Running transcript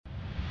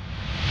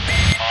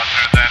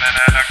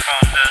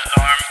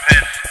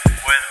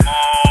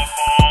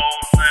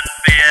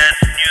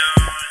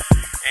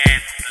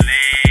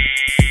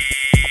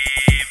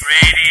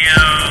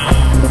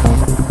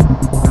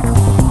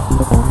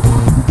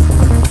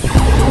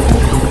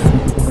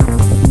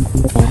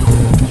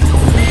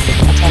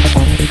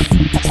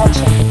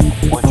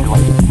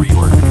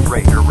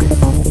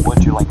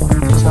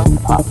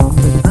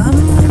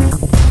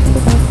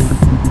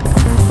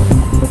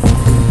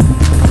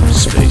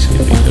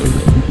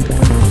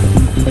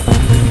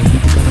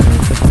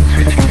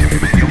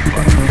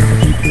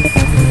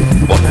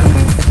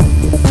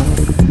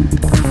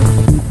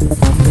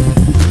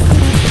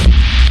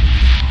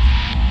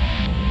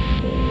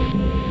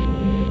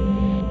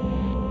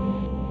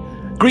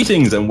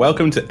Greetings and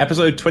welcome to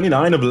episode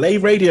 29 of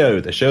Lave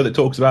Radio, the show that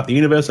talks about the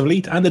universe of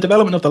Elite and the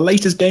development of the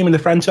latest game in the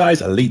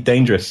franchise, Elite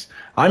Dangerous.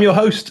 I'm your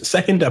host,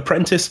 second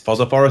apprentice,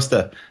 Fozzer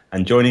Forrester,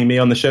 and joining me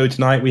on the show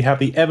tonight we have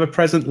the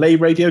ever-present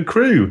Lave Radio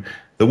crew,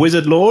 the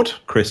Wizard Lord,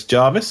 Chris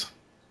Jarvis.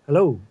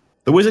 Hello.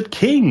 The Wizard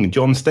King,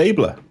 John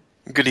Stabler.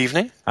 Good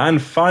evening. And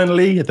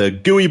finally, the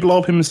gooey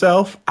blob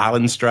himself,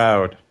 Alan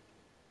Stroud.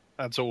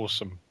 That's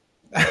awesome.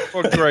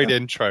 What a great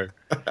intro.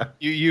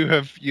 You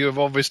have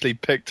obviously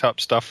picked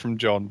up stuff from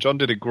John. John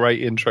did a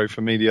great intro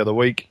for me the other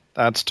week.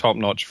 That's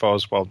top-notch,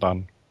 Foz. Well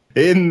done.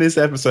 In this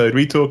episode,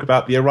 we talk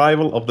about the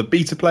arrival of the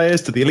beta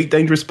players to the Elite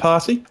Dangerous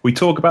party. We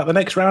talk about the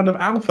next round of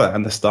alpha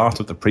and the start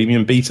of the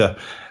premium beta.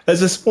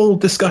 There's a small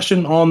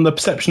discussion on the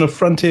perception of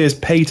Frontier's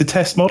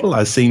pay-to-test model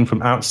as seen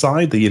from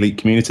outside the Elite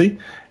community.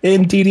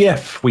 In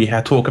DDF, we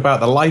talk about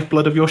the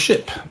lifeblood of your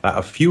ship, that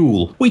of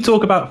fuel. We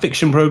talk about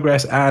fiction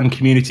progress and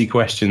community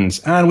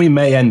questions, and we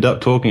may end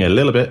up talking a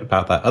little bit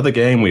about that other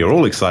game we are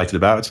all excited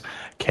about,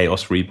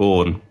 Chaos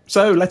Reborn.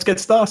 So let's get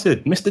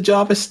started. Mr.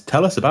 Jarvis,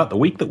 tell us about the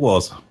week that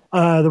was.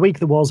 The week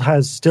that was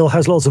still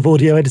has lots of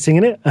audio editing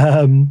in it.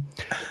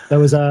 There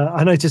was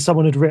I noticed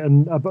someone had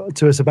written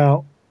to us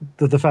about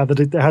the fact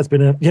that there has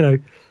been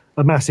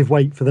a massive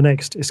wait for the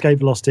next Escape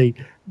Velocity.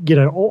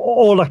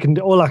 All I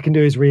can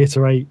do is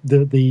reiterate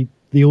that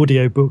the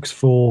audio books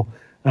for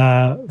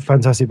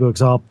Fantastic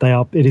Books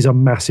it is a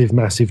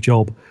massive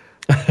job.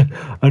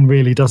 And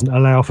really doesn't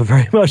allow for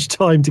very much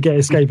time to get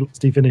Escape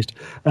Velocity finished.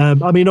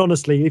 I mean,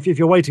 honestly, if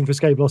you're waiting for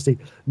Escape Velocity,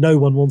 no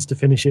one wants to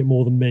finish it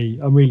more than me.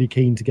 I'm really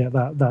keen to get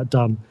that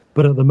done.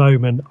 But at the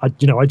moment,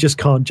 I just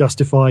can't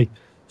justify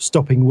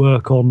stopping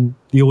work on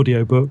the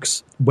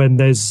audiobooks when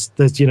there's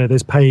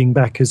paying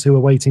backers who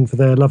are waiting for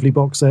their lovely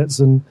box sets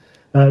and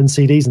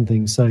CDs and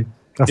things. So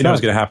you know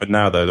what's going to happen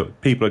now, though? That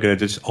people are going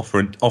to just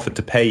offer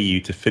to pay you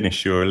to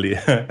finish your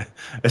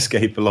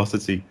Escape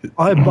Velocity.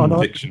 I'll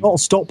not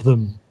stop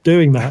them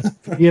doing that.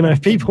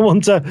 If people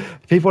want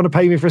to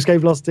pay me for Escape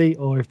Velocity,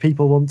 or if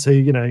people want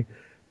to,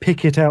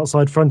 picket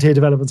outside Frontier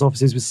Development's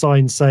offices with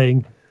signs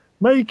saying,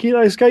 "Make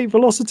Escape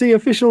Velocity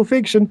official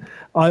fiction,"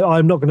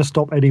 I'm not going to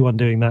stop anyone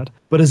doing that.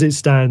 But as it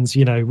stands,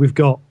 I've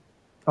got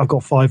 5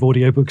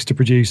 audiobooks to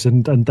produce,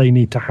 and they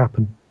need to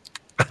happen.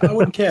 I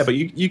wouldn't care, but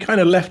you kind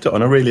of left it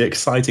on a really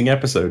exciting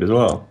episode as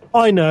well.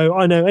 I know.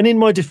 And in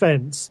my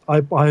defence,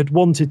 I had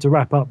wanted to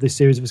wrap up this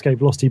series of Escape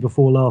Velocity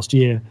before last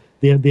year,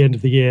 the end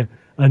of the year,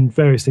 and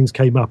various things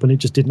came up and it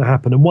just didn't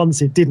happen. And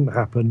once it didn't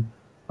happen,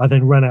 I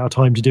then ran out of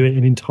time to do it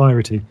in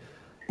entirety.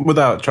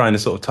 Without trying to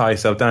sort of tie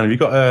yourself down, have you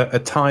got a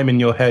time in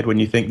your head when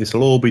you think this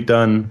will all be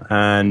done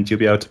and you'll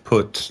be able to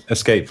put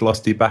Escape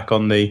Velocity back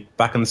on the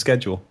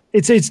schedule?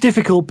 It's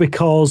difficult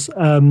because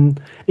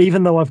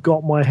even though I've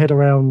got my head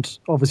around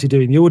obviously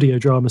doing the audio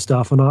drama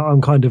stuff, and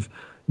I'm kind of,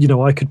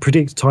 I could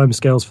predict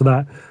timescales for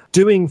that.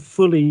 Doing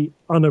fully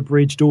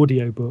unabridged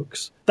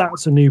audiobooks,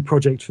 that's a new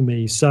project for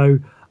me. So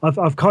I've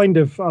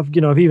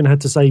even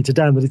had to say to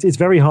Dan that it's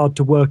very hard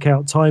to work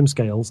out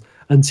timescales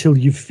until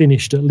you've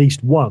finished at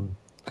least one.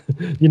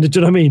 Do you know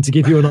what I mean? To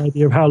give you an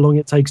idea of how long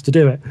it takes to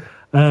do it.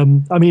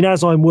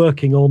 As I'm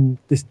working on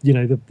this,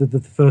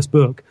 the first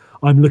book,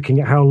 I'm looking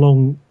at how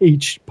long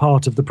each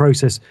part of the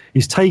process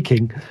is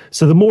taking.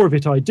 So the more of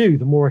it I do,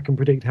 the more I can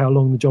predict how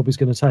long the job is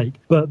going to take.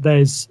 But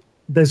there's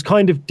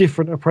kind of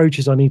different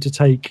approaches I need to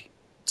take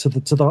to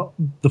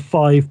the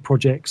 5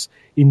 projects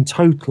in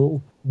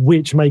total,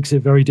 which makes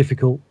it very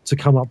difficult to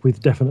come up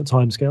with definite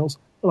timescales.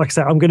 Like I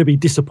said, I'm going to be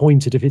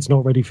disappointed if it's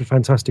not ready for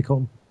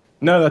Fantasticon.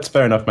 No, that's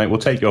fair enough, mate. We'll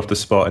take you off the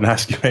spot and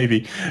ask you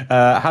maybe,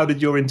 how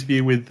did your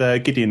interview with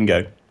Gideon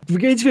go? The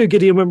interview with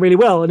Gideon went really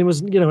well, and it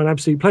was, an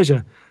absolute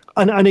pleasure.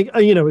 And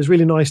it was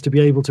really nice to be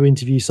able to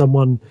interview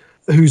someone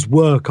whose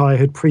work I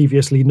had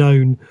previously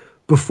known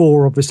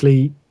before,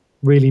 obviously,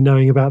 really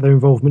knowing about their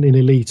involvement in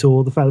Elite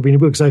or the fact of being a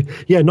book. So,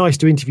 yeah, nice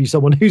to interview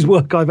someone whose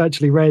work I've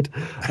actually read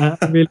and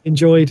really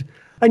enjoyed.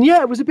 And,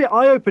 yeah, it was a bit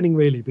eye-opening,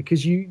 really,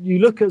 because you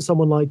look at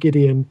someone like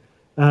Gideon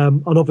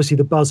and obviously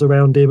the buzz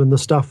around him and the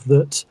stuff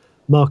that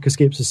Marcus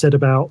Gibbs has said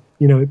about,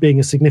 it being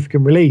a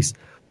significant release.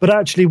 But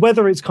actually,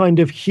 whether it's kind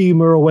of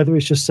humour or whether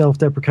it's just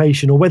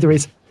self-deprecation or whether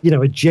it's,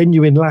 a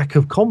genuine lack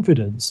of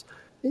confidence,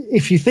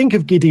 if you think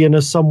of Gideon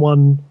as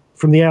someone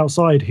from the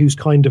outside who's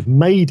kind of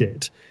made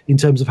it in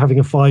terms of having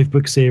a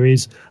 5-book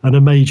series and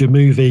a major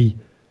movie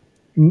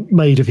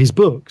made of his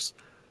books,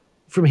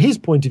 from his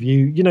point of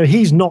view,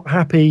 he's not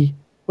happy.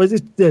 Well,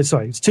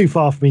 it's too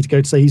far for me to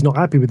go to say he's not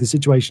happy with the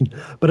situation.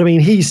 But I mean,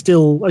 he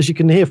still, as you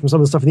can hear from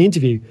some of the stuff in the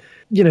interview,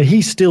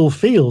 he still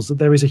feels that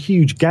there is a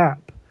huge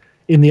gap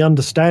in the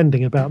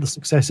understanding about the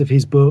success of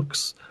his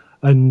books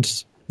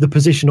and the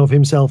position of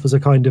himself as a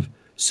kind of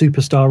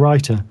superstar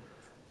writer.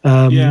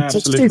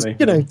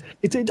 Absolutely.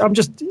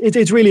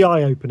 It's really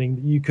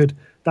eye-opening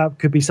that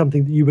could be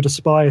something that you would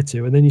aspire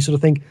to, and then you sort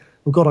of think,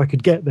 well, God, I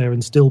could get there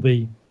and still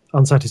be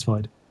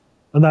unsatisfied.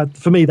 And that,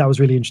 for me, that was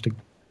really interesting.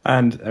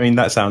 And I mean,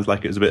 that sounds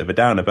like it was a bit of a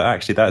downer, but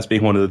actually, that's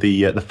been one of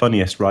the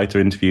funniest writer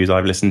interviews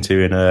I've listened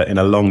to in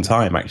a long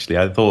time. Actually,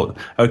 I thought,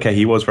 okay,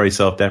 he was very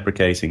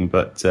self-deprecating,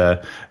 but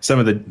some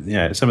of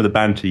the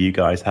banter you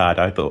guys had,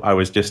 I thought I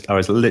was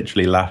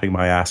literally laughing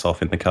my ass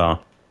off in the car.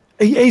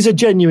 He's a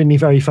genuinely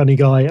very funny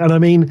guy, and I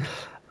mean,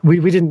 we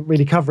didn't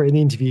really cover it in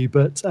the interview,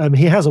 but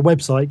he has a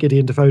website,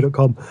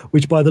 GideonDefoe.com,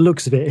 which by the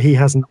looks of it, he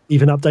hasn't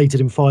even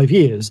updated in 5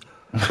 years.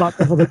 But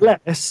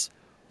nevertheless,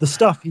 the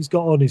stuff he's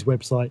got on his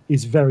website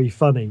is very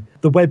funny.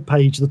 The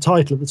webpage, the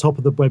title at the top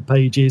of the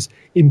webpage is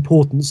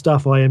 "Important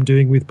Stuff I Am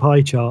Doing with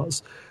Pie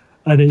Charts."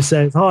 And it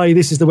says, "Hi,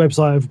 this is the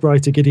website of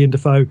writer Gideon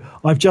Defoe.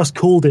 I've just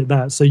called it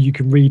that so you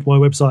can read my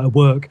website at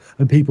work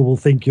and people will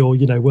think you're,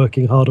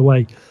 working hard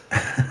away."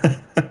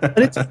 And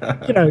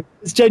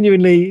it's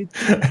genuinely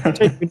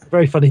a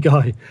very funny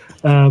guy.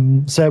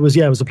 So it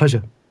was a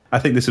pleasure. I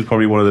think this is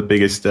probably one of the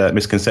biggest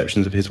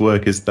misconceptions of his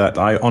work, is that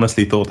I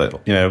honestly thought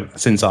that,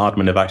 since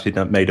Aardman have actually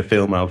made a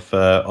film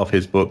of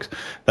his books,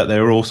 that they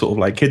were all sort of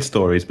like kid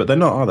stories, but they're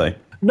not, are they?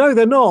 No,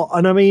 they're not.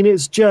 And I mean,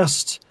 it's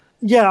just,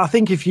 I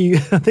think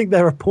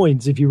there are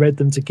points, if you read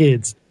them to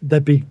kids,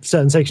 there'd be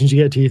certain sections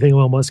you get to, you think,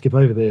 I might skip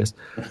over this.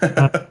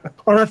 And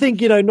I think,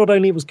 not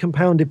only it was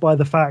compounded by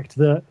the fact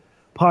that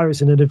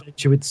Pirates in an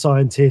Adventure with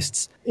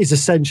Scientists is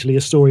essentially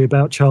a story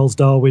about Charles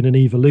Darwin and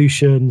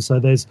evolution. So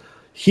there's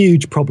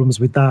huge problems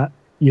with that,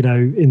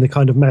 in the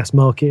kind of mass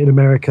market in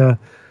America.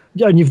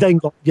 And you've then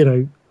got,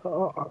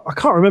 I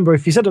can't remember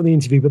if you said it on the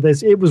interview, but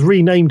it was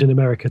renamed in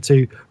America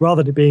to,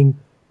 rather than it being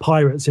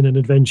Pirates in an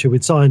Adventure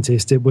with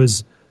Scientists, it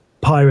was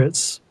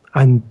Pirates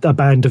and a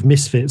Band of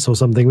Misfits or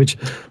something, which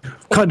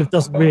kind of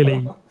doesn't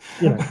really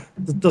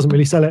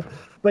sell it.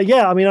 But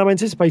yeah, I mean, I'm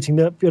anticipating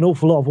that an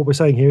awful lot of what we're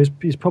saying here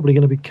is probably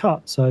going to be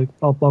cut. So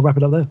I'll wrap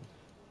it up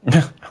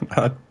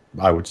there.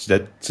 I would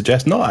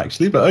suggest not,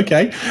 actually, but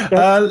okay.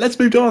 Yeah. Let's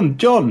move on.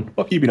 John,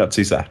 what have you been up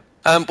to, sir?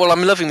 Well,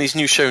 I'm loving these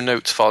new show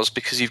notes, Foz,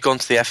 because you've gone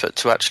to the effort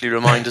to actually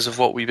remind us of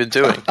what we've been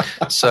doing.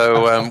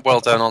 So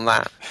well done on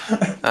that.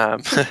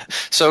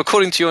 So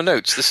according to your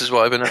notes, this is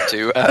what I've been up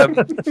to.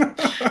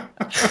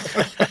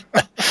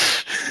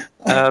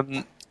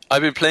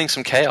 I've been playing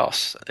some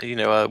Chaos.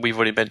 We've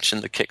already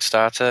mentioned the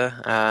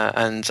Kickstarter,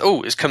 and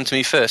it's come to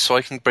me first, so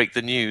I can break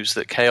the news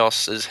that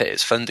Chaos has hit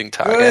its funding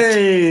target.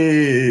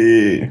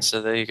 Hey!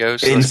 So there you go.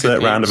 So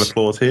insert round of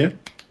applause here.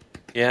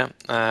 Yeah,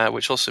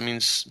 which also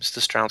means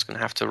Mr. Stroud's going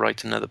to have to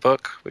write another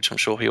book, which I'm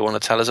sure he'll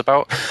want to tell us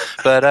about.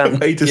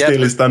 But way to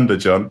steal his thunder,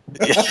 John.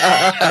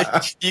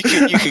 Yeah, you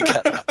can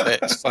cut that bit.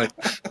 It's fine.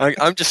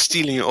 I'm just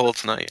stealing it all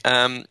tonight.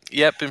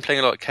 Been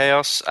playing a lot of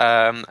Chaos.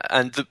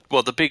 And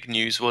the big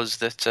news was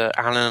that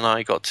Alan and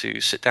I got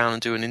to sit down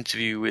and do an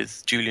interview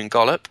with Julian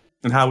Gollop.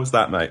 And how was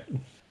that, mate?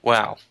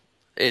 Wow,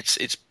 it's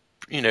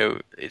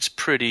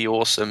pretty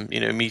awesome.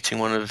 Meeting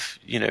one of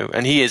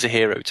and he is a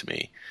hero to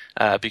me.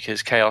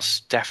 Because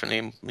Chaos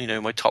definitely,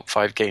 my top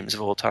 5 games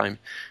of all time.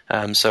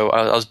 So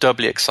I was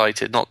doubly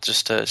excited, not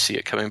just to see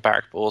it coming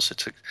back, but also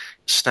to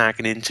snag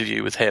an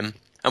interview with him.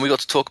 And we got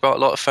to talk about a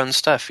lot of fun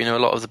stuff, a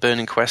lot of the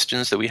burning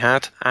questions that we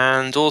had.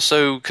 And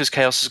also, because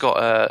Chaos has got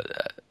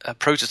a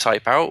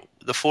prototype out,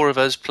 the 4 of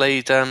us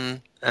played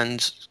and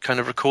kind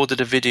of recorded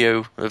a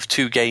video of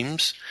 2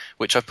 games,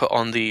 which I put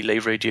on the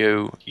Lave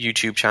Radio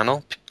YouTube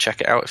channel.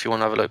 Check it out if you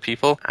want to have a look,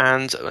 people.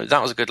 And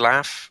that was a good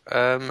laugh.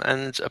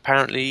 And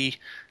apparently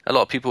a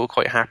lot of people were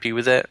quite happy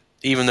with it,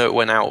 even though it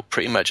went out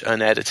pretty much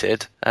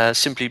unedited,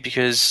 simply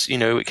because,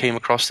 it came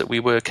across that we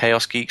were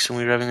Chaos geeks and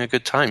we were having a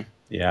good time.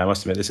 Yeah, I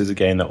must admit, this is a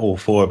game that all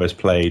 4 of us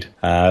played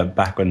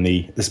back when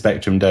the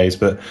Spectrum days.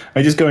 But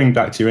just going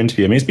back to your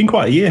interview, it's been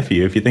quite a year for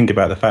you if you think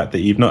about the fact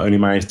that you've not only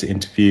managed to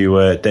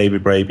interview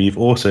David Braben, you've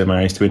also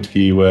managed to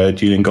interview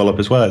Julian Gollop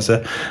as well. It's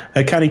a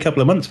canny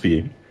couple of months for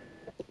you.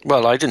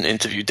 Well, I didn't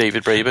interview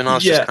David Braben. I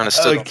was just kind of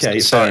stood off to the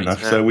fair side.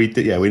 enough. So we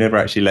never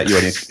actually let you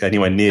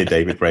anywhere near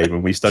David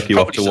Braben. We stuck you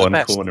off to one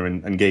corner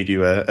and gave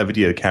you a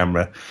video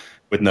camera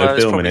with no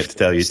film in it to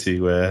tell you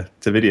to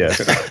video.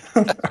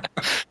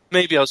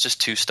 Maybe I was just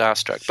too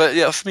starstruck. But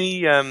yeah, for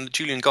me,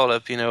 Julian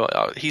Gollop,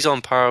 he's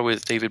on par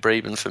with David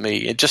Braben for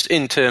me, just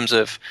in terms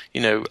of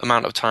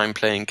amount of time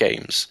playing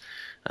games.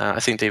 I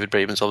think David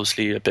Braben's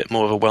obviously a bit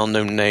more of a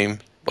well-known name.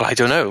 Well, I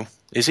don't know.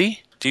 Is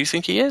he? Do you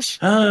think he is?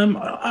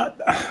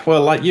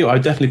 Well, like you, I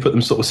definitely put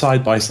them sort of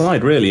side by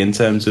side, really, in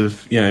terms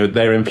of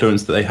their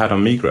influence that they had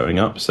on me growing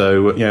up.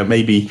 So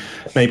maybe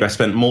I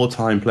spent more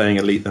time playing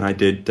Elite than I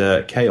did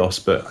Chaos,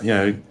 but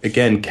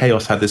again,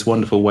 Chaos had this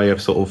wonderful way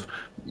of sort of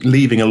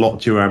leaving a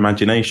lot to your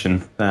imagination.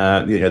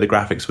 The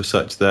graphics were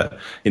such that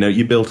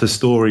you built a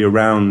story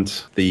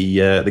around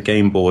the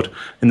game board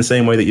in the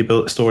same way that you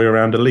built a story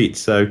around Elite.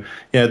 So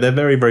they're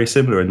very, very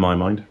similar in my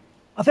mind.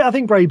 I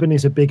think Braben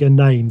is a bigger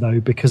name, though,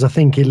 because I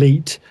think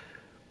Elite,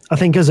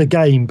 as a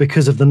game,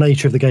 because of the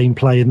nature of the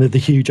gameplay and the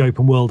huge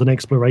open world and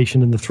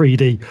exploration and the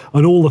 3D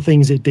and all the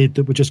things it did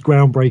that were just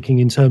groundbreaking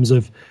in terms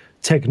of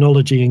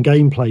technology and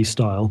gameplay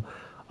style,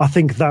 I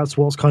think that's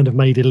what's kind of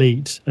made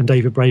Elite and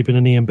David Braben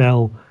and Ian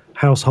Bell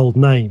household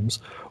names.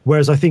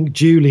 Whereas I think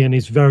Julian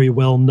is very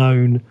well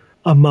known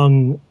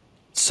among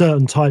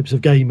certain types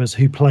of gamers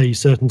who play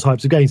certain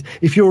types of games.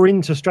 If you're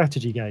into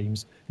strategy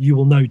games, you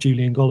will know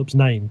Julian Gollop's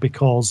name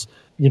because,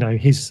 you know,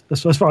 he's,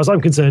 as far as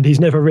I'm concerned, he's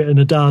never written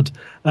a dud,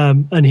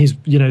 and he's,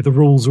 you know, the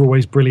rules are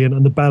always brilliant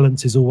and the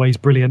balance is always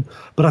brilliant.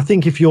 But I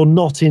think if you're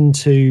not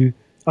into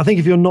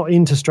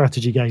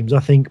strategy games, I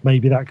think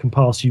maybe that can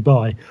pass you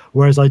by.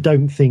 Whereas I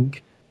don't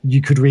think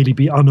you could really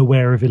be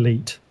unaware of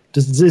Elite.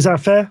 Is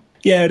that fair?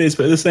 Yeah, it is,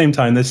 but at the same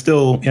time, there's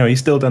still, you know, he's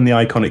still done the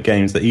iconic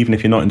games that even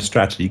if you're not into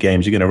strategy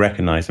games, you're going to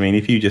recognise. I mean,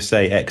 if you just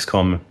say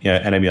XCOM, you know,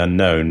 Enemy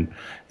Unknown,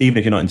 even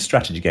if you're not into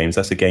strategy games,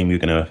 that's a game you're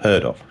going to have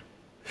heard of.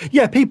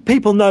 Yeah,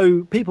 people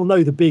know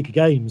the big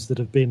games that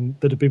have been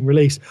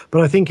released,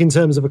 but I think in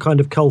terms of a kind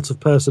of cult of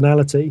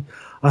personality,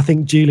 I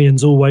think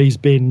Julian's always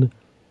been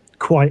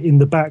quite in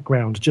the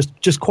background, just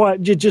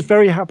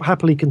very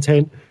happily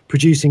content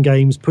producing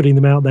games, putting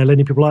them out there,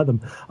 letting people like them.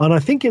 And I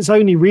think it's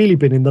only really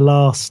been in the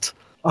last,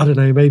 I don't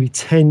know, maybe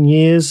 10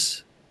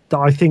 years that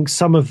I think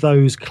some of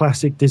those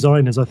classic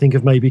designers, I think,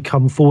 have maybe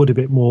come forward a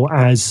bit more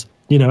as,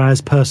 you know, as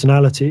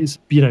personalities,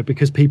 you know,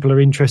 because people are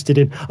interested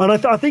in. And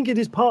I think it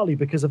is partly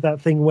because of that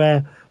thing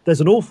where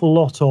there's an awful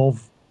lot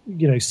of,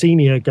 you know,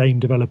 senior game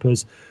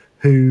developers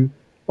who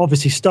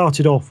obviously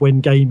started off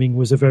when gaming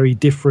was a very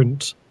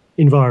different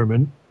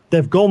environment.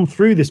 They've gone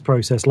through this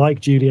process, like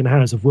Julian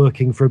has, of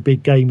working for a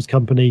big games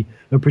company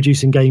and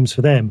producing games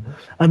for them.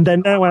 And they're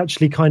now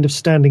actually kind of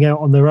standing out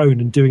on their own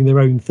and doing their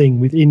own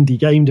thing with indie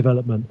game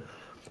development.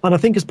 And I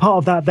think as part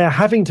of that, they're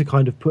having to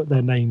kind of put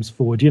their names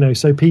forward, you know,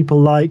 so people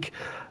like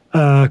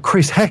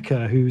Chris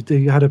Hecker, who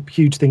had a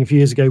huge thing a few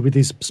years ago with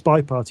his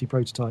Spy Party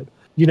prototype.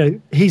 You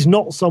know, he's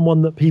not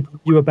someone that people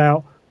knew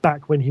about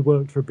back when he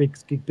worked for a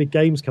big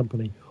games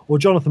company. Or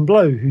Jonathan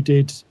Blow, who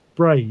did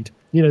Braid.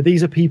 You know,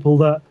 these are people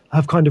that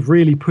have kind of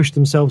really pushed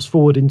themselves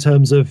forward in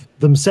terms of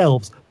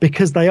themselves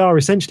because they are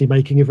essentially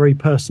making a very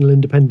personal,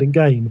 independent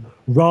game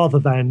rather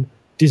than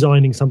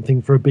designing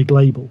something for a big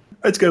label.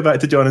 Let's go back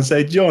to John and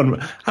say, John,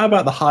 how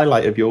about the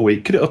highlight of your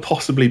week? Could it have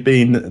possibly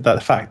been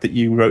that fact that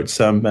you wrote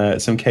some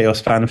Chaos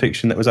fan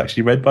fiction that was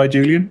actually read by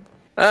Julian?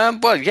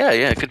 Well,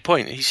 yeah, good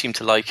point. He seemed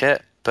to like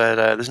it, but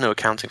there's no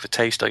accounting for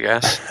taste, I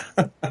guess.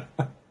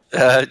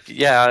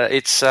 Yeah,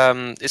 it's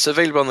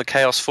available on the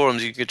Chaos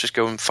forums. You could just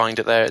go and find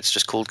it there. It's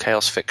just called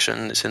Chaos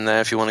Fiction. It's in there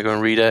if you want to go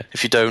and read it.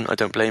 If you don't, I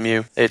don't blame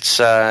you. It's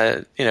you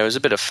know, it's a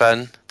bit of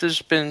fun.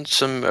 There's been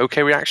some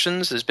okay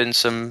reactions. There's been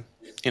some,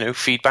 you know,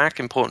 feedback,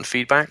 important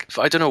feedback.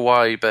 I don't know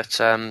why, but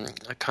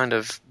I kind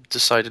of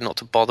decided not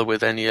to bother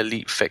with any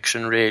Elite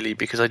fiction really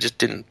because I just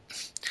didn't.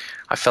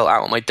 I felt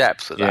out of my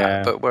depth with that.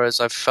 Yeah. But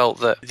whereas I felt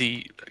that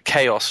the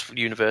Chaos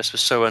universe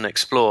was so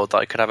unexplored that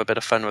I could have a bit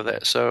of fun with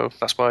it, so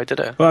that's why I did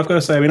it. Well, I've got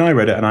to say, I mean, I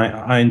read it and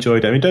I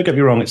enjoyed it. I mean, don't get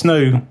me wrong, it's no,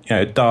 you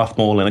know, Darth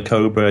Maul and a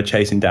Cobra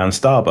chasing down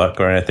Starbuck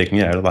or anything,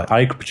 you know, like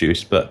I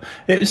produced, but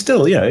it's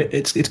still, you know,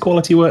 it's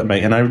quality work,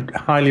 mate, and I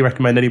highly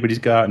recommend anybody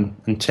to go out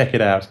and check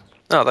it out.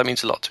 Oh, that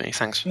means a lot to me.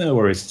 Thanks. No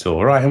worries at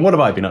all. Right, and what have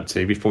I been up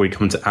to before we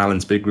come to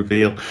Alan's big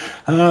reveal?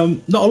 Not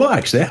a lot,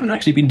 actually. I haven't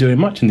actually been doing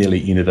much in the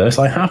Elite universe.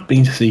 I have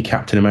been to see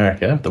Captain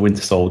America, the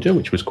Winter Soldier,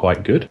 which was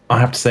quite good. I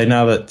have to say,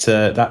 now that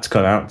that's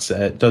come out,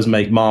 it does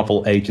make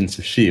Marvel Agents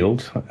of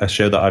S.H.I.E.L.D., a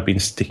show that I've been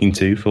sticking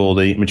to for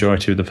the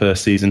majority of the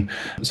first season,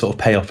 sort of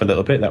pay off a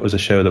little bit. That was a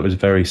show that was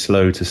very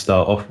slow to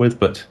start off with,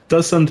 but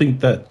does something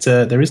that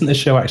there isn't a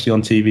show actually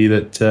on TV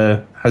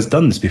that has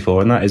done this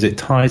before, and that is it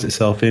ties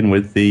itself in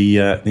with the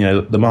you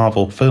know, the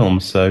Marvel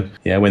films. So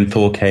yeah, when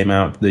Thor came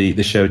out,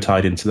 the show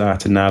tied into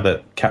that, and now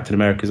that Captain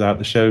America's out,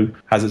 the show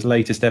has its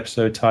latest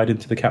episode tied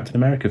into the Captain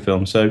America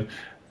film. So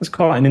there's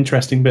quite an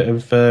interesting bit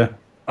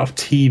of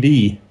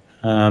TV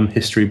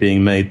history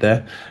being made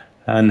there,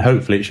 and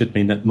hopefully it should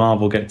mean that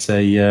Marvel gets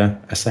a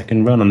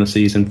second run on the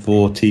season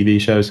for TV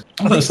shows.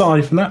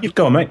 Aside from that,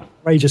 go on, mate.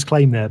 Outrageous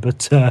claim there,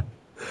 but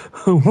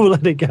we'll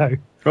let it go.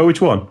 Oh,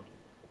 which one?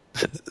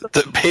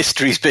 That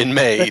history's been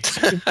made.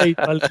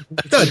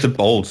 That's a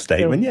bold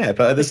statement, yeah,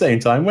 but at the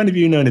same time, when have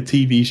you known a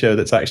TV show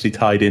that's actually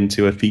tied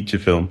into a feature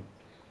film?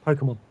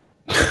 Pokemon.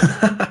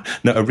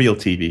 No, a real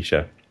TV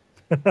show.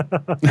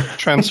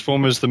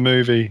 Transformers the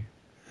movie.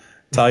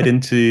 Tied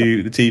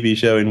into the TV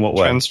show in what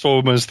way?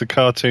 Transformers the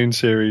cartoon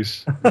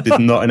series. Did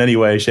not in any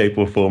way, shape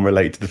or form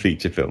relate to the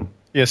feature film.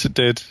 Yes, it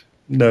did.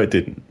 No, it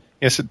didn't.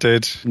 Yes, it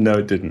did. No,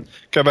 it didn't.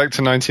 Go back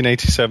to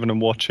 1987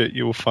 and watch it.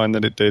 You will find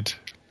that it did.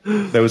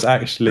 There was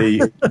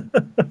actually...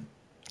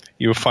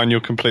 You will find you're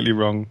completely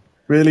wrong.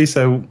 Really?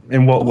 So,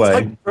 in what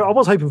way? I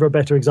was hoping for a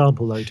better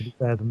example, though, to be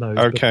fair than those.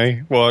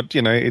 Okay, well,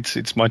 you know,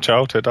 it's my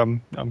childhood.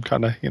 I'm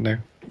kind of, you know,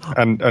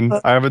 and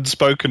I haven't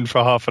spoken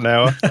for half an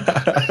hour.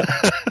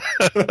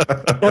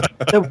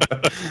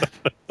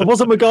 There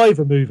was a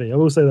MacGyver movie, I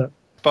will say that.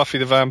 Buffy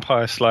the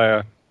Vampire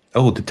Slayer.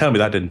 Oh, tell me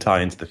that didn't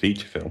tie into the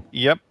feature film.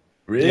 Yep.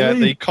 Really? Yeah,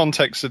 the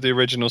context of the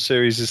original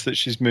series is that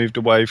she's moved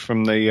away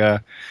from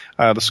the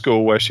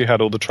school where she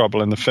had all the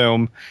trouble in the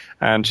film,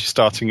 and she's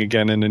starting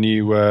again in a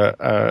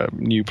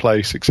new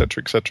place,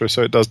 etc., etc.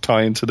 So it does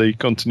tie into the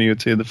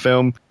continuity of the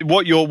film.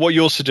 What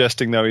you're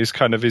suggesting though is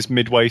kind of his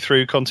midway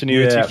through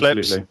continuity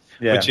flips. Absolutely.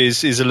 which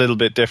is a little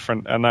bit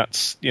different, and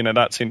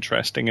that's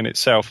interesting in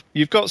itself.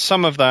 You've got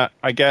some of that,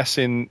 I guess,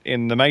 in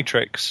the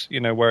Matrix,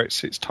 where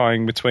it's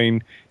tying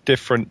between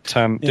different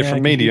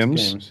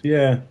mediums.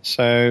 Yeah.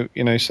 So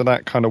so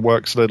that kind of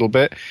works a little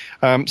bit.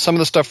 Some of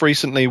the stuff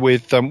recently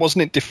with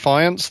wasn't it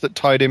Defiance that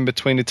tied in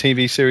between a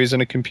TV series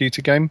and a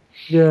computer game?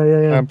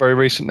 Yeah. Very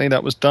recently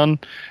that was done.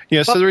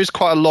 Yeah, so there is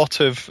quite a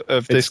lot of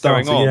this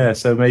going on. Yeah,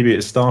 so maybe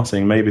it's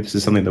starting. Maybe this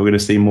is something that we're going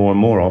to see more and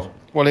more of.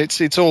 Well,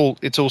 it's all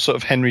sort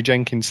of Henry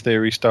Jenkins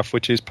theory stuff,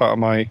 which is part of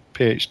my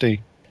PhD.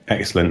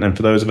 Excellent. And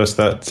for those of us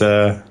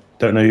that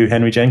don't know who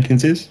Henry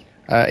Jenkins is?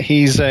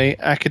 He's a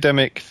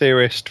academic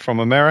theorist from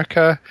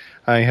America.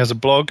 He has a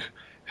blog,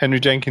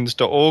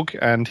 henryjenkins.org,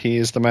 and he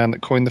is the man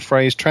that coined the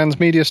phrase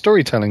transmedia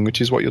storytelling, which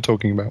is what you're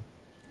talking about.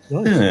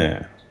 Nice.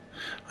 Yeah.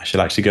 I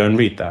shall actually go and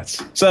read that.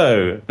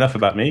 So, enough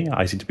about me.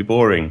 I seem to be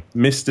boring.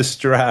 Mr.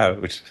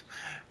 Stroud,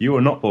 you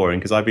are not boring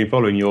because I've been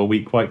following your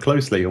week quite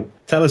closely.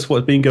 Tell us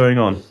what's been going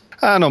on.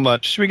 Not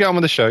much. Should we get on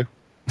with the show?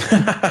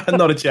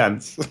 Not a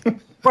chance.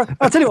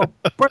 I'll tell you what,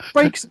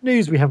 breaks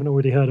news we haven't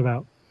already heard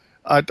about.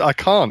 I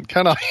can't,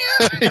 can I?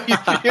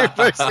 You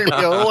basically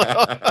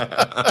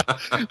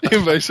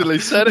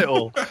said it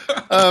all.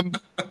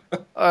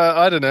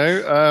 I don't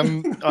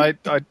know. I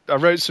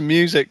wrote some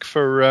music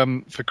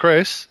for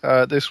Chris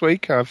this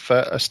week. I've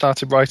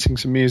started writing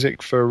some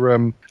music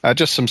for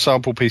just some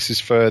sample pieces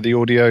for the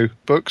audio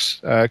books.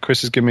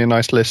 Chris has given me a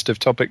nice list of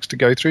topics to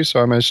go through, so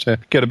I managed to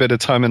get a bit of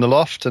time in the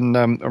loft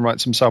and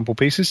write some sample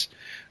pieces,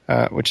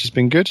 which has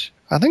been good.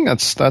 I think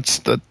that's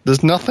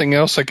there's nothing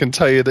else I can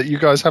tell you that you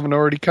guys haven't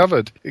already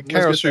covered. Why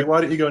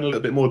don't you go in a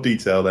little bit more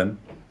detail then?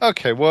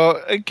 Okay, well,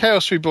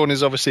 Chaos Reborn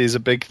is a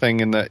big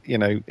thing in that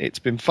it's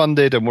been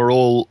funded and we're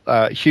all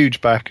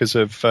huge backers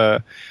of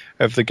the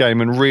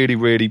game, and really,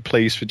 really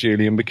pleased for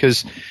Julian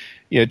because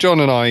John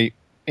and I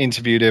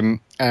interviewed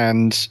him,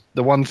 and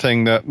the one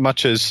thing that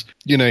much as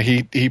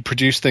he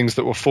produced things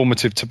that were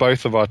formative to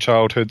both of our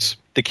childhoods,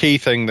 the key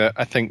thing that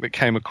I think that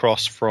came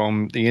across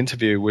from the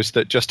interview was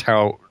that just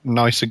how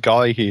nice a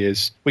guy he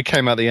is. We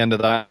came at the end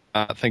of that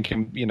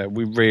thinking,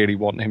 we really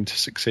want him to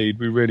succeed.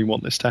 We really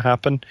want this to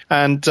happen.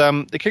 And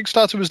the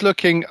Kickstarter was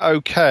looking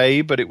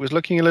okay, but it was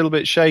looking a little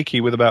bit shaky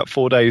with about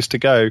 4 days to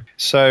go.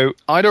 So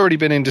I'd already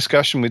been in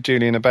discussion with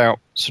Julian about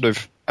sort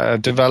of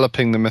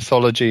developing the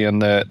mythology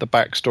and the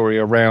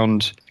backstory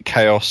around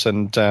Chaos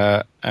and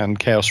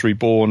Chaos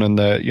Reborn and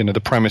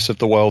the premise of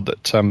the world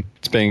that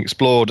it's being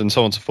explored and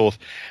so on and so forth.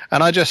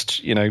 And I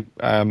just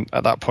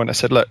at that point I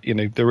said, look,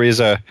 there is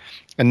a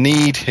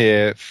need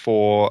here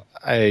for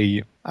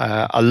a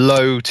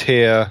low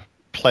tier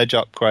pledge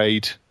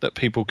upgrade that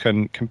people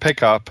can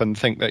pick up and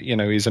think that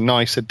is a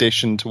nice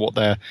addition to what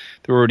they're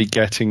already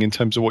getting in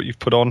terms of what you've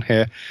put on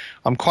here.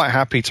 I'm quite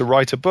happy to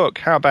write a book.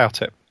 How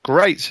about it?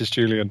 Great, says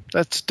Julian.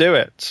 Let's do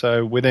it.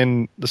 So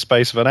within the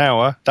space of an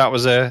hour, that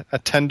was a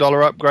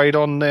 $10 upgrade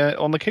on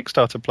the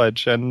Kickstarter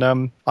pledge, and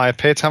I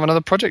appear to have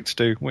another project to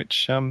do,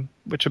 which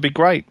would be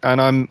great,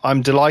 and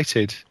I'm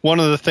delighted.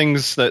 One of the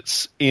things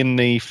that's in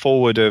the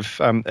forward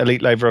of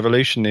Elite Lave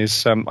Revolution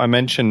is I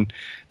mentioned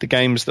the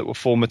games that were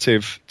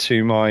formative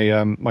to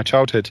my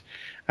childhood,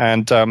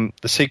 and the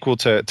sequel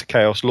to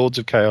Chaos, Lords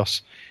of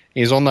Chaos,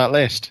 is on that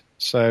list.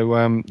 So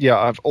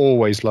I've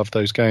always loved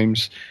those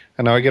games.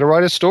 And now I get to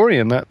write a story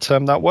in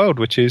that world,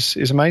 which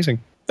is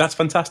amazing. That's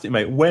fantastic,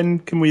 mate. When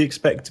can we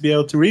expect to be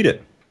able to read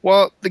it?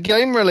 Well, the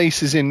game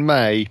releases in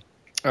May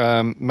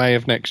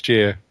of next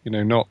year.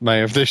 Not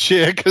May of this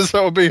year, because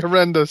that would be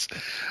horrendous.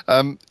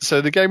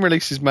 So the game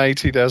releases May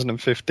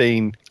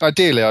 2015.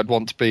 Ideally, I'd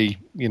want to be,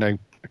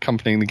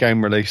 accompanying the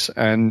game release.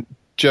 And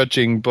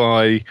judging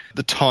by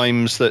the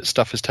times that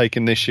stuff has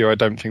taken this year, I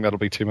don't think that'll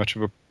be too much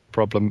of a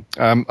problem.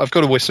 I've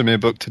got a Wissamere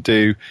book to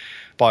do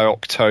by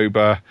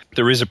October.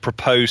 There is a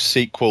proposed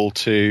sequel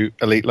to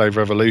Elite Lave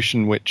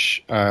Revolution,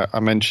 which I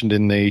mentioned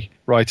in the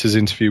writer's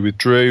interview with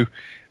Drew.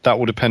 That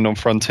will depend on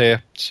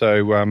Frontier.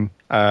 So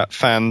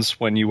fans,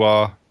 when you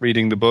are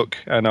reading the book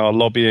and are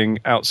lobbying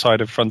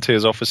outside of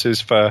Frontier's offices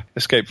for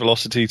Escape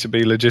Velocity to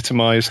be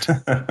legitimized,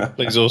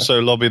 please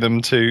also lobby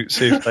them to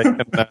see if they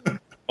can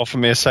offer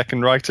me a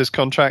second writer's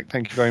contract.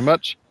 Thank you very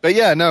much. But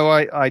yeah, no,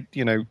 I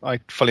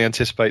fully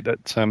anticipate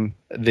that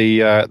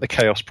the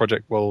Chaos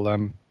project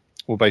will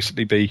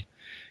basically be,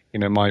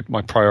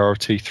 my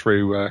priority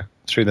through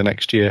the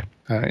next year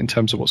in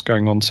terms of what's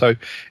going on. So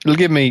it'll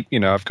give me,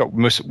 I've got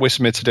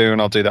Wissamere to do,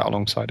 and I'll do that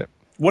alongside it.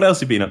 What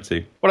else have you been up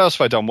to? What else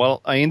have I done? Well,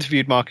 I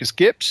interviewed Marcus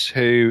Gibbs,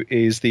 who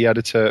is the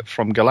editor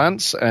from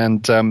Galance,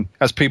 and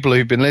as people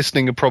who've been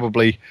listening have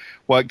probably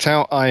worked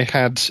out, I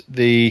had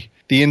the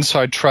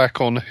inside track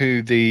on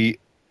who the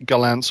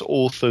Galance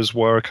authors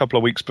were a couple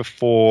of weeks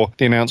before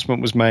the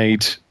announcement was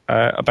made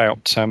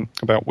about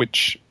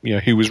which,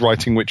 who was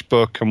writing which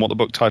book and what the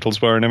book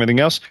titles were and everything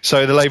else.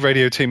 So the Lave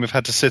Radio team have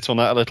had to sit on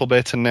that a little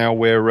bit, and now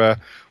we're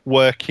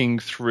working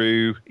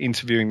through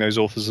interviewing those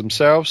authors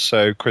themselves.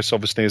 So Chris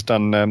obviously has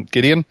done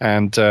Gideon,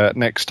 and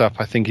next up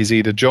I think is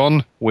Ida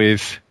John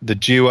with the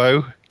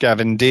duo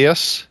Gavin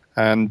Diaz.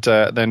 And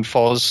then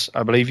Foz,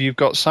 I believe you've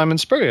got Simon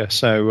Spurrier,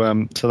 so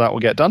that will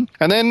get done.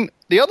 And then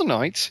the other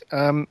night,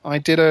 I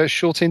did a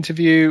short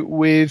interview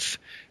with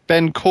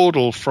Ben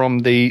Caudle from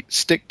the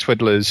Stick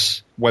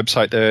Twiddlers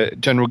website, the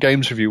General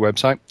Games Review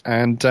website,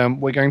 and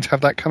we're going to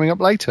have that coming up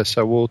later,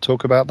 so we'll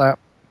talk about that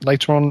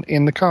later on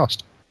in the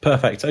cast.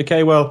 Perfect.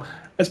 Okay, well,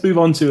 let's move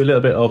on to a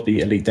little bit of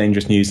the Elite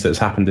Dangerous news that's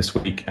happened this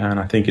week, and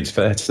I think it's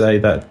fair to say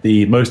that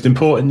the most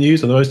important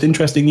news or the most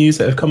interesting news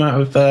that have come out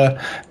of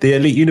the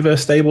Elite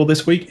Universe stable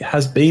this week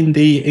has been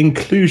the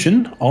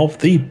inclusion of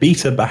the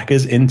beta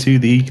backers into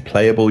the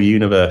playable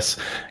universe.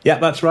 Yeah,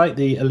 that's right,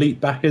 the Elite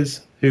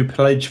backers who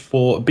pledge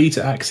for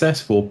beta access,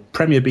 for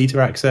Premier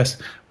Beta access,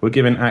 were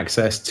given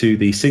access to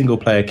the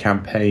single-player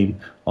campaign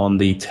on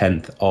the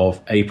 10th of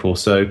April.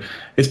 So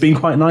it's been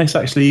quite nice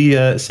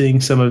actually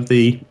seeing some of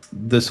the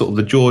sort of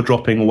the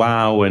jaw-dropping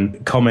wow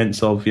and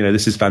comments of,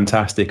 this is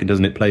fantastic and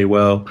doesn't it play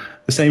well.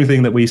 The same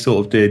thing that we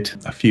sort of did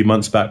a few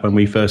months back when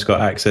we first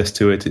got access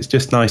to it. It's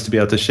just nice to be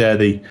able to share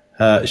the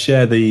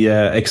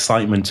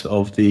excitement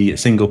of the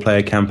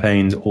single-player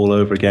campaigns all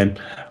over again.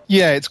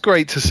 Yeah, it's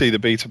great to see the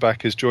beta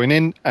backers join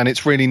in, and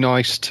it's really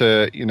nice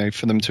to,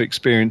 for them to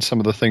experience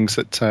some of the things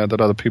that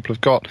other people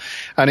have got.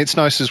 And it's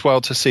nice as well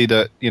to see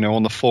that,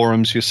 on the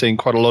forums you're seeing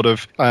quite a lot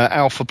of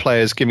alpha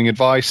players giving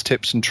advice,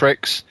 tips and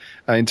tricks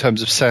in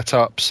terms of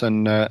setups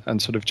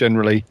and sort of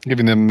generally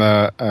giving them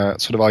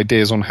sort of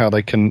ideas on how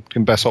they can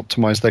best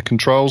optimize their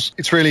controls.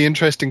 It's really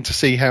interesting to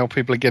see how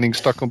people are getting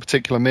stuck on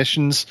particular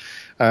missions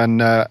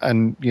and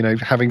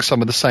having some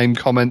of the same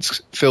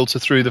comments filter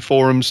through the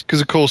forums,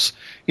 because of course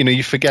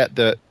you forget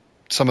that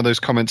some of those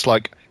comments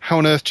like, how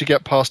on earth do you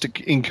get past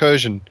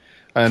incursion,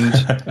 and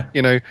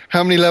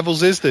how many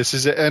levels is this,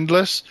 is it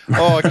endless,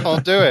 oh I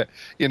can't do it,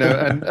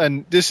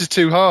 and this is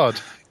too hard.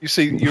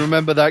 You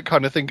remember that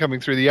kind of thing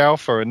coming through the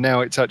alpha, and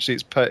now it's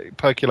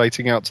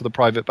percolating out to the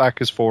private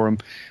backers forum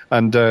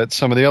and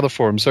some of the other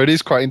forums. So it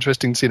is quite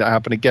interesting to see that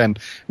happen again.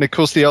 And of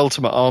course the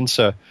ultimate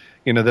answer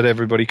that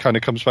everybody kind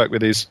of comes back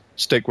with is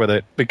stick with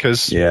it,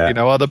 because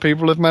other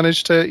people have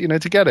managed to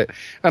to get it.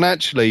 And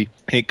actually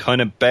it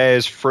kind of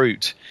bears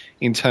fruit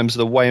in terms of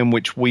the way in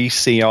which we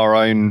see our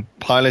own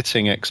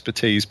piloting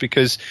expertise,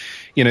 because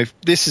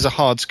this is a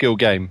hard skill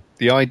game.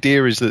 The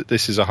idea is that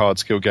this is a hard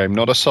skill game,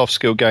 not a soft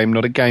skill game,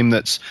 not a game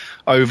that's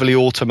overly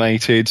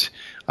automated.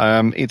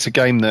 It's a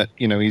game that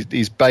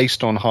is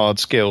based on hard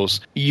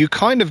skills. You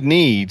kind of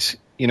need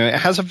it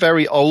has a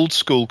very old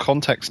school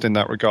context in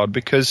that regard,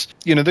 because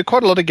there are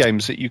quite a lot of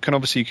games that you can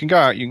go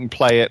out, you can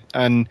play it,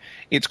 and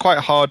it's quite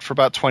hard for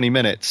about 20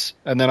 minutes,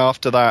 and then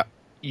after that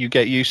you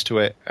get used to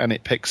it and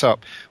it picks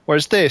up.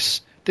 Whereas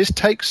this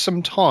takes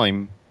some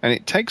time, and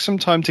it takes some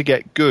time to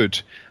get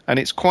good, and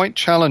it's quite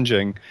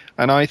challenging,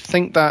 and I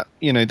think that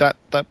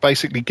that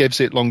basically gives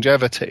it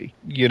longevity.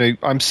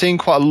 I'm seeing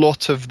quite a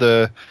lot of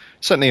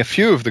certainly a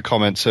few of the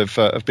comments of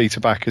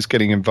beta backers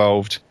getting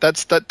involved.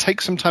 That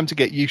takes some time to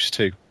get used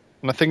to.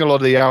 And I think a lot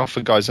of the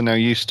alpha guys are now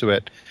used to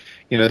it.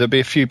 There'll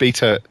be a few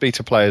beta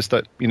players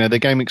that, their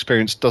game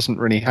experience doesn't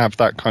really have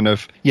that kind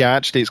of,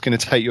 actually it's going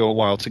to take you a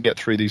while to get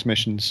through these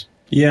missions.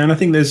 Yeah, and I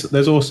think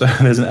there's also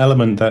an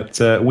element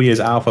that we as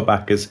alpha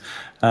backers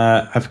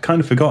have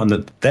kind of forgotten,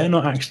 that they're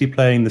not actually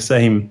playing the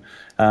same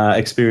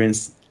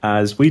experience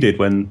as we did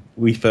when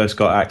we first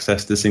got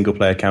access to the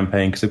single-player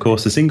campaign, because of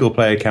course the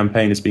single-player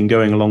campaign has been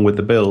going along with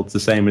the builds the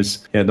same as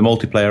the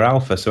multiplayer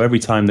alpha. So every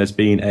time there's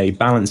been a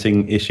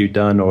balancing issue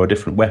done, or a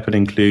different weapon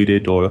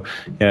included, or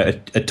a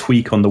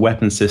tweak on the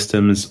weapon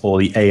systems or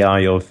the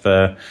AI of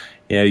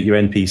your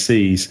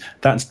NPCs,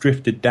 that's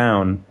drifted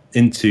down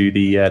into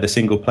the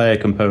single-player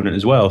component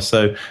as well.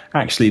 So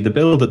actually the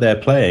build that they're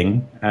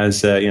playing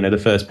as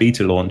the first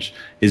beta launch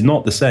is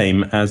not the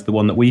same as the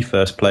one that we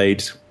first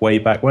played way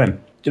back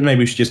when. Maybe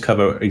we should just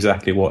cover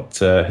exactly what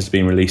has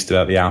been released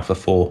about the Alpha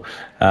 4.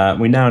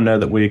 We now know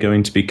that we're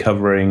going to be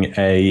covering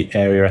a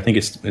area, I think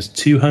it's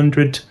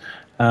 200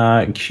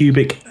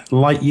 cubic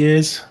light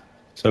years.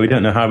 So we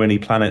don't know how many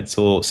planets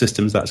or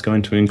systems that's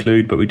going to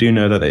include, but we do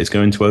know that it's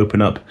going to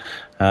open up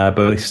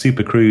both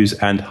supercruise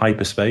and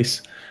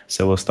hyperspace.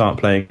 So we'll start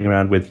playing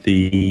around with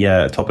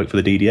the topic for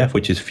the DDF,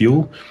 which is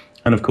fuel.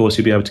 And of course,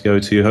 you'll be able to go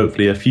to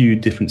hopefully a few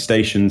different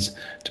stations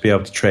to be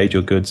able to trade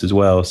your goods as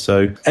well.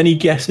 So any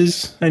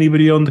guesses,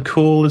 anybody on the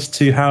call, as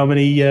to how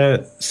many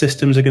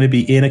systems are going to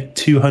be in a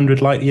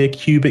 200 light year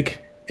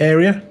cubic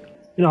area?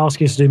 You're not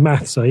asking us to do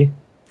maths, are you?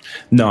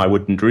 No, I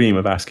wouldn't dream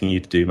of asking you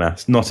to do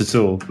maths. Not at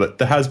all. But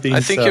there has been I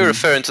think you're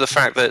referring to the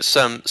fact that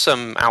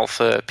some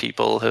alpha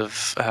people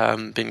have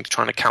been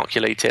trying to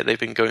calculate it. They've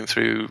been going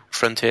through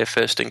Frontier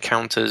First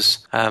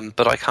Encounters,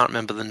 but I can't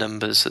remember the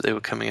numbers that they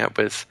were coming up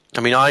with.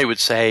 I mean, I would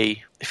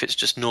say if it's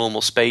just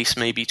normal space,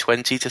 maybe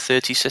 20 to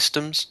 30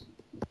 systems.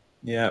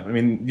 Yeah, I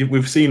mean,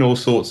 we've seen all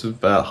sorts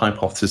of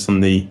hypotheses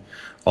on the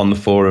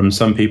forum.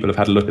 Some people have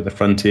had a look at the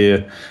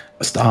Frontier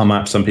star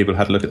map. Some people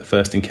had a look at the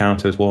First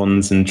Encounters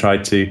ones and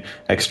tried to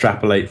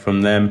extrapolate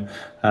from them.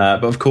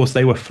 But of course,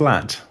 they were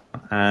flat,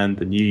 and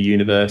the new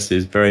universe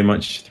is very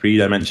much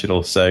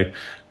three-dimensional. So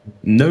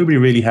nobody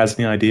really has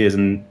any ideas,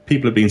 and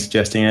people have been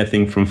suggesting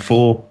anything from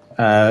 4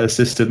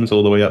 systems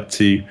all the way up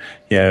to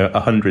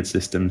 100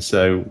 systems.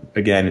 So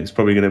again, it's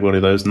probably going to be one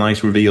of those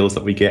nice reveals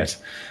that we get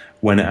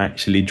when it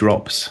actually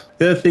drops.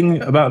 The other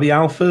thing about the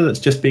alpha that's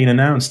just been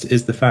announced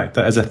is the fact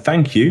that as a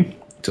thank you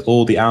to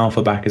all the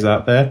alpha backers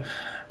out there,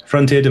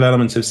 Frontier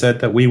Developments have said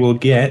that we will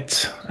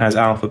get, as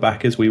alpha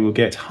backers, we will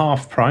get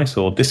half price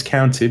or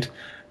discounted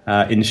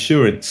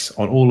insurance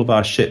on all of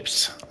our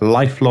ships,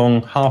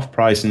 lifelong half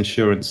price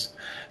insurance.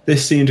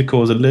 This seemed to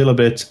cause a little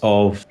bit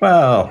of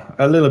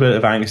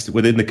angst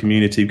within the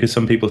community, because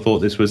some people thought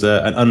this was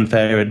an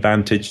unfair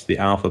advantage to the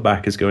alpha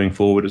backers going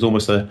forward. It was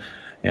almost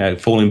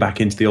falling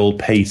back into the old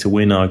pay to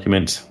win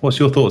argument. What's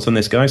your thoughts on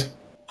this, guys?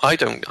 I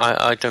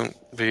don't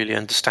really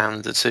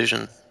understand the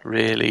decision,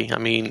 really. I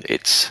mean,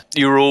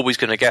 you're always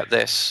going to get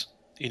this,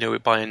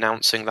 by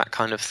announcing that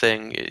kind of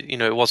thing.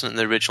 It wasn't in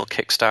the original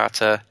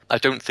Kickstarter. I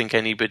don't think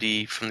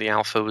anybody from the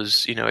alpha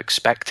was,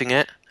 expecting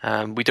it.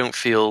 We don't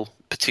feel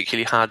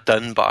particularly hard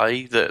done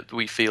by that.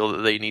 We feel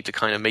that they need to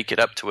kind of make it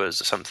up to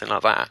us or something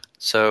like that.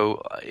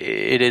 So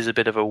it is a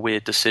bit of a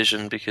weird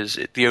decision, because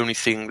the only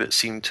thing that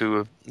seemed to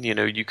have,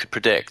 you could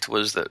predict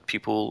was that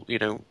people,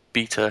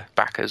 beta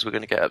backers were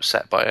going to get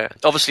upset by it.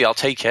 Obviously, I'll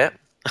take it.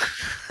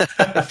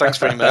 Thanks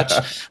very much.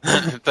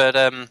 But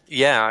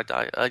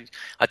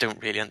I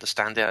don't really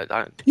understand it.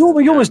 You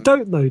almost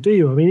don't, though, do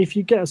you? I mean, if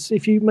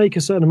you make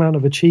a certain amount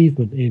of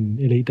achievement in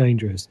Elite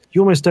Dangerous, you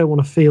almost don't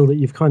want to feel that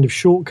you've kind of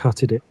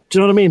shortcutted it. Do you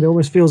know what I mean? It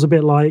almost feels a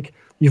bit like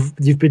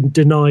you've been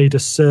denied a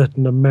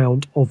certain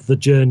amount of the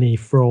journey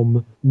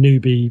from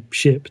newbie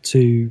ship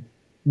to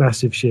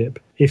massive ship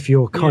if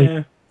you're kind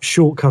of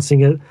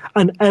shortcutting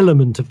an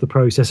element of the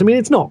process. I mean,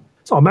 it's not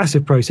a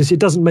massive process. It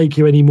doesn't make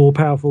you any more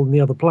powerful than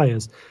the other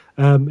players.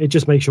 It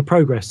just makes your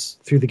progress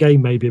through the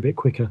game maybe a bit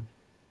quicker.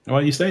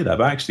 Well, you say that,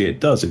 but actually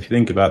it does. If you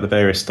think about the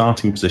various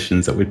starting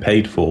positions that we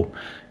paid for,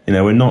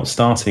 we're not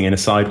starting in a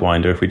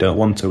Sidewinder if we don't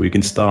want to. We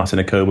can start in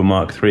a Cobra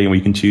Mark III and we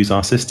can choose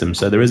our system.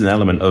 So there is an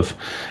element of,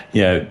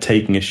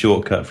 taking a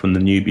shortcut from the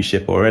newbie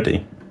ship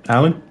already.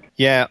 Alan?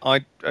 Yeah,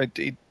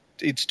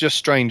 it's just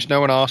strange.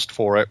 No one asked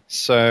for it.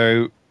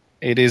 So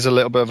it is a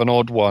little bit of an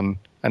odd one.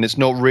 And it's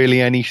not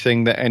really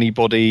anything that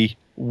anybody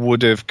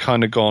would have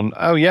kind of gone,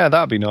 oh, yeah,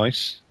 that'd be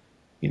nice.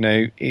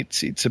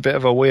 It's a bit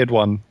of a weird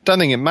one. Don't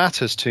think it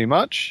matters too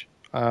much.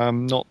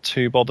 Not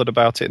too bothered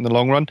about it in the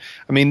long run.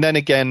 I mean, then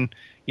again,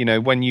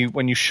 when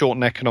you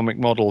shorten economic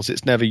models,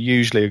 it's never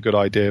usually a good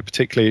idea.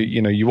 Particularly,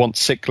 you want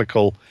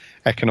cyclical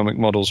economic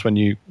models when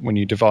you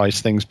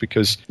devise things,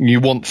 because you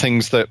want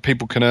things that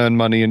people can earn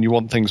money and you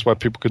want things where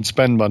people can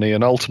spend money.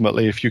 And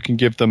ultimately, if you can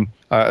give them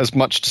as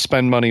much to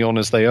spend money on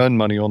as they earn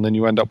money on, then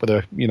you end up with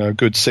a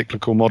good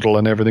cyclical model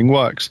and everything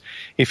works.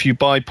 If you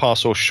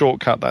bypass or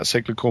shortcut that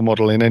cyclical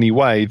model in any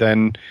way,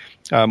 then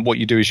what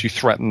you do is you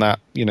threaten that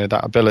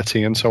that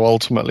ability, and so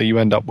ultimately you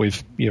end up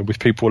with with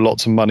people with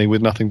lots of money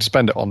with nothing to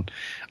spend it on,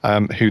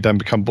 who then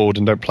become bored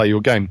and don't play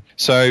your game.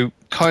 So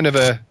kind of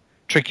a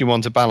tricky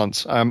one to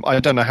balance. I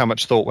don't know how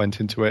much thought went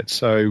into it,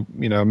 so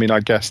I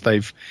guess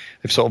they've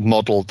sort of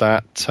modelled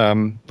that.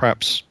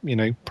 Perhaps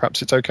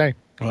it's okay.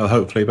 Well,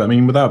 hopefully, but I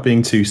mean, without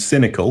being too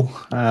cynical,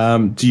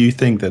 do you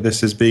think that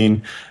this has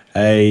been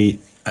a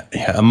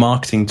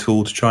marketing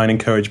tool to try and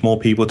encourage more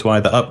people to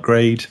either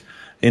upgrade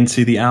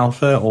into the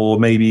alpha or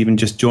maybe even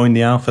just join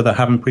the alpha that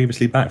haven't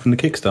previously backed from the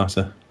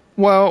Kickstarter?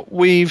 Well,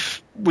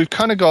 we've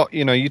kind of got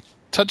you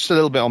touched a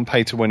little bit on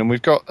pay to win, and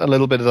we've got a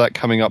little bit of that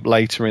coming up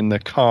later in the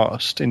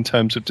cast in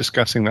terms of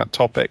discussing that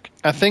topic.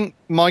 I think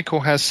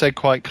Michael has said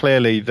quite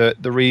clearly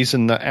that the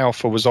reason that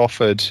alpha was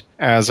offered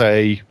as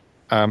a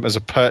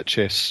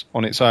purchase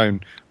on its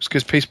own was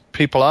because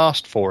people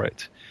asked for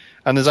it.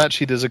 And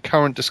there's a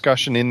current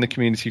discussion in the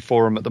community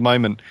forum at the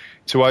moment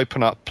to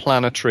open up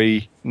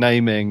planetary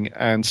naming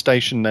and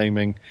station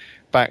naming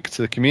back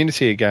to the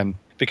community again,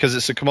 because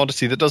it's a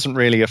commodity that doesn't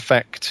really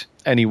affect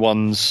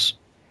anyone's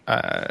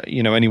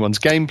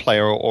gameplay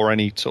or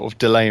any sort of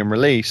delay in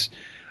release,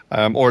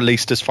 or at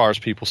least as far as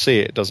people see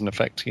it, it doesn't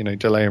affect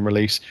delay in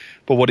release.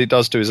 But what it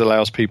does do is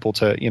allows people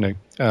to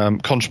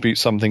contribute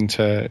something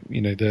to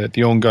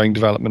the ongoing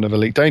development of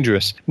Elite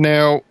Dangerous.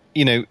 Now,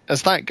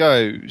 as that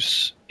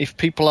goes, if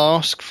people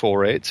ask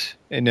for it,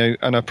 and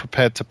are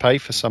prepared to pay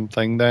for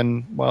something,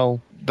 then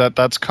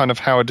that's kind of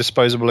how a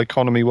disposable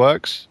economy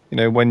works.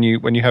 When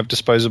you have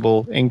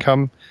disposable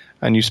income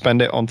and you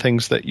spend it on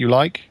things that you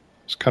like,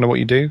 it's kind of what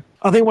you do.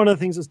 I think one of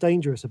the things that's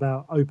dangerous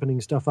about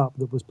opening stuff up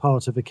that was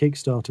part of a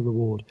Kickstarter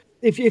reward,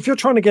 if you're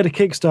trying to get a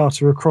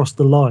Kickstarter across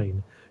the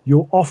line,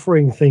 you're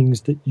offering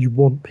things that you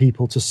want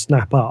people to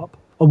snap up.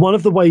 And one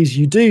of the ways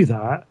you do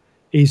that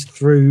is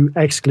through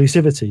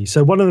exclusivity.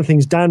 So one of the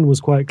things Dan was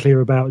quite clear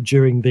about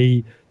during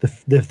the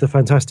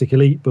Fantastic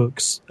Elite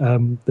books,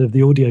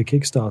 the audio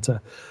Kickstarter,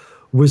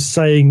 was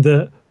saying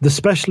that the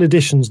special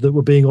editions that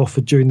were being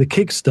offered during the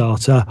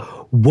Kickstarter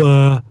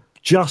were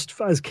just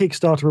as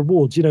Kickstarter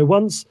rewards.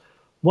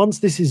 Once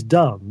this is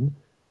done,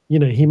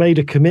 he made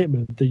a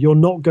commitment that you're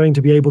not going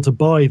to be able to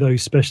buy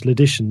those special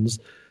editions,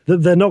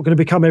 that they're not going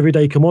to become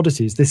everyday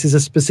commodities. This is a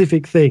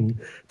specific thing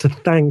to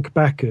thank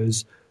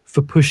backers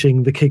for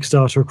pushing the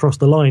Kickstarter across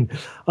the line.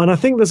 And I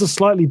think there's a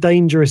slightly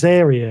dangerous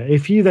area.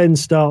 If you then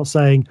start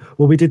saying,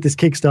 well, we did this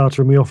Kickstarter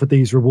and we offered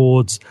these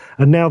rewards,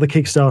 and now the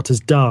Kickstarter's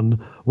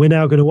done, we're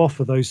now going to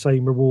offer those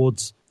same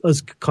rewards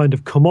as kind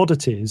of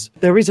commodities,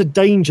 there is a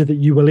danger that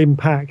you will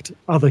impact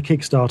other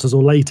Kickstarters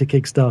or later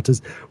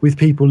Kickstarters with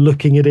people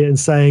looking at it and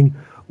saying,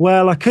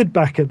 well, I could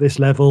back at this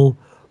level,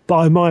 but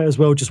I might as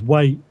well just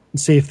wait and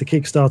see if the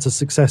Kickstarter's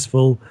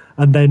successful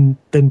and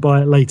then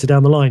buy it later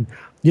down the line.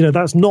 You know,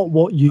 that's not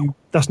what you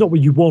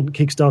want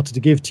Kickstarter to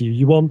give to you.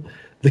 You want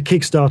the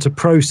Kickstarter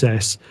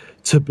process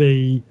to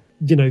be,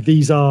 you know,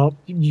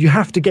 you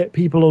have to get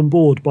people on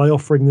board by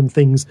offering them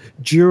things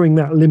during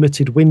that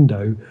limited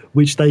window,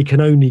 which they can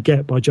only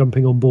get by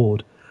jumping on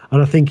board.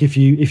 And I think if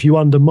you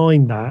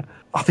undermine that,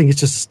 I think it's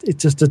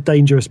just a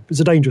dangerous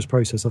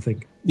process, I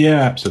think.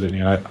 Yeah,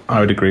 absolutely. I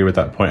would agree with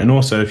that point. And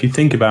also, if you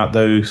think about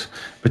those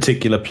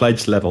particular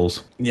pledge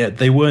levels, yeah,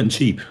 they weren't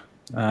cheap.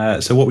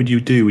 So what would you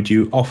do? Would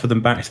you offer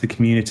them back to the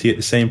community at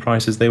the same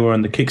price as they were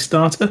on the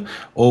Kickstarter?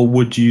 Or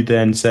would you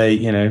then say,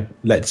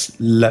 let's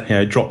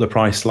drop the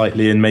price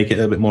slightly and make it a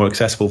little bit more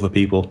accessible for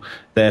people,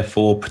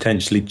 therefore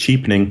potentially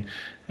cheapening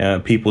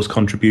people's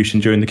contribution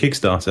during the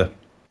Kickstarter?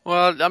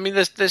 Well, I mean,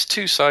 there's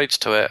two sides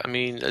to it. I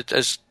mean,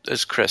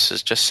 as Chris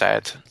has just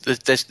said,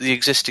 there's the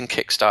existing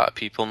Kickstarter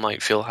people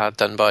might feel hard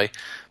done by.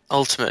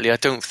 Ultimately, I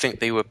don't think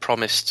they were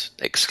promised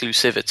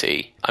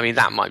exclusivity. I mean,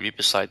 that might be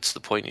besides the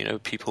point.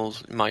 People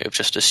might have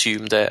just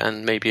assumed it,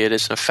 and maybe it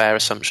isn't a fair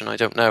assumption. I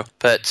don't know.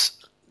 But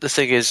the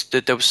thing is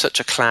that there was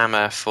such a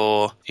clamour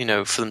for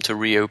them to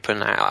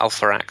reopen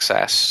alpha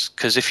access.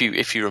 Because if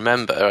you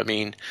remember, I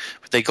mean,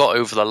 they got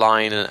over the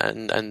line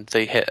and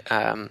they hit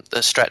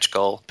a stretch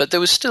goal, but there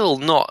was still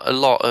not a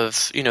lot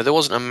of, there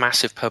wasn't a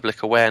massive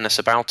public awareness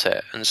about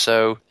it. And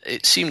so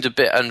it seemed a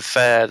bit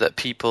unfair that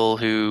people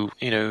who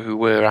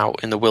were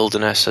out in the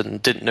wilderness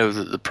and didn't know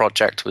that the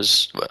project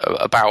was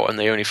about, and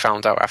they only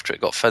found out after it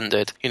got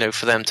funded,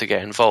 for them to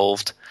get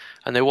involved.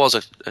 And there was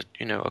a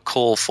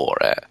call for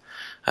it.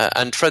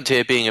 And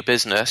Frontier being a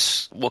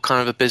business, what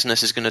kind of a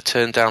business is going to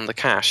turn down the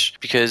cash?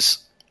 Because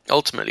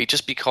ultimately,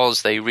 just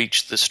because they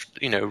reach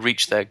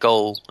their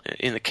goal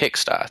in the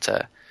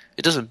Kickstarter,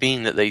 it doesn't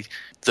mean that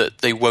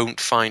they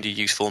won't find a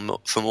use for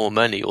more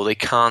money, or they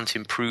can't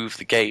improve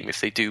the game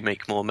if they do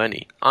make more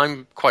money.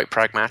 I'm quite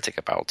pragmatic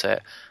about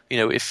it.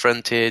 If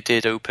Frontier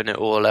did open it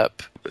all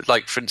up,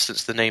 like for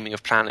instance the naming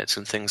of planets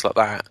and things like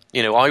that,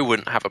 I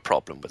wouldn't have a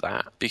problem with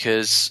that,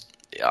 because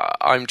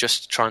I'm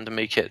just trying to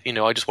make it,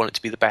 I just want it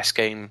to be the best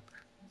game,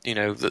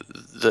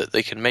 that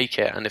they can make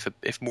it. And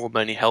if more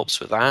money helps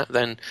with that,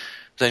 then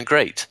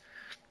great.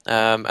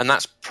 And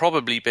that's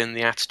probably been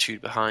the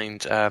attitude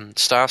behind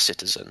Star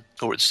Citizen,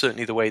 or it's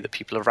certainly the way that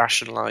people have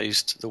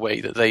rationalized the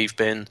way that they've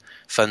been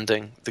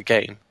funding the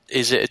game.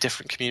 Is it a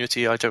different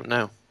community? I don't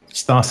know.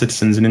 Star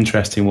Citizen's an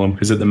interesting one,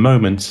 because at the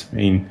moment, I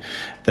mean,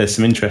 there's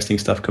some interesting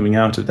stuff coming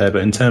out of there,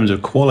 but in terms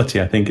of quality,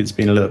 I think it's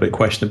been a little bit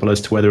questionable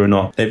as to whether or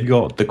not they've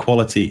got the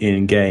quality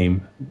in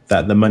game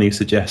that the money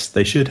suggests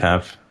they should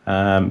have.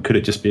 Could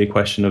it just be a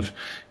question of,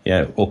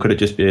 or could it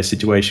just be a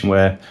situation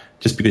where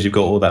just because you've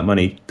got all that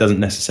money doesn't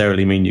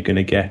necessarily mean you're going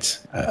to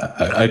get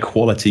a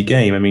quality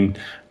game? I mean,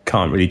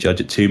 can't really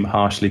judge it too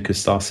harshly, because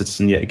Star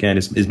Citizen yet again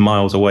is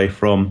miles away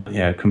from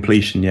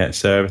completion yet,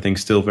 so everything's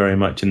still very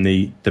much in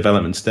the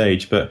development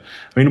stage. But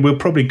I mean, we'll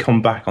probably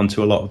come back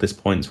onto a lot of these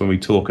points when we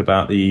talk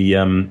about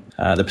the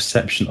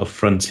perception of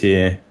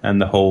Frontier and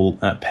the whole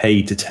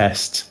pay to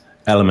test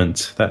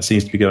element that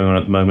seems to be going on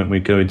at the moment. We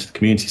go into the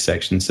community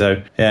section,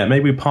 so maybe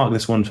we park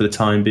this one for the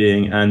time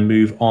being and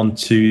move on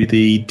to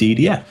the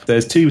DDF.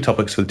 There's two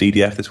topics for the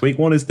DDF this week.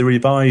 One is the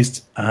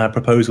revised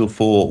proposal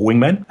for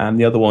Wingmen, and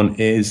the other one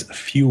is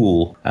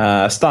fuel.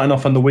 Starting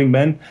off on the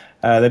Wingmen,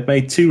 they've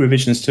made two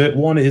revisions to it.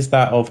 One is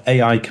that of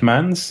AI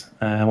commands.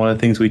 One of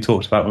the things we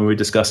talked about when we were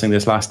discussing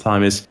this last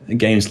time is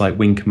games like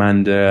Wing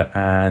Commander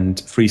and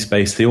Free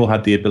Space, they all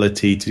had the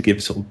ability to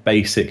give sort of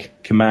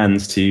basic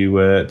commands to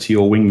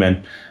your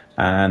wingmen.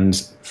 And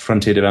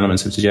Frontier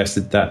Developments have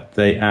suggested that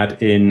they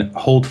add in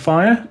hold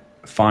fire,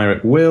 fire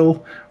at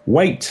will,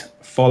 wait,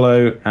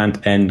 follow,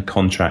 and end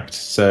contract.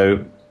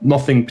 So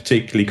nothing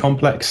particularly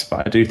complex,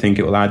 but I do think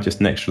it will add just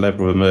an extra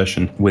level of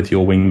immersion with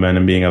your wingmen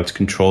and being able to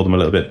control them a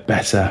little bit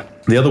better.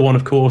 The other one,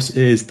 of course,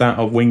 is that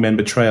of Wingmen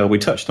Betrayal. We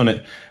touched on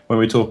it when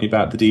we were talking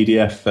about the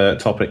DDF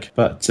topic,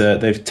 but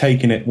they've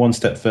taken it one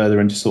step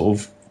further and just sort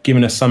of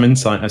given us some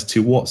insight as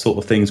to what sort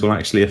of things will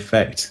actually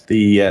affect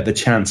the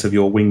chance of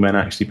your wingmen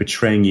actually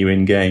betraying you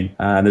in game.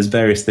 There's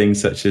various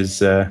things such as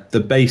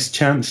the base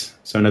chance.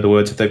 So in other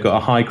words, if they've got a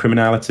high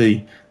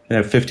criminality,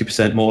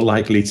 50% more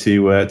likely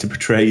to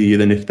betray you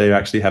than if they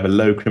actually have a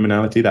low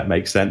criminality. That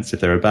makes sense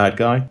if they're a bad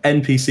guy.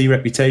 NPC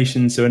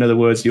reputation, so in other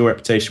words, your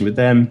reputation with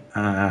them.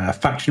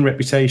 Faction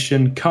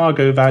reputation,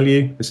 cargo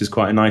value. This is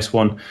quite a nice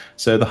one.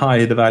 So the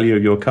higher the value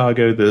of your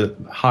cargo, the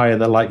higher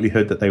the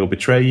likelihood that they will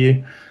betray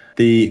you.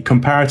 The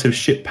comparative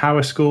ship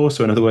power score,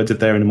 so in other words, if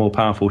they're in a more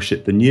powerful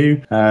ship than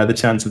you, the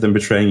chance of them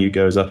betraying you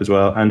goes up as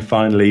well. And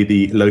finally,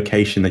 the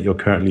location that you're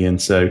currently in.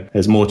 So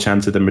there's more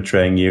chance of them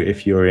betraying you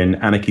if you're in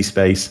Anarchy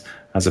Space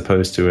as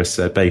opposed to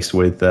a base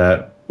with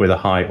a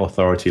high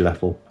authority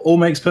level. All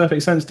makes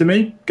perfect sense to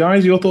me.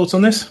 Guys, your thoughts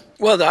on this?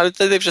 Well,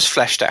 they've just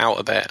fleshed it out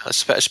a bit,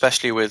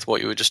 especially with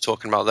what you were just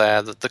talking about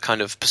there, the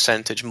kind of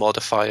percentage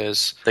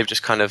modifiers. They've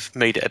just kind of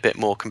made it a bit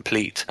more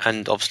complete,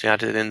 and obviously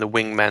added in the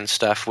wingman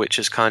stuff, which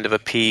has kind of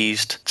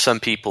appeased some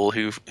people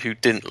who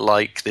didn't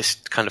like this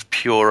kind of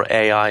pure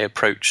AI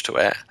approach to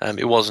it.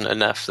 It wasn't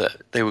enough that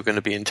they were going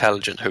to be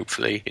intelligent,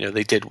 hopefully.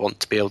 They did want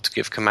to be able to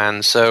give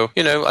commands. So,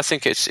 I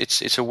think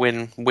it's a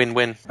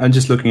win-win-win. And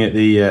just looking at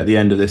the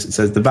end of this, it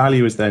says the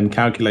value is then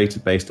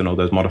calculated based on all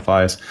those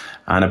modifiers,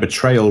 and a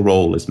betrayal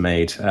roll is made.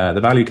 The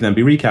value can then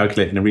be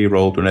recalculated and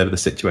re-rolled whenever the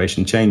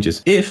situation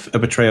changes. If a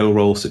betrayal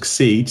roll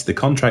succeeds, the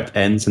contract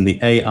ends and the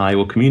AI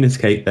will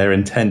communicate their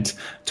intent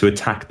to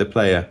attack the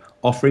player,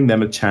 offering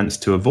them a chance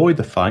to avoid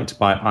the fight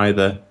by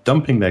either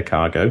dumping their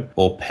cargo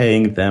or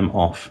paying them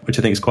off, which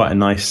I think is quite a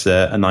nice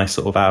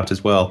sort of out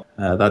as well.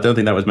 I don't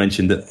think that was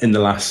mentioned in the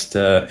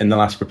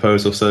last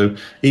proposal. So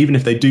even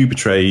if they do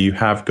betray you,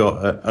 have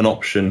got an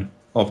option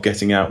of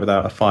getting out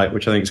without a fight,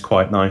 which I think is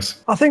quite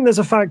nice. I think there's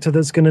a factor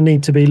that's going to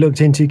need to be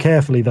looked into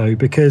carefully, though,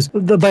 because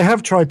they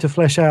have tried to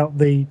flesh out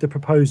the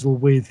proposal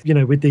with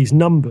these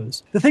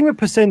numbers. The thing with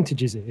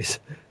percentages is,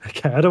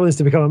 okay, I don't want this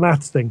to become a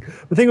maths thing.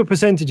 The thing with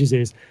percentages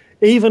is,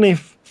 even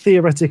if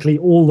theoretically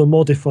all the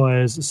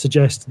modifiers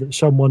suggest that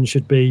someone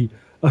should be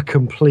a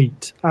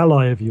complete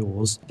ally of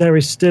yours, there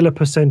is still a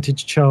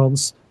percentage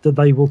chance that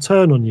they will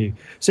turn on you.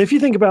 So if you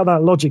think about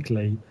that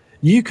logically,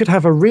 you could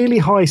have a really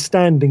high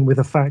standing with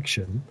a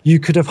faction. You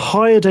could have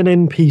hired an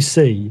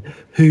NPC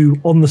who,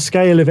 on the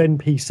scale of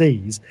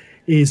NPCs,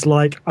 is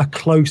like a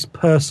close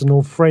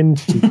personal friend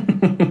to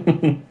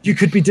you. You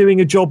could be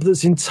doing a job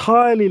that's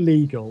entirely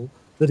legal,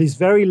 that is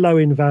very low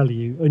in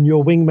value, and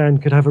your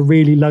wingman could have a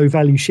really low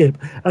value ship.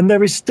 And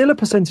there is still a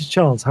percentage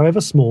chance,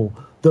 however small,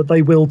 that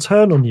they will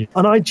turn on you.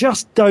 And I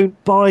just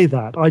don't buy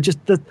that.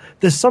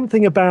 There's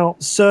something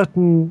about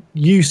certain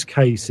use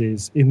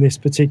cases in this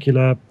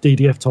particular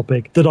DDF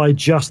topic that I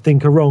just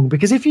think are wrong.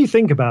 Because if you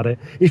think about it,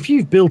 if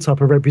you've built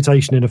up a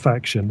reputation in a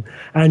faction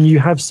and you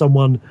have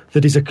someone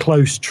that is a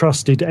close,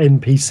 trusted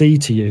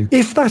NPC to you,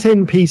 if that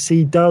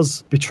NPC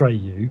does betray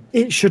you,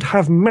 it should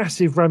have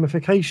massive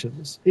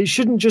ramifications. It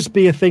shouldn't just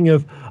be a thing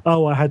of,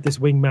 oh, I had this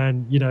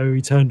wingman,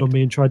 he turned on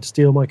me and tried to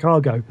steal my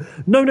cargo.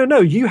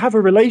 No. You have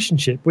a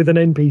relationship with an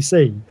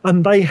NPC,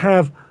 and they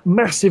have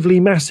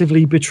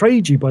massively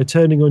betrayed you by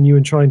turning on you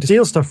and trying to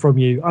steal stuff from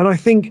you. And I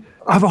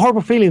have a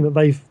horrible feeling that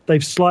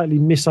they've slightly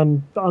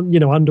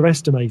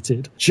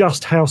underestimated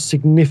just how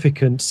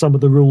significant some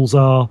of the rules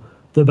are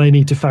that they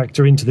need to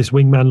factor into this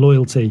wingman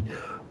loyalty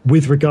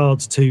with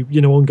regards to,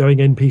 ongoing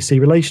NPC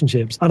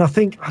relationships. And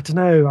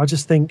I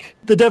just think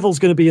the devil's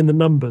going to be in the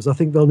numbers. I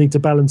think they'll need to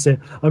balance it.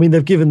 I mean,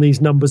 they've given these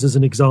numbers as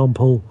an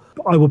example.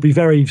 I would be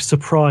very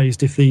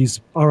surprised if these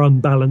are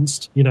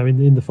unbalanced,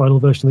 in the final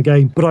version of the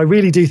game. But I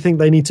really do think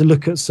they need to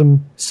look at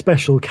some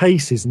special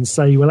cases and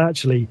say, well,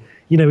 actually,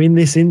 in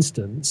this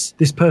instance,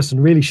 this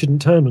person really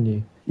shouldn't turn on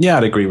you. Yeah,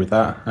 I'd agree with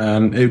that.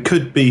 It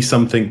could be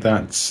something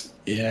that's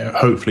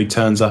hopefully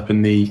turns up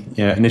in the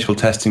initial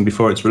testing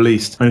before it's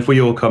released. And if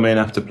we all come in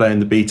after playing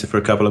the beta for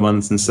a couple of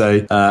months and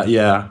say,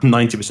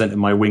 90% of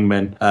my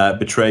wingmen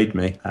betrayed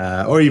me,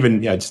 or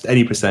even just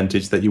any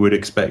percentage that you would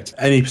expect,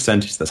 any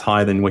percentage that's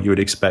higher than what you would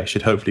expect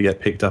should hopefully get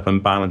picked up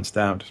and balanced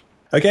out.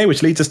 Okay,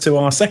 which leads us to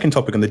our second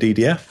topic on the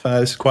DDF.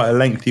 This is quite a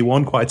lengthy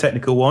one, quite a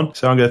technical one,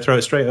 so I'm going to throw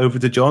it straight over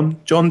to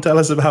John. John, tell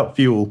us about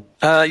fuel.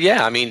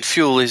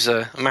 Fuel is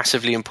a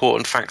massively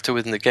important factor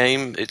within the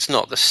game. It's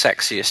not the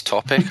sexiest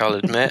topic, I'll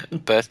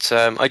admit, but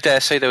I dare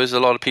say there was a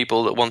lot of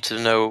people that wanted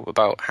to know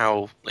about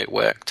how it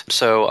worked.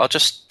 So I'll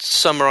just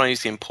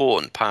summarize the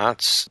important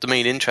parts. The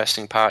main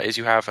interesting part is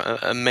you have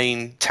a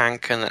main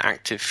tank and an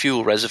active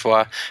fuel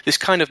reservoir. This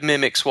kind of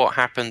mimics what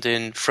happened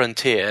in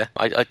Frontier.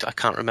 I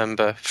can't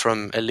remember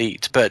from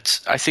Elite, but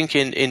I think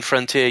in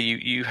Frontier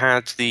you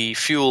had the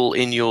fuel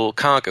in your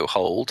cargo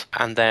hold,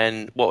 and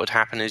then what would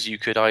happen is you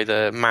could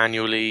either manually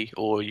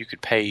or you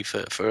could pay for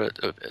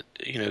a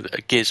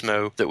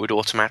gizmo that would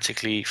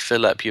automatically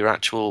fill up your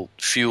actual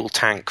fuel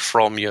tank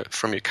from your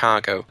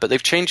cargo. But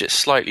they've changed it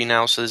slightly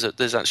now, so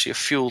there's actually a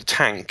fuel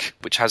tank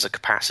which has a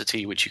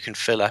capacity which you can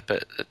fill up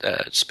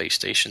at space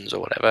stations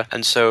or whatever.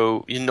 And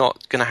so you're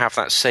not going to have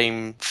that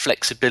same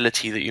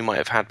flexibility that you might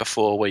have had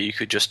before, where you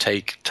could just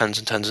take tons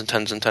and tons and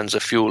tons and tons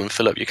of fuel and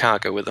fill up your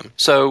cargo with them.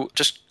 So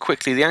just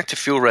quickly, the active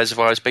fuel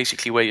reservoir is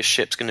basically where your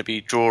ship's going to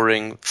be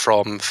drawing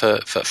from for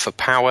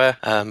power,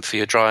 for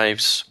your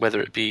drives,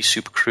 whether it be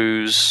Super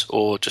Cruise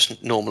or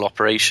just normal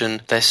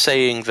operation. They're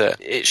saying that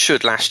it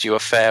should last you a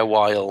fair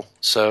while.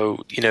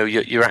 So,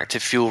 your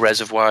active fuel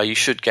reservoir, you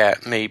should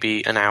get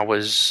maybe an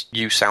hour's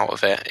use out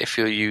of it if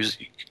you're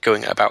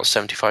going at about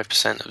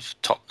 75% of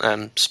top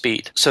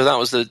speed. So that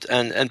was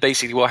and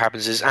basically what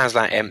happens is as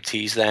that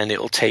empties, then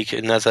it'll take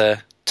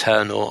another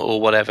turn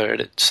or whatever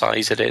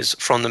size it is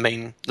from the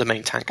main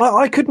tank.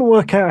 I couldn't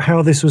work out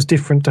how this was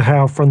different to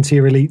how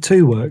Frontier Elite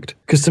 2 worked,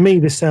 because to me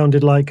this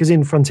sounded like, because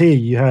in Frontier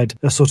you had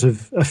a sort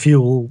of a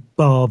fuel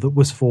bar that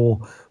was for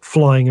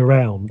flying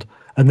around,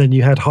 and then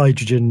you had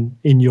hydrogen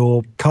in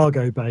your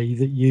cargo bay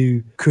that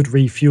you could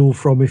refuel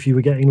from if you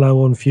were getting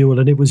low on fuel,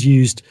 and it was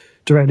used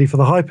directly for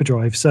the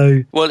hyperdrive.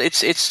 So, well,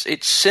 it's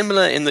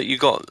similar in that you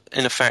got,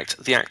 in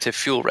effect, the active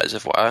fuel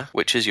reservoir,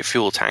 which is your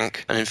fuel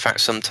tank. And in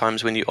fact,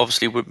 sometimes when you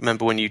obviously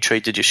remember when you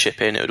traded your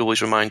ship in, it would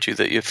always remind you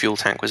that your fuel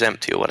tank was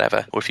empty or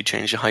whatever, or if you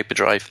changed your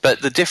hyperdrive.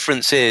 But the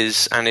difference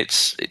is, and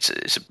it's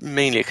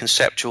mainly a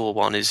conceptual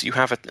one, is you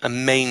have a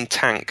main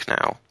tank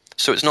now.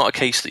 So it's not a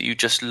case that you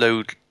just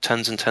load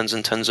tons and tons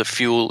and tons of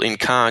fuel in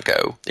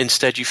cargo.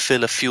 Instead, you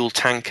fill a fuel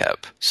tank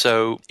up.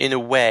 So in a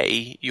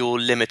way, you're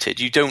limited.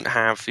 You don't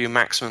have your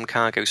maximum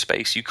cargo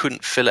space. You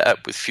couldn't fill it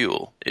up with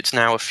fuel. It's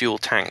now a fuel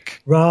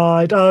tank.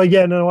 Right. Oh,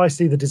 yeah, no, I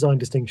see the design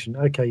distinction.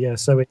 Okay, yeah,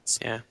 so it's...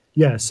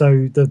 Yeah,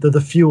 so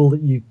the fuel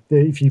that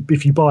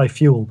if you buy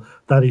fuel,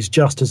 that is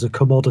just as a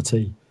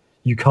commodity.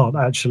 You can't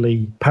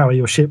actually power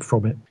your ship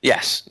from it.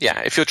 Yes, yeah.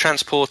 If you're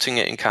transporting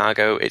it in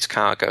cargo, it's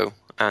cargo,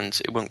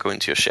 and it won't go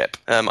into your ship.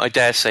 I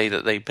dare say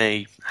that they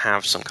may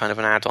have some kind of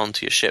an add-on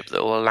to your ship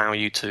that will allow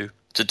you to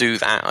do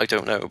that. I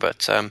don't know,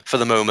 but for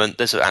the moment,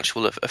 there's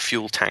a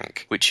fuel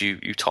tank which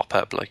you top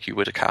up like you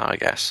would a car, I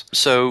guess.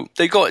 So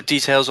they got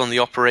details on the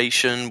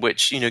operation,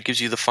 which gives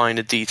you the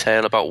finer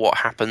detail about what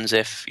happens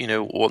if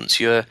once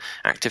your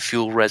active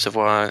fuel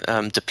reservoir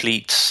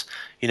depletes.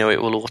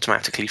 It will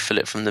automatically fill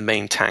it from the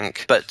main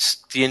tank. But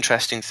the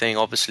interesting thing,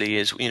 obviously,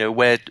 is,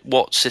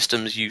 what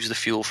systems use the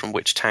fuel from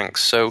which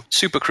tanks. So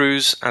Super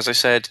Cruise, as I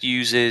said,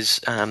 uses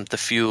the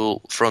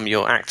fuel from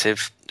your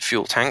active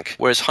fuel tank,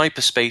 whereas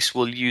Hyperspace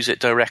will use it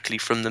directly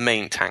from the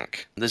main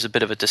tank. There's a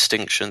bit of a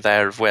distinction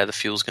there of where the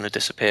fuel's going to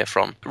disappear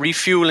from.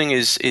 Refueling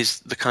is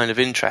the kind of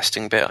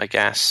interesting bit, I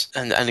guess.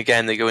 And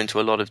again, they go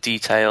into a lot of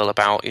detail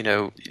about,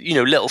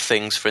 little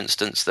things, for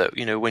instance, that,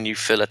 when you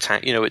fill a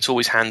tank, it's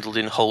always handled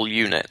in whole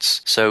units.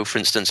 So, for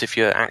instance, if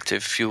your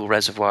active fuel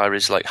reservoir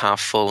is like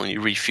half full and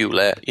you refuel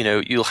it,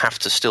 you'll have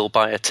to still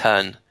buy a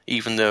ton,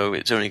 even though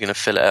it's only going to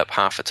fill it up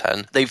half a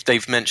ton.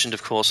 They've mentioned,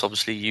 of course,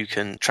 obviously you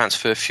can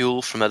transfer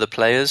fuel from other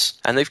players,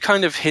 and they've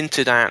kind of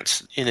hinted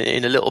at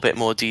in a little bit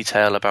more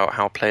detail about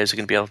how players are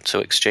going to be able to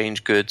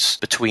exchange goods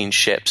between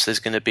ships. There's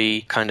going to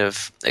be kind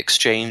of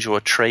exchange or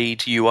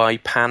trade UI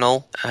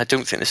panel. I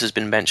don't think this has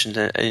been mentioned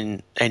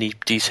in any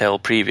detail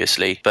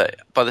previously, but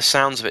by the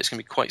sounds of it, it's going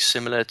to be quite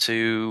similar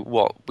to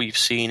what we've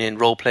seen in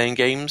role-playing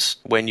games.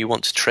 When you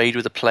want to trade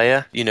with a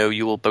player,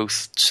 you will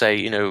both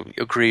say,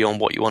 agree on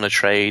what you want to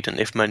trade, and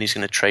if money's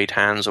going to trade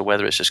hands or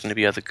whether it's just going to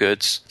be other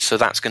goods. So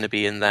that's going to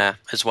be in there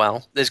as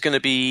well. There's going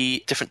to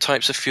be different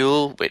types of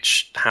fuel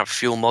which have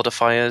fuel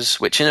modifiers,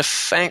 which in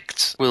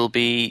effect will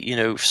be,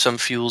 some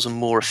fuels are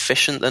more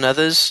efficient than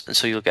others, and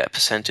so you'll get a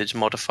percentage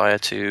modifier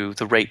to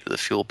the rate that the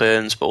fuel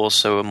burns, but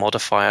also a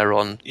modifier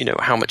on,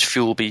 how much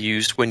fuel will be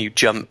used when you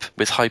jump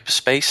with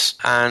hyperspace.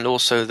 And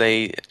also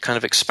they kind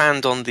of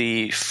expand on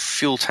the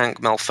fuel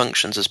tank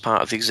malfunctions as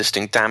part of the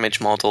existing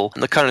damage model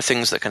and the kind of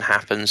things that can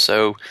happen.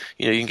 So,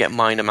 you can get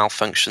minor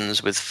malfunctions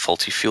with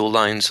faulty fuel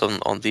lines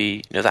on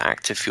the the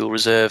active fuel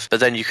reserve,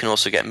 but then you can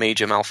also get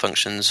major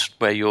malfunctions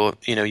where your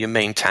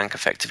main tank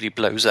effectively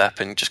blows up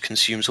and just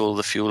consumes all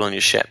the fuel on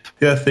your ship.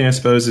 The other thing, I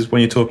suppose, is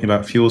when you're talking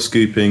about fuel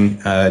scooping,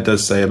 it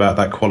does say about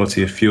that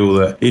quality of fuel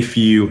that if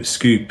you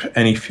scoop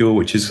any fuel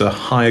which is a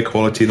higher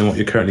quality than what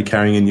you're currently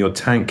carrying in your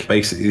tank,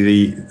 basically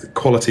the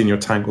quality in your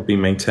tank will be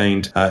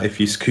maintained. If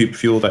you scoop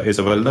fuel that is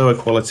of a lower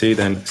quality,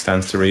 then it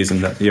stands to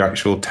reason that your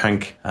actual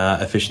tank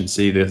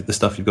efficiency, the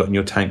stuff you've got in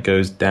your tank,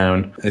 goes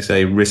down. They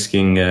say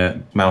risking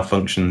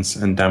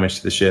malfunctions and damage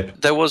to the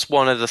ship. There was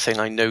one other thing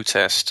I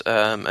noticed,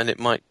 and it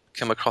might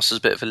come across as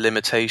a bit of a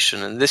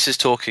limitation, and this is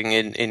talking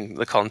in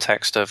the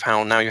context of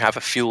how now you have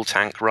a fuel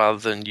tank rather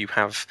than you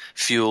have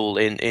fuel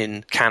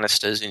in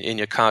canisters in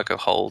your cargo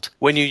hold.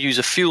 When you use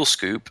a fuel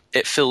scoop,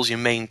 it fills your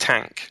main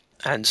tank.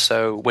 And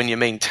so when your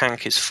main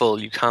tank is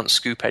full, you can't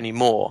scoop any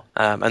more.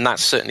 And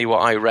that's certainly what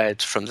I read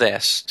from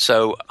this.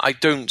 So I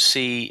don't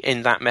see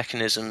in that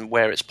mechanism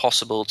where it's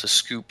possible to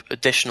scoop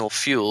additional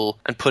fuel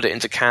and put it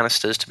into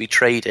canisters to be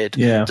traded.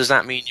 Yeah. Does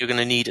that mean you're going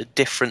to need a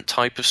different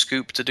type of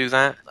scoop to do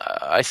that?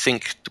 I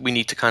think we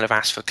need to kind of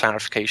ask for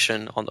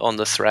clarification on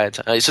the thread.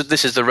 So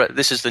this is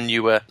the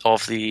newer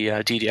of the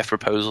DDF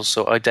proposals,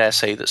 so I dare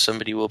say that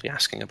somebody will be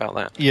asking about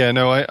that. Yeah,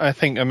 no, I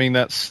think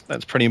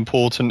that's pretty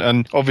important.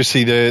 And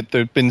obviously there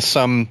have been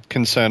some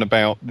concern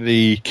about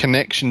the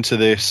connection to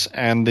this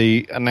and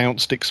the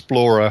announced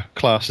Explorer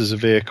class as a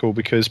vehicle,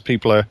 because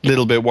people are a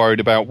little bit worried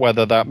about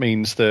whether that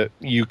means that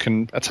you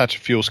can attach a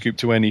fuel scoop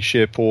to any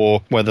ship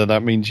or whether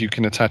that means you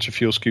can attach a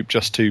fuel scoop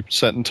just to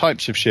certain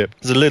types of ship.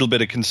 There's a little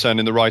bit of concern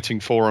in the writing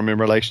forum in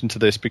relation to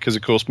this because,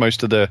 of course,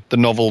 most of the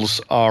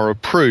novels are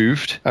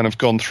approved and have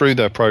gone through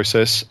their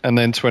process, and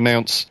then to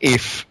announce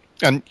if...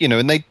 And,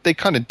 and they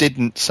kind of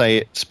didn't say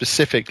it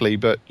specifically,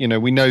 but,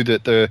 we know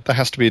that there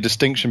has to be a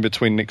distinction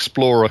between an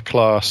Explorer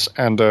class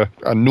and a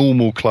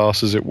normal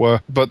class, as it were.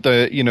 But,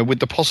 with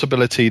the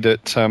possibility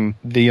that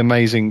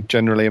the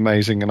generally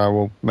amazing, and I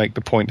will make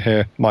the point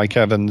here, Mike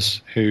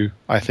Evans, who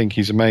I think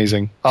he's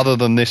amazing, other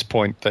than this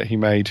point that he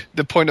made,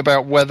 the point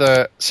about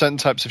whether certain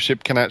types of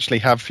ship can actually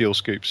have fuel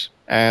scoops.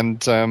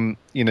 And,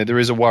 there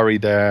is a worry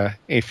there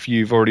if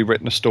you've already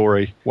written a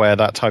story where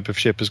that type of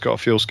ship has got a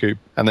fuel scoop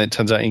and then it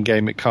turns out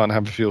in-game it can't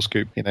have a fuel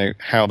scoop,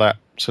 how that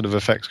sort of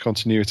affects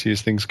continuity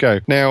as things go.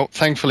 Now,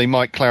 thankfully,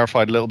 Mike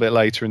clarified a little bit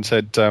later and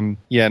said,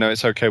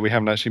 it's okay, we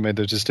haven't actually made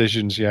those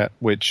decisions yet,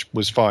 which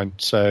was fine.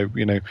 So,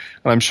 and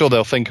I'm sure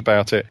they'll think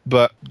about it.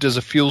 But does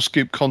a fuel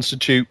scoop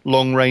constitute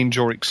long-range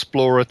or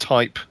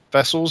explorer-type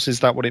vessels?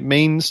 Is that what it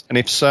means? And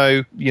if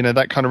so,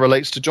 that kind of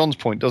relates to John's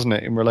point, doesn't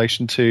it, in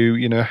relation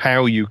to,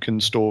 how you can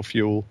store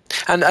fuel.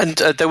 And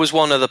there was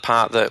one other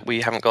part that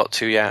we haven't got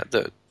to yet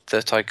that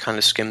I kind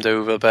of skimmed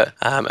over, but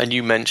and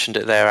you mentioned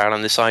it there,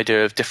 Alan, this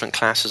idea of different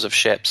classes of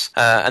ships.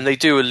 And they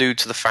do allude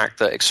to the fact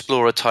that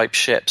explorer-type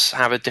ships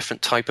have a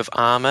different type of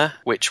armor,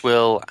 which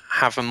will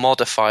have a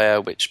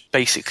modifier which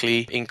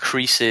basically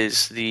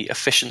increases the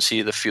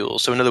efficiency of the fuel.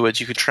 So in other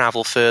words, you could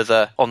travel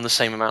further on the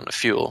same amount of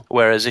fuel,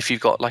 whereas if you've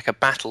got like a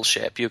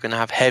battleship, you're going to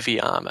have heavy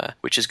armor,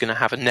 which is going to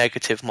have a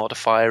negative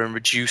modifier and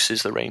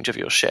reduces the range of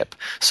your ship.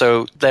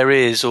 So there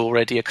is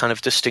already a kind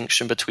of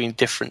distinction between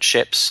different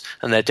ships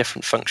and their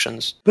different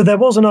functions. But there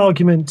was an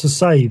argument to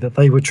say that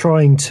they were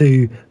trying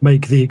to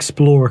make the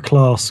Explorer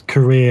class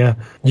career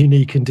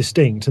unique and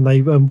distinct. And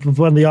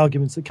one of the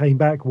arguments that came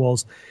back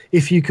was,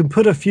 if you can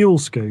put a fuel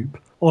scoop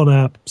on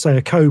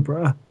a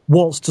Cobra,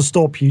 what's to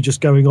stop you just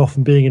going off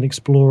and being an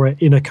explorer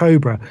in a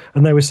Cobra?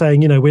 And they were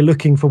saying, we're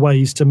looking for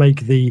ways to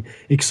make the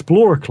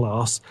Explorer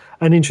class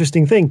an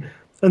interesting thing.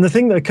 And the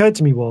thing that occurred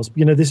to me was,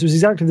 this was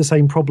exactly the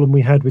same problem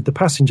we had with the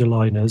passenger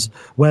liners,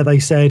 where they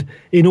said,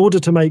 in order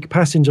to make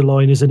passenger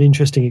liners an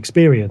interesting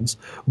experience,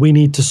 we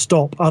need to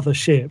stop other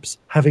ships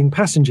having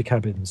passenger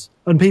cabins.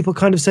 And people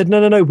kind of said,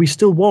 no, we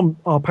still want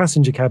our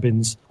passenger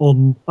cabins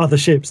on other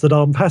ships that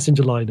aren't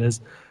passenger liners.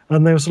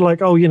 And they were sort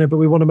of like, but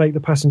we want to make the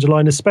passenger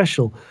liners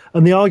special.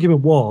 And the argument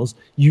was,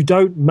 you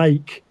don't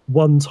make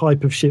one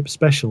type of ship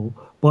special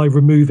by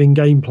removing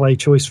gameplay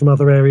choice from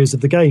other areas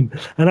of the game.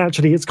 And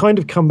actually, it's kind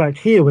of come back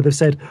here where they've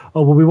said,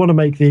 we want to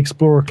make the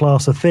Explorer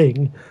class a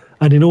thing.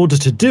 And in order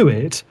to do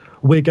it,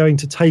 we're going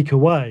to take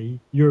away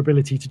your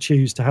ability to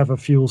choose to have a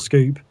fuel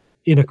scoop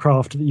in a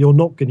craft that you're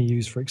not going to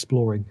use for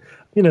exploring.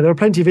 There are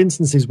plenty of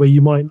instances where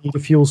you might need a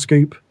fuel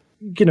scoop.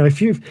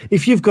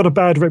 If you've got a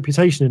bad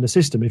reputation in a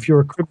system, if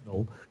you're a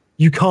criminal,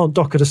 you can't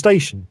dock at a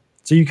station,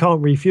 so you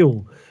can't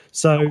refuel.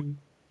 So,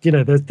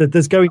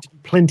 there's going to be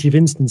plenty of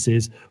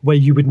instances where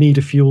you would need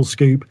a fuel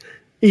scoop,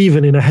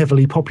 even in a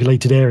heavily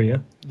populated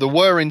area. There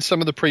were, in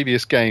some of the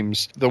previous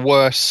games,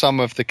 some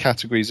of the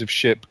categories of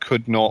ship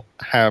could not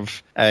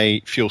have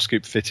a fuel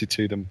scoop fitted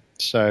to them.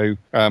 So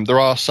there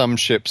are some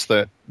ships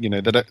that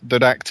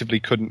that actively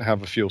couldn't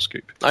have a fuel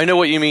scoop. I know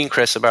what you mean,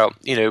 Chris,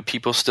 about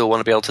people still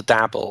want to be able to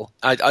dabble.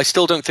 I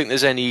still don't think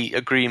there's any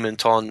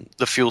agreement on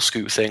the fuel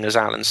scoop thing, as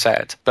Alan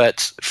said.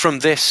 But from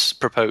this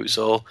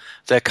proposal,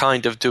 they're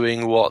kind of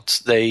doing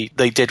what they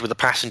did with the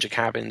passenger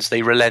cabins.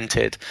 They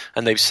relented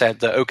and they've said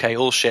that, okay,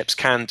 all ships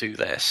can do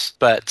this,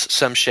 but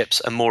some ships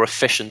are more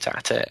efficient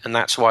at it, and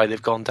that's why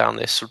they've gone down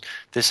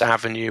this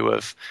avenue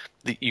of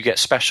you get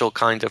special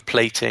kind of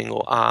plating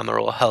or armor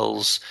or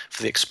hulls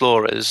for the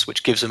explorers,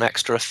 which gives them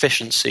extra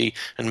efficiency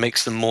and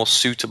makes them more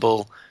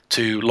suitable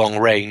to long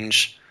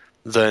range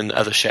than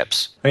other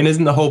ships. I mean,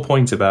 isn't the whole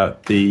point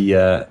about the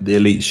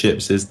elite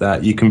ships is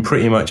that you can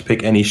pretty much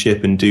pick any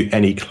ship and do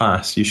any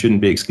class? You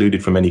shouldn't be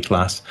excluded from any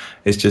class.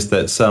 It's just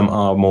that some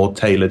are more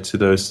tailored to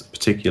those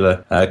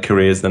particular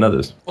careers than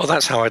others. Well,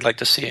 that's how I'd like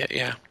to see it,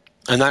 yeah.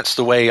 And that's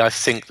the way I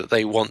think that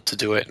they want to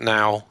do it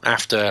now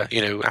after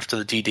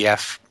the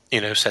DDF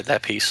said their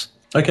piece.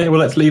 Okay, well,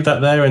 let's leave that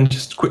there and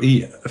just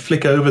quickly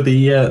flick over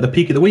the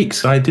peak of the week.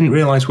 So I didn't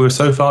realise we were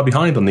so far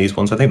behind on these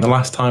ones. I think the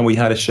last time we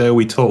had a show,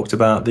 we talked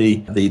about the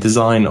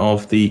design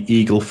of the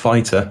Eagle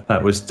fighter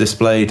that was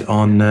displayed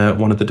on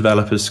one of the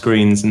developers'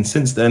 screens. And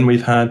since then,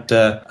 we've had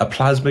a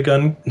plasma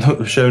gun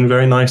shown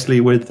very nicely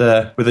with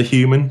a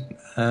human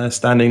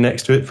standing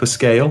next to it for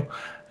scale.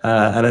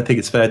 And I think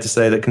it's fair to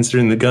say that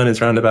considering the gun is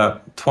around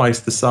about twice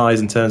the size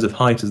in terms of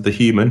height as the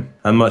human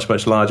and much,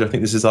 much larger, I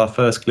think this is our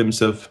first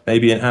glimpse of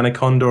maybe an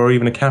Anaconda or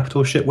even a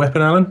capital ship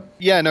weapon, Alan?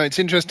 Yeah, no, it's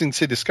interesting to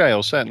see the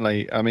scale,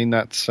 certainly. I mean,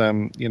 that's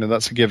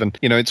that's a given.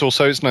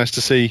 It's nice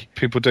to see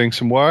people doing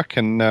some work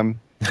and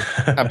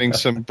having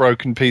some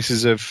broken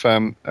pieces of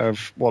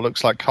what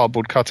looks like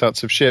cardboard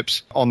cutouts of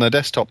ships on their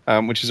desktop,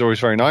 which is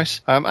always very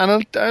nice.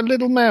 And a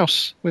little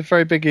mouse with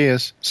very big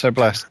ears. So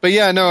blessed. But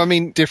yeah, no, I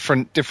mean,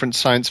 different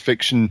science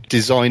fiction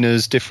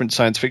designers, different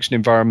science fiction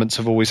environments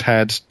have always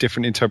had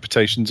different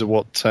interpretations of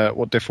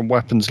what different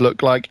weapons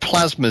look like.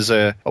 Plasma's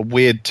a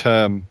weird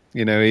term.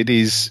 It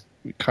is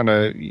kind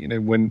of,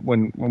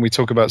 when we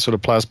talk about sort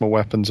of plasma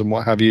weapons and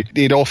what have you,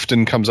 it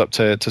often comes up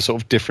to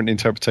sort of different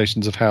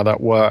interpretations of how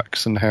that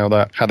works and how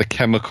the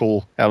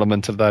chemical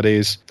element of that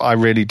is. I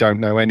really don't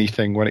know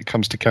anything when it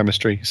comes to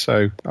chemistry,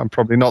 so I'm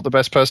probably not the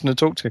best person to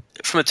talk to.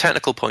 From a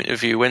technical point of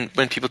view, when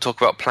people talk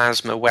about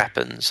plasma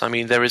weapons, I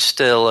mean, there is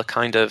still a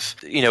kind of,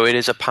 it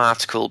is a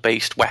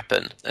particle-based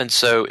weapon. And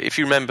so if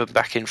you remember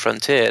back in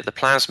Frontier, the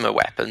plasma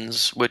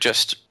weapons were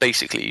just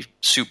basically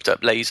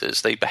souped-up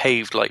lasers. They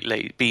behaved like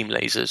beam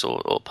lasers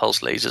or pulse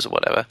lasers or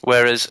whatever.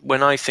 Whereas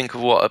when I think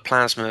of what a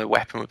plasma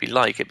weapon would be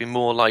like, it'd be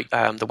more like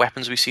the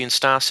weapons we see in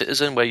Star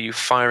Citizen, where you're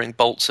firing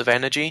bolts of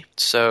energy.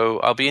 So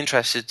I'll be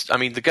interested. I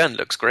mean, the gun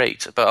looks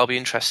great, but I'll be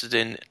interested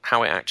in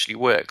how it actually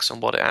works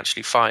and what it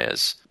actually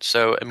fires.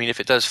 So, I mean, if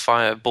it does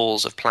fire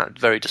balls of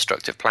very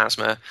destructive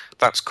plasma,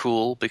 that's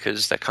cool,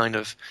 because they're kind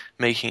of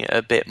making it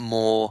a bit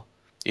more,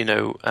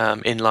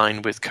 in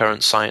line with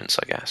current science,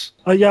 I guess.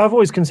 Yeah, I've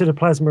always considered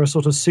plasma a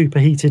sort of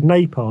superheated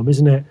napalm,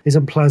 isn't it?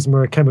 Isn't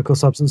plasma a chemical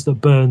substance that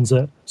burns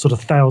at sort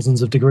of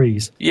thousands of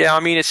degrees? Yeah,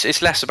 I mean,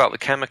 it's less about the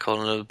chemical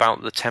and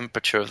about the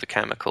temperature of the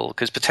chemical,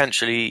 because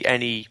potentially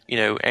any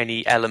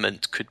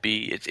element could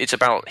be. It's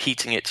about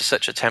heating it to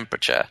such a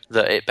temperature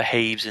that it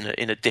behaves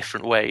in a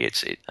different way.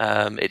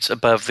 It's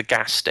above the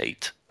gas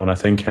state. And I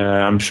think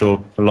I'm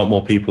sure a lot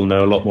more people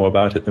know a lot more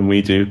about it than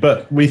we do,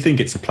 but we think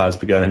it's a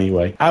plasma gun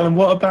anyway. Alan,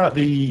 what about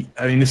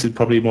this is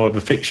probably more of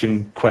a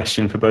fiction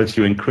question for both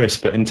you and Chris,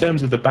 but in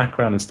terms of the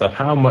background and stuff,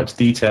 how much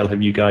detail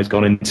have you guys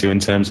gone into in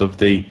terms of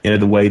the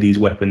way these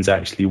weapons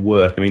actually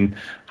work? I mean,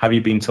 have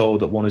you been told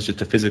that one is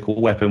just a physical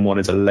weapon, one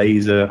is a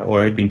laser, or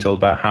have you been told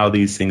about how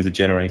these things are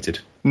generated?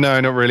 No,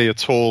 not really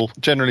at all.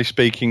 Generally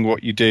speaking,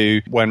 what you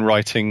do when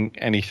writing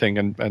anything,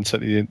 and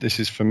certainly this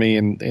is for me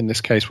in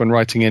this case, when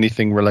writing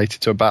anything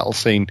related to a battle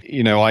scene,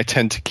 I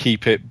tend to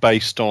keep it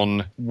based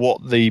on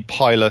what the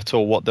pilot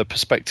or what the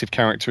perspective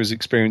character is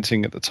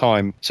experiencing at the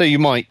time. So you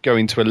might go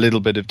into a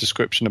little bit of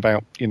description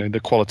about,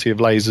 the quality of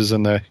lasers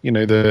and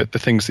the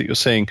things that you're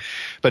seeing.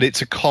 But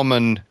it's a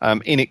common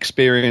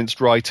inexperienced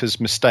writer's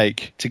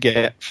mistake to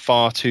get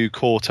far too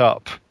caught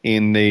up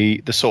in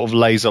the sort of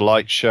laser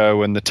light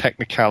show and the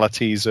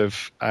technicalities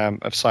of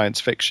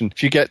science fiction.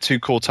 If you get too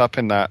caught up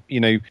in that,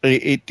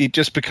 it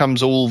just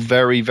becomes all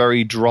very,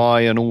 very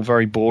dry and all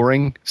very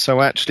boring.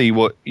 So actually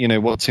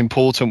what's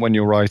important when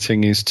you're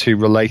writing is to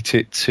relate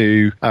it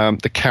to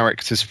the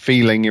character's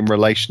feeling in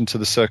relation to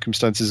the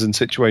circumstances and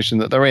situation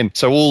that they're in.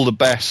 So all the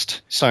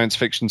best science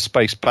fiction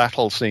space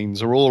battle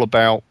scenes are all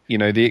about,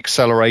 the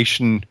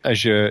acceleration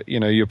as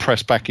you're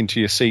pressed back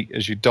into your seat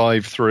as you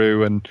dive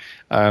through and,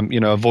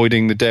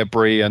 avoiding the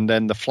debris, and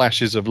then the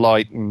flashes of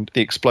light and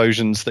the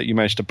explosions that you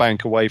managed to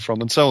bank away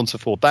from, and so on and so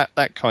forth.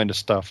 That kind of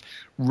stuff,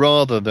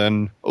 rather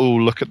than,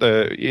 look at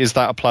is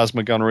that a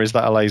plasma gun or is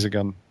that a laser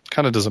gun?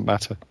 Kind of doesn't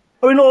matter.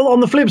 I mean, on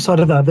the flip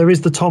side of that, there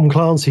is the Tom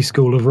Clancy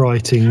school of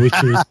writing, which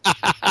is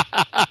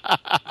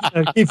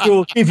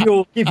give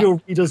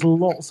your readers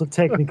lots of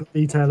technical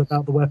detail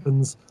about the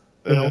weapons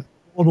on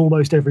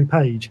almost every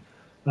page.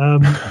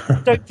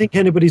 I don't think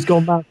anybody's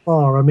gone that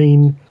far. I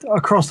mean,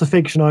 across the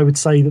fiction, I would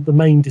say that the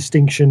main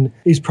distinction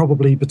is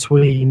probably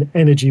between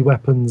energy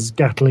weapons,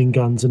 Gatling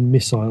guns, and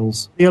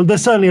missiles.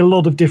 There's certainly a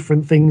lot of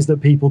different things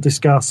that people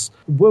discuss.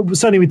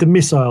 Certainly with the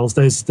missiles,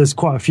 there's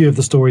quite a few of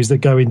the stories that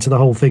go into the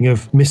whole thing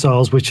of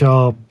missiles, which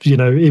are,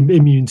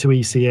 immune to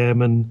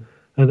ECM and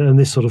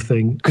this sort of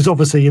thing. Because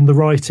obviously in the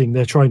writing,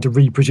 they're trying to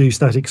reproduce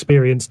that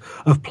experience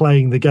of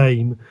playing the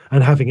game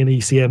and having an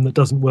ECM that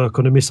doesn't work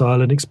on a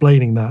missile and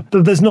explaining that.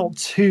 There's not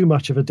too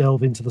much of a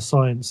delve into the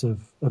science of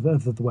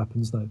the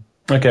weapons, though.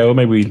 Okay, well,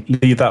 maybe we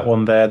leave that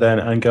one there then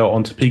and go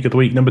on to Peak of the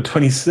Week number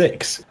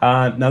 26.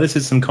 Now, this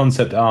is some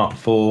concept art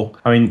for,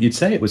 you'd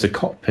say it was a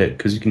cockpit,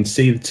 because you can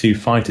see the two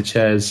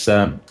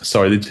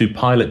the two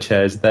pilot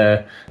chairs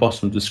there,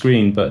 bottom of the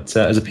screen. But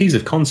as a piece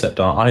of concept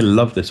art, I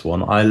love this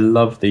one. I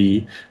love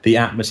the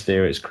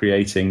atmosphere it's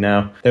creating.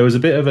 Now, there was a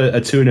bit of a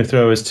to and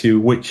fro as to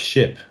which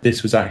ship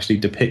this was actually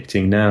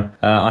depicting. Now,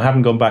 I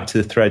haven't gone back to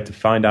the thread to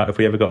find out if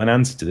we ever got an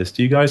answer to this.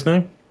 Do you guys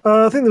know?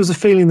 I think there was a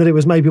feeling that it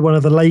was maybe one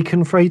of the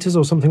Laken freighters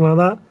or something like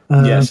that.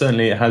 Yeah,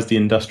 certainly it has the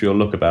industrial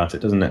look about it,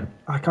 doesn't it?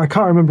 I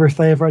can't remember if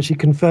they ever actually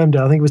confirmed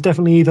it. I think it was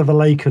definitely either the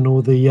Laken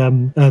or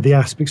the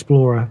Asp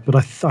Explorer, but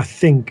I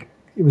think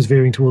it was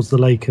veering towards the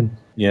Laken.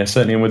 Yeah,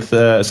 certainly, and with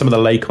some of the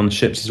Lakon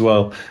ships as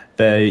well,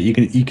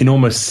 you can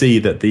almost see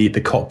that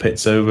the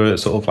cockpit's over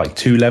sort of like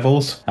two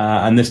levels,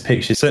 and this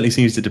picture certainly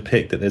seems to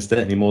depict that there's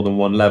certainly more than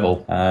one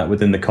level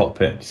within the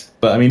cockpit.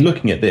 But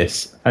looking at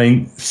this,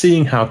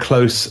 seeing how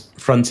close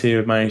Frontier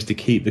have managed to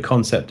keep the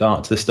concept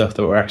art to the stuff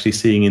that we're actually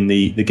seeing in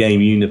the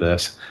game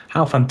universe,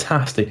 how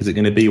fantastic is it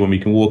going to be when we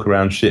can walk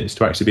around ships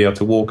to actually be able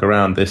to walk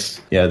around this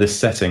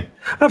setting?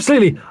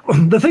 Absolutely.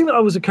 The thing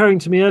that was occurring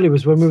to me earlier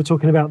was when we were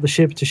talking about the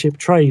ship-to-ship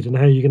trade and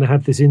how you're going to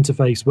have this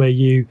interface where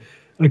you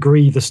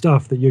agree the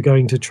stuff that you're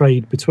going to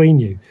trade between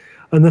you.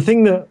 And the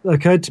thing that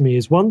occurred to me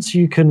is once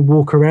you can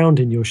walk around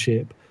in your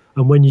ship,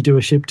 and when you do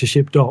a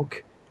ship-to-ship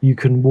dock, you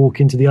can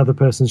walk into the other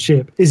person's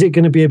ship, is it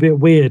going to be a bit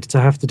weird to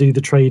have to do the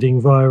trading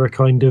via a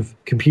kind of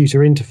computer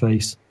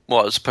interface?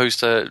 What, as opposed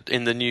to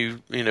in the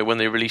new, when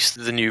they release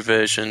the new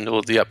version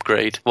or the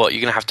upgrade, you're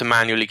going to have to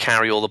manually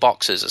carry all the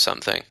boxes or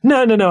something?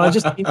 No. I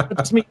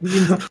just mean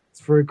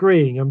for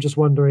agreeing. I'm just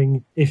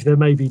wondering if there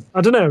may be,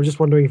 I don't know, I'm just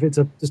wondering if it's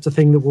just a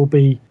thing that will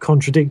be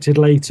contradicted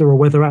later, or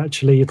whether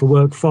actually it'll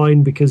work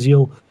fine because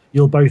you'll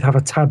both have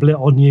a tablet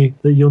on you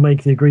that you'll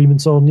make the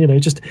agreements on.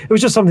 It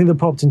was just something that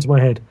popped into my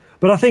head.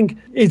 But I think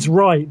it's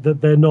right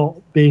that they're not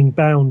being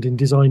bound in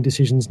design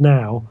decisions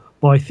now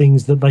by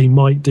things that they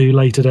might do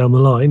later down the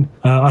line.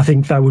 I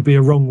think that would be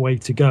a wrong way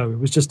to go. It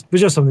was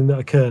just something that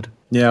occurred.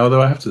 Yeah,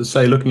 although I have to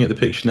say, looking at the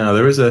picture now,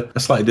 there is a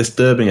slightly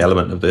disturbing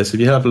element of this.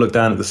 If you have a look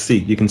down at the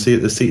seat, you can see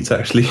that the seat's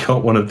actually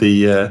got one of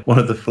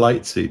the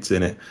flight suits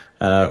in it,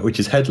 which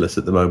is headless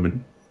at the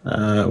moment,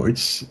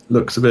 which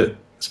looks a bit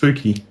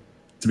spooky,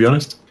 to be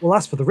honest. Well,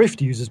 that's for the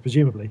Rift users,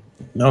 presumably.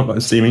 No,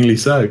 but seemingly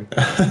so.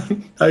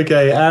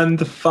 Okay, and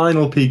the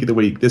final peak of the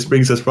week. This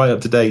brings us right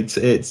up to date.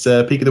 It's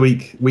peak of the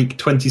week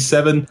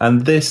 27,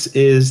 and this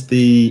is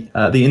the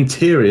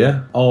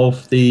interior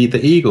of the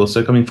Eagle.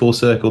 So coming full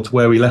circle to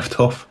where we left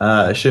off,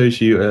 shows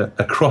you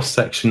a cross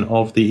section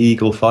of the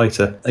Eagle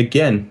fighter.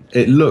 Again,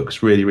 it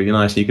looks really, really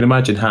nice. You can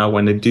imagine how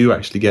when they do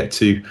actually get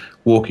to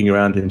walking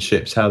around in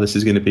ships, how this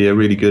is going to be a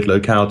really good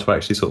locale to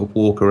actually sort of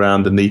walk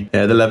around, and the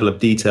level of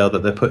detail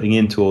that they're putting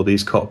into all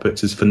these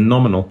cockpits is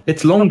phenomenal.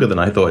 It's longer than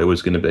I thought it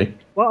was going to be.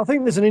 Well, I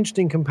think there's an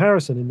interesting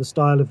comparison in the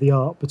style of the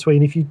art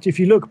between, if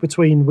you look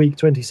between week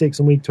 26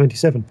 and week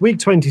 27. Week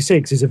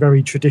 26 is a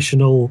very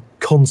traditional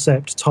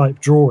concept type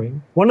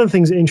drawing. One of the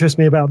things that interests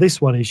me about this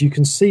one is you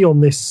can see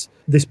on this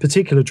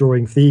particular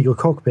drawing for the Eagle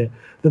cockpit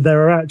that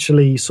there are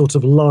actually sort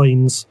of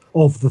lines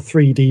of the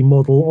 3D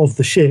model of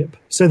the ship.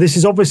 So this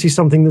is obviously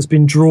something that's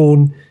been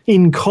drawn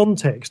in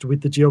context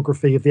with the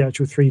geography of the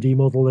actual 3D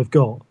model they've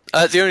got.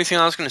 The only thing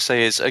I was going to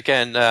say is,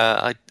 again,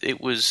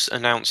 it was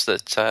announced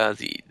that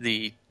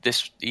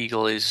this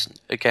Eagle is,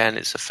 again,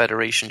 it's a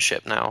Federation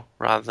ship now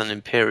rather than an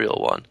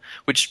Imperial one,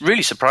 which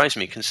really surprised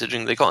me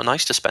considering they got an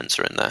ice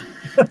dispenser in there.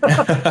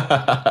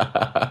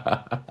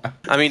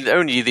 I mean,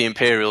 only the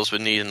Imperials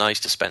would need an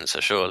ice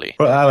dispenser, surely.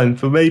 Well, Alan,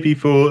 for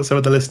some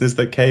of the listeners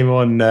that came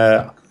on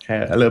a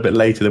little bit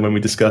later than when we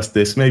discussed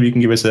this, maybe you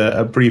can give us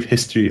a brief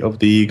history of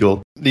the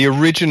Eagle. The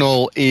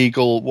original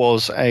Eagle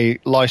was a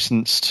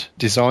licensed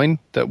design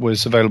that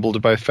was available to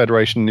both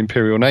Federation and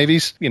Imperial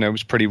navies. You know, it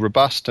was pretty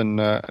robust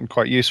and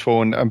quite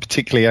useful and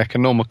particularly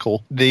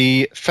economical.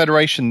 The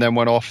Federation then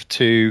went off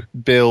to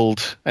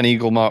build an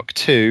Eagle Mark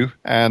II,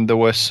 and there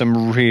were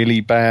some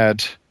really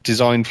bad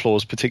design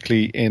flaws,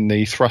 particularly in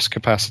the thrust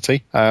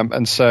capacity.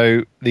 And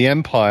so the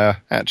Empire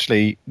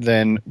actually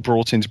then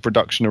brought into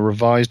production a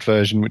revised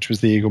version, which was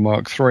the Eagle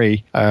Mark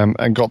III,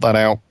 and got that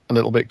out a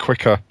little bit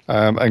quicker,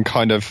 and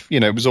kind of, you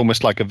know, it was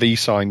almost like a V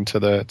sign to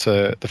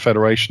the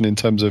Federation in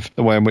terms of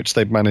the way in which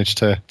they'd managed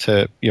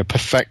to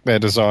perfect their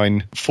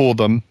design for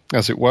them,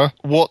 as it were.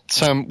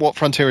 What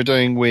Frontier are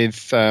doing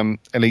with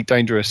Elite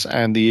Dangerous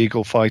and the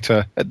Eagle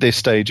fighter at this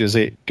stage, is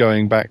it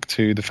going back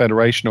to the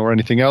Federation or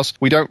anything else?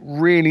 We don't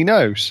really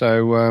know.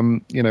 So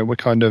we're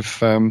kind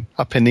of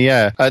up in the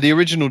air. The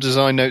original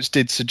design notes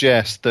did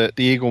suggest that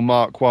the Eagle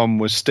Mark I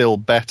was still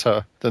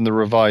better than the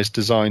revised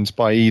designs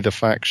by either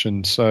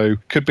faction. So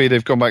could be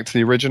they've gone back to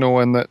the original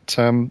and that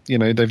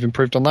they've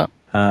improved on that.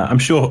 I'm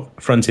sure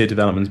Frontier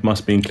Developments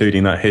must be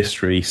including that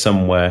history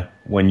somewhere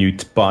when you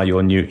buy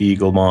your new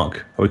Eagle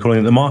Mark. Are we calling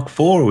it the Mark IV,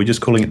 or are we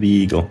just calling it the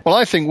Eagle? Well,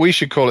 I think we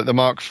should call it the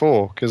Mark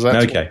IV, because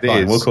that's okay, what it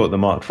fine. Is. We'll call it the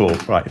Mark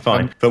IV. Right,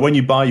 fine. But when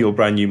you buy your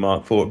brand new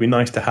Mark IV, it'd be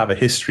nice to have a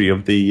history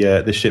of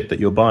the ship that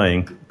you're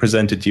buying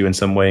presented to you in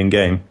some way in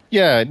game.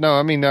 Yeah, no,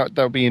 I mean that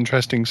would be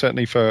interesting,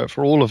 certainly for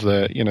all of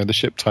the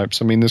ship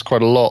types. I mean, there's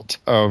quite a lot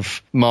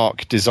of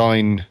Mark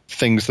design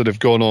things that have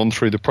gone on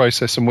through the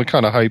process, and we're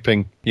kind of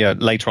hoping,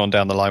 later on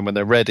down the line when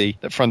they're ready,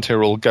 that Frontier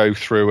will go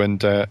through and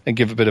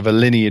give a bit of a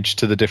lineage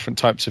to the different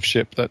types of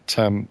ship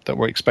that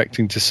we're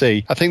expecting to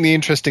see. I think the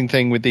interesting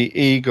thing with the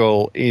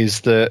Eagle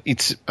is that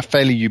it's a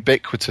fairly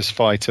ubiquitous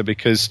fighter,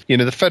 because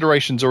the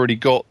Federation's already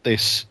got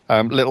this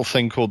little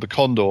thing called the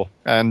Condor,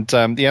 and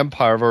the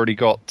Empire have already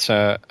got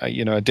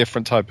a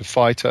different type of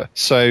fighter.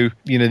 So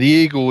the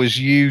Eagle has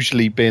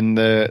usually been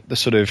the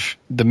sort of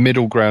the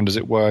middle ground, as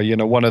it were.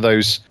 One of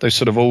those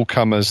sort of all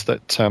comers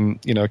that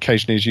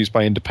occasionally is used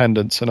by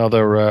independents and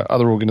other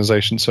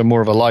organizations. So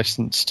more of a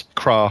licensed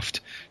craft.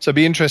 So it'd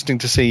be interesting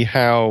to see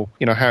how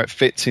it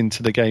fits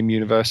into the game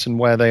universe and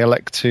where they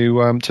elect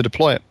to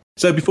deploy it.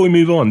 So before we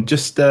move on,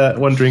 just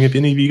wondering if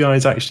any of you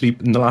guys actually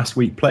in the last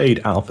week played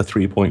Alpha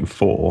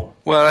 3.4.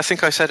 Well, I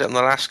think I said it on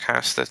the last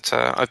cast that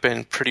I've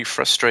been pretty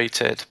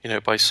frustrated,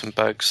 by some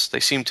bugs. They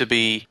seem to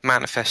be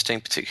manifesting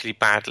particularly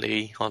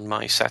badly on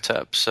my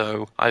setup,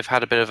 so I've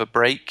had a bit of a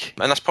break,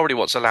 and that's probably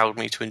what's allowed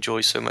me to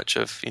enjoy so much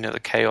of, the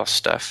Chaos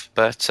stuff.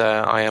 But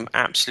I am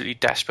absolutely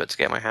desperate to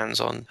get my hands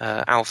on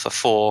Alpha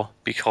 4,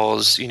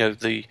 because,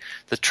 the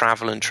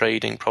travel and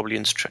trading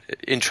probably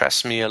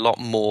interests me a lot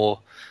more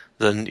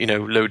than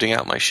loading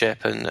out my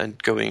ship and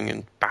going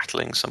and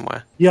battling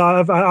somewhere. Yeah,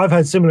 I've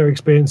had similar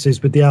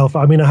experiences with the Alpha.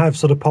 I mean, I have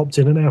sort of popped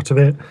in and out of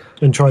it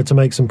and tried to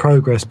make some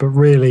progress, but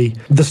really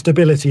the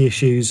stability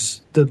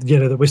issues that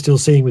that we're still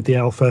seeing with the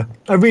Alpha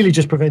are really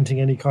just preventing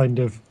any kind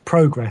of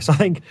progress. I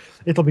think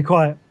it'll be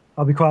quite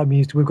I'll be quite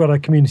amused. We've got a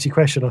community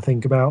question, I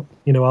think, about,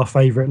 our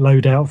favourite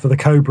loadout for the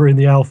Cobra in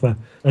the Alpha.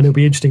 And it'll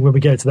be interesting when we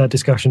get to that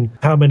discussion,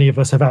 how many of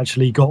us have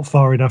actually got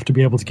far enough to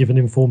be able to give an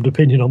informed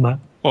opinion on that.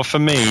 Well, for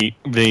me,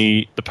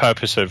 the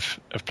purpose of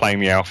playing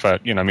the Alpha,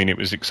 it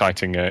was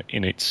exciting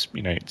in its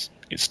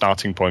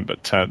starting point,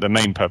 but the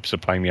main purpose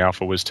of playing the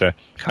Alpha was to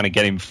kind of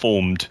get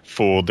informed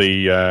for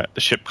the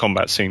ship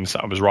combat scenes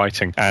that I was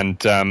writing.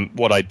 And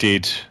what I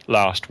did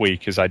last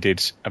week is I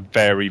did a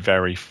very,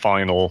 very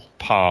final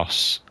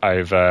pass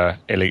over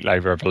Elite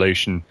Labour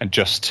Evolution, and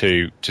just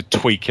to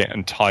tweak it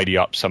and tidy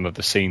up some of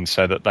the scenes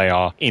so that they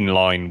are in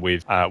line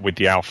with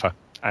the Alpha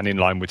and in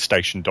line with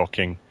station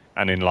docking,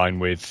 and in line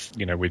with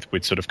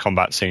with sort of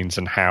combat scenes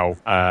and how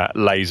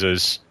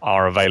lasers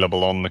are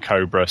available on the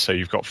Cobra. So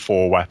you've got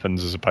 4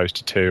 weapons as opposed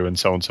to 2, and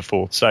so on and so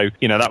forth. So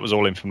that was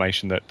all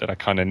information that I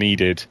kind of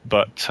needed.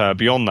 But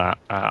beyond that,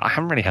 I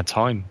haven't really had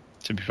time,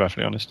 to be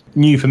perfectly honest.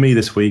 New for me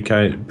this week,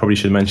 I probably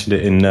should have mentioned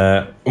it in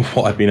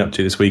what I've been up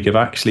to this week. I've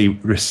actually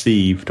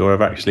received, or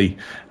I've actually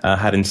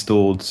had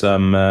installed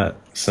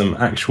some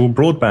actual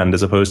broadband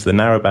as opposed to the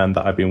narrowband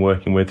that I've been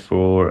working with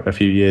for a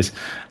few years.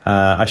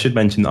 I should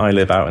mention that I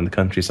live out in the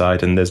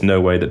countryside, and there's no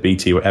way that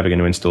BT were ever going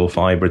to install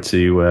fibre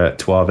to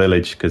our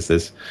village, because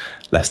there's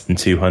less than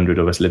 200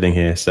 of us living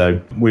here.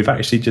 So we've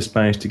actually just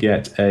managed to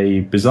get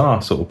a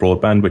bizarre sort of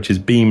broadband, which is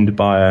beamed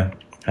by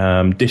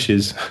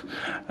dishes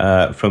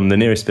from the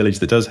nearest village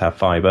that does have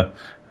fibre,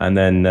 and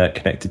then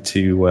connected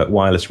to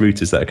wireless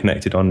routers that are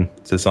connected on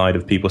to the side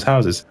of people's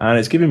houses. And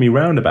it's giving me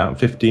round about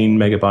 15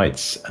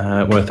 megabytes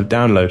worth of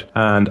download.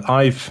 And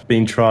I've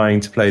been trying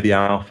to play the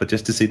Alpha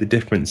just to see the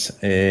difference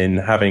in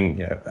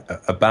having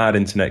a bad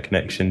internet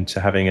connection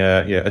to having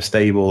a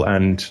stable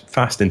and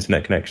fast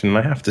internet connection. And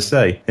I have to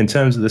say, in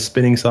terms of the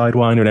spinning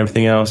Sidewinder and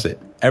everything else,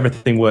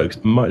 everything works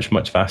much,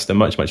 much faster,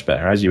 much, much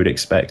better, as you would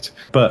expect.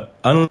 But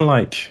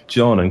unlike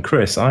John and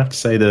Chris, I have to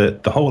say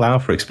that the whole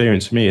Alpha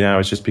experience for me now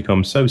has just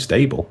become so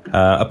stable.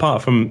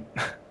 Apart from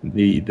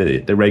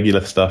the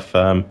regular stuff,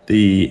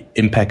 the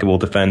impeccable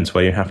defense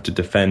where you have to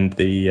defend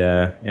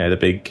the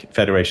big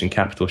Federation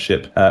capital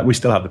ship, we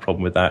still have the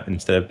problem with that.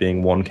 Instead of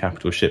being one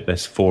capital ship,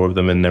 there's 4 of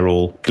them, and they're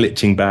all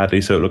glitching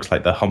badly, so it looks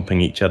like they're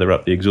humping each other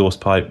up the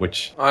exhaust pipe,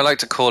 which I like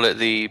to call it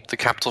the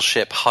capital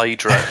ship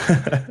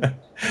Hydra.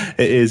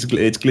 It's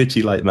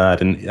glitchy like mad,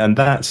 and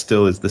that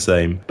still is the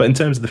same. But in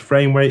terms of the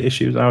frame rate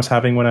issues I was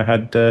having when I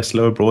had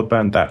slower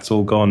broadband, that's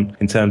all gone.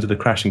 In terms of the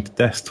crashing to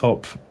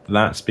desktop,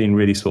 that's been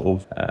really sort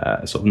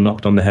of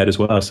knocked on the head as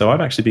well. So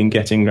I've actually been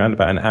getting around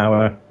about an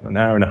hour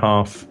and a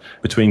half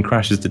between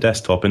crashes to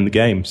desktop in the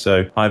game.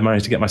 So I've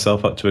managed to get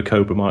myself up to a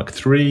Cobra Mark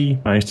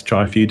III, managed to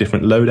try a few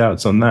different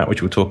loadouts on that,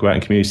 which we'll talk about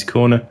in Community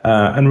Corner,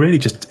 and really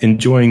just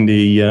enjoying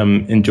the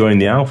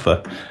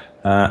Alpha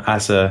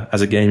as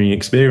a gaming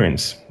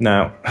experience.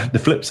 Now, the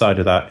flip side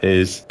of that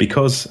is,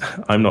 because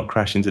I'm not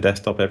crashing to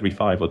desktop every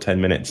 5 or 10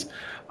 minutes,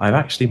 I've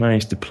actually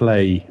managed to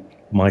play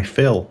my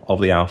fill of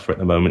the Alpha at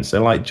the moment.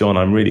 So like John,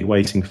 I'm really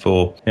waiting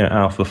for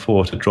Alpha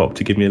 4 to drop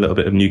to give me a little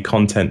bit of new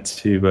content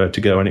to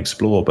go and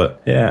explore.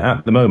 But yeah,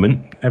 at the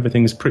moment,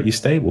 everything's pretty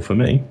stable for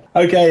me.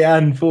 Okay,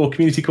 and for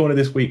Community Corner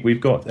this week, we've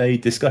got a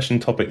discussion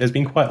topic. There's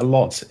been quite a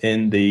lot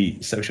in the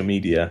social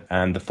media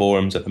and the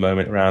forums at the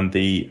moment around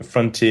the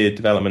Frontier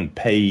development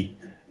pay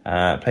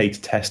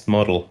to test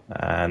model,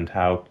 and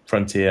how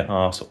Frontier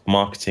are sort of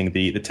marketing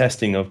the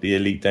testing of the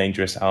Elite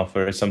Dangerous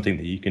Alpha as something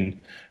that you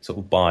can sort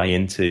of buy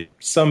into.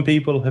 Some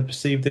people have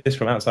perceived this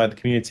from outside the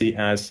community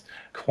as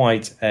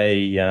quite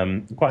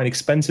an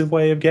expensive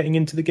way of getting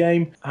into the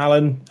game.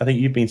 Alan, I think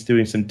you've been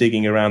doing some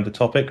digging around the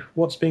topic.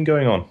 What's been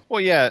going on?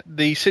 Well, yeah,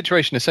 the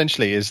situation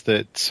essentially is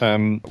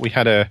that we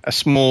had a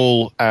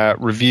small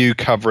review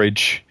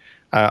coverage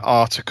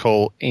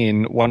article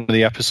in one of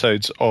the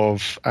episodes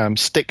of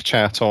Stick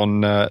Chat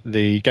on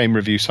the game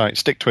review site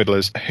Stick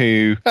Twiddlers,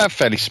 who are a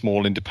fairly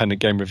small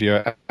independent game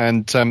reviewer,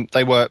 and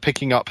they were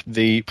picking up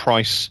the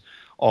price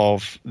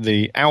of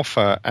the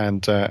Alpha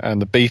and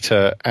the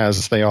Beta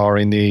as they are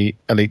in the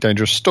Elite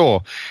Dangerous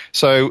store.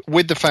 So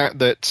with the fact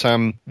that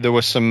there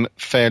were some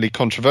fairly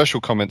controversial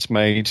comments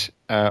made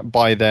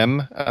by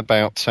them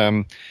about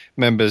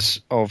members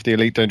of the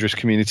Elite Dangerous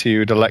community who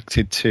had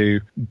elected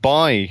to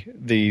buy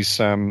these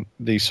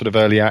sort of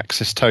early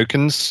access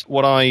tokens,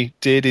 what I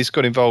did is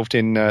got involved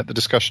in the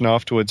discussion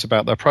afterwards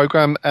about their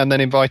program, and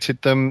then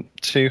invited them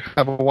to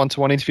have a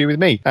one-to-one interview with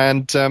me.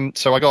 And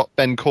so I got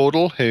Ben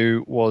Caudle,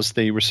 who was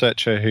the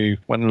researcher who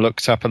went and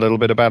looked up a little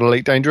bit about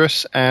Elite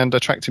Dangerous, and I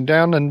tracked him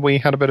down, and we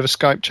had a bit of a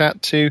Skype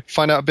chat to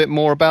find out a bit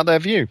more about their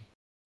view.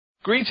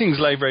 Greetings,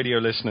 Lave Radio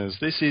listeners.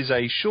 This is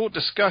a short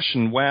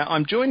discussion where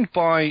I'm joined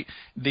by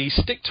the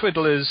Stick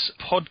Twiddlers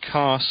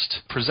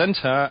podcast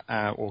presenter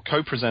or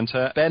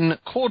co-presenter, Ben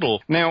Caudle.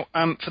 Now,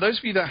 for those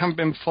of you that haven't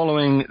been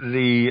following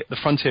the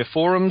Frontier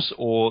forums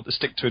or the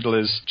Stick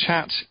Twiddlers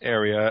chat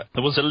area,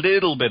 there was a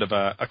little bit of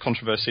a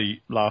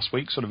controversy last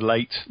week, sort of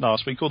late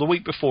last week, or the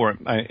week before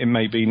it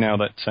may be now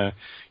that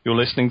you're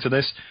listening to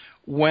this,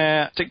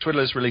 where Dick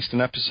Twiddlers released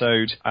an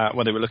episode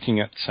where they were looking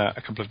at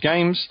a couple of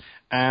games,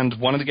 and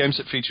one of the games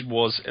that featured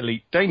was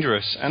Elite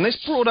Dangerous. And this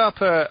brought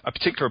up a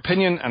particular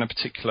opinion and a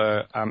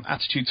particular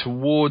attitude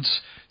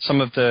towards some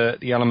of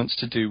the elements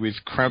to do with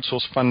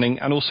crowdsourced funding,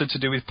 and also to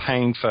do with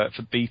paying for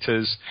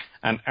betas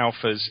and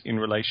alphas in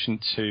relation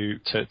to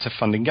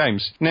funding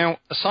games. Now,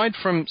 aside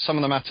from some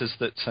of the matters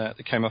that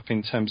came up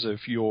in terms of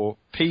your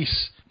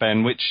piece,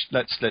 Ben, which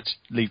let's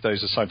leave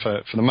those aside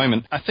for the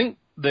moment, I think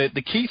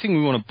the key thing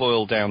we want to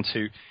boil down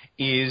to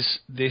is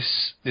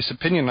this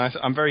opinion.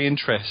 I'm very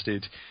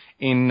interested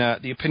in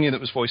the opinion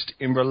that was voiced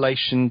in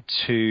relation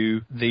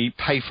to the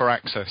pay for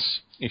access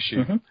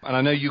issue. Mm-hmm. And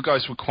I know you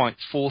guys were quite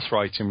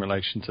forthright in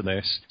relation to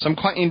this. So I'm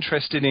quite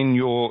interested in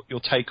your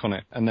take on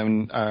it. And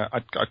then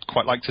I'd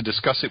quite like to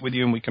discuss it with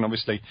you, and we can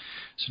obviously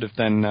sort of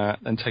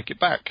then take it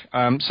back.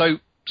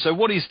 So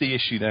what is the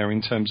issue there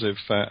in terms of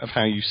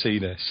how you see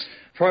this?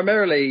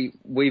 Primarily,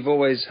 we've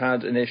always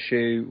had an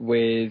issue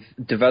with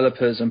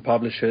developers and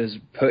publishers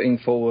putting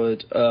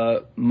forward a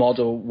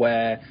model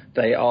where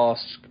they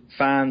ask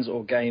fans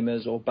or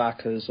gamers or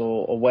backers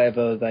or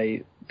wherever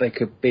they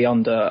could be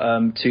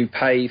under to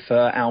pay for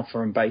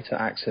alpha and beta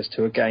access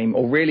to a game,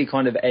 or really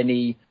kind of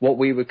any what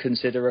we would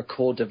consider a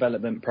core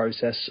development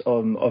process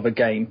of a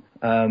game.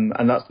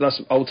 And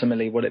that's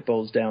ultimately what it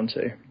boils down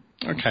to.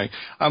 Okay.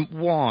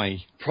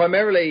 Why?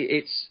 Primarily,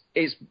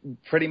 it's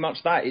pretty much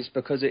that. It's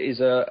because it is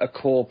a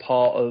core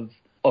part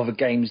of a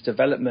game's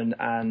development,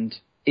 and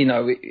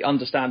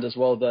understand as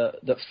well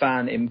that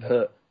fan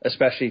input,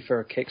 especially for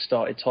a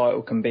kickstarted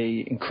title, can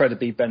be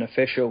incredibly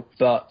beneficial.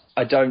 But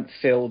I don't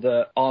feel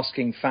that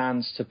asking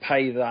fans to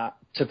pay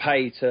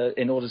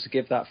in order to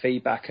give that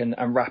feedback and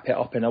wrap it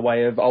up in a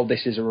way of, oh,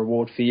 this is a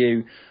reward for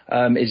you,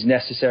 is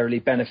necessarily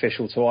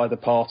beneficial to either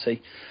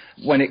party.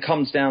 When it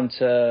comes down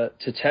to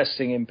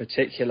testing in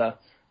particular,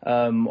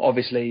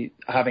 obviously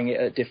having it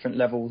at different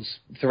levels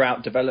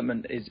throughout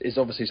development is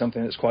obviously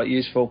something that's quite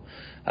useful.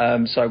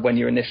 So when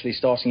you're initially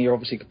starting, you're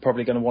obviously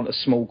probably going to want a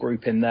small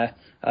group in there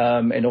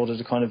in order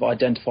to kind of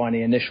identify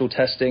any initial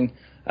testing,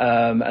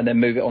 and then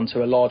move it on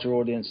to a larger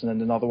audience and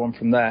then another one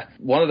from there.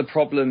 One of the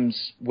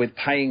problems with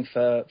paying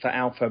for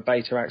alpha,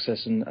 beta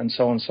access and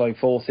so on and so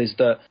forth is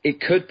that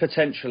it could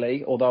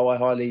potentially, although I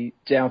highly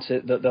doubt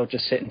it, that they'll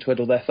just sit and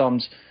twiddle their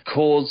thumbs,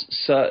 cause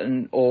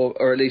certain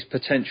or at least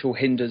potential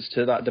hinders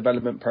to that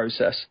development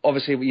process.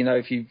 Obviously,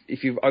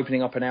 if you're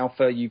opening up an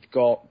alpha, you've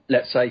got,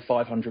 let's say,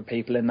 500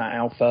 people in that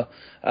alpha,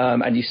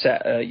 and you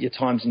set your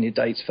times and your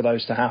dates for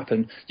those to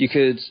happen. You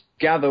could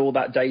gather all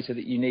that data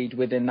that you need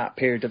within that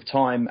period of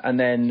time, and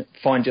then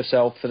find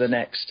yourself for the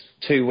next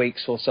 2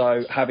 weeks or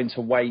so having to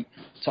wait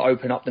to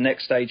open up the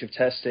next stage of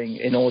testing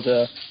in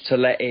order to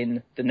let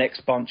in the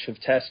next bunch of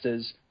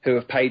testers who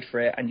have paid for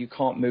it, and you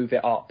can't move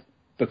it up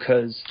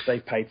because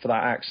they've paid for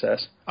that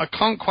access. I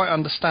can't quite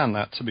understand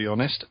that, to be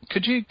honest.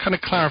 Could you kind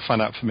of clarify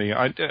that for me?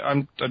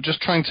 I'm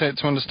just trying to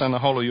understand the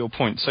whole of your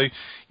point. So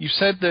you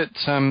said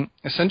that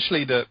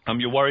essentially that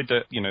you're worried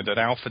that that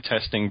alpha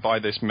testing by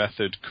this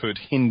method could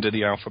hinder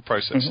the alpha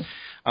process.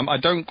 Mm-hmm. I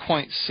don't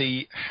quite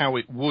see how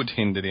it would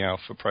hinder the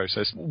alpha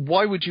process.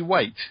 Why would you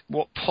wait?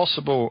 What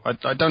possible?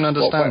 I don't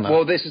understand that.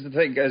 Well, this is the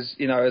thing, as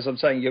as I'm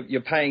saying,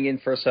 you're paying in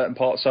for a certain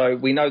part. So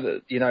we know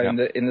that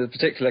in the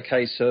particular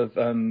case of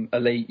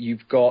Elite,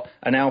 you've got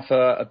an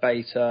alpha, a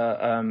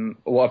beta,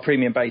 or a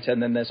premium beta,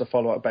 and then there's a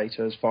follow-up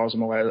beta, as far as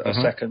I'm aware, a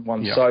second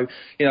one. Yeah. So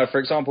for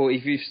example,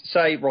 if you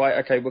say,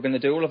 right, okay, we're going to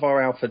do all of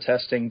our alpha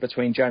testing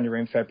between January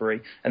and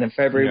February, and then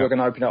February we're going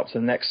to open up to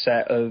the next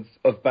set of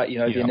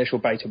the initial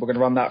beta. We're going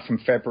to run that from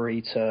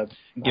February to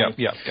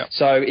May.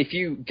 So if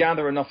you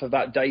gather enough of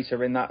that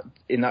data in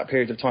that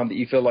period of time that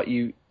you feel like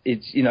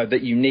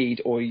that you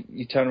need, or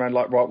you turn around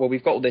like, right, well,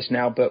 we've got all this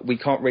now, but we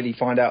can't really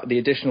find out the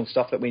additional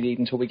stuff that we need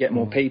until we get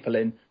more people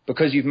in,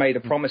 because you've made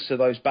a promise to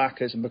those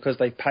backers and because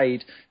they've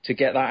paid to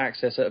get that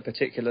access at a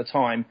particular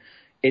time,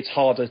 it's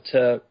harder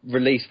to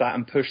release that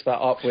and push that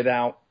up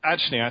without...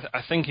 Actually,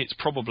 I think it's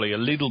probably a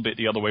little bit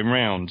the other way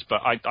round,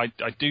 but I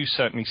do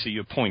certainly see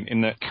your point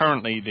in that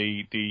currently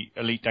the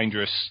Elite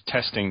Dangerous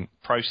testing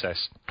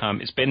process,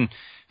 it's been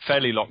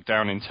fairly locked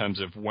down in terms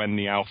of when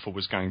the alpha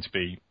was going to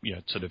be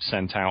sort of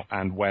sent out,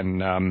 and when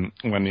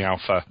the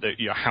alpha,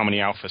 how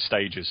many alpha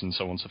stages and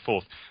so on and so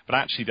forth. But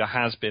actually there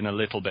has been a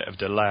little bit of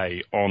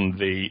delay on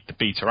the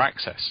beta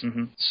access.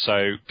 Mm-hmm.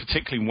 So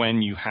particularly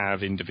when you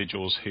have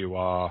individuals who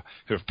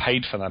have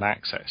paid for that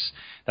access,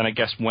 then I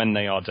guess when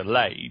they are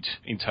delayed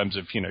in terms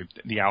of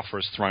the alpha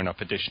has thrown up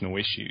additional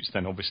issues,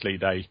 then obviously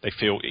they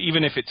feel,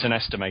 even if it's an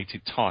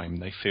estimated time,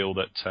 they feel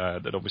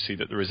that obviously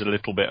that there is a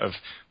little bit of,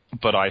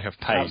 but I have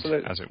paid,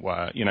 Absolutely. As it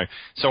were.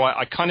 So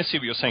I kind of see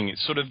what you're saying.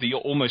 It's sort of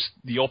almost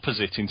the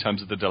opposite in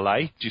terms of the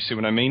delay. Do you see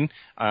what I mean?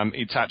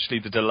 It's actually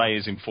the delay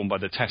is informed by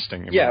the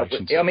testing in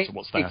relation to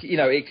what's there.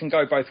 It can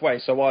go both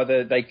ways. So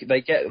either they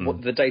get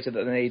the data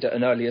that they need at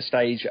an earlier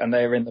stage, and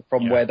they're in the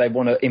problem where they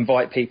want to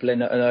invite people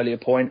in at an earlier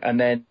point, and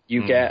then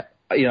you get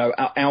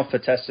alpha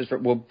testers,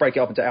 we'll break it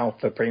up into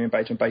alpha, premium,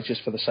 beta, and beta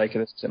just for the sake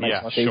of this. It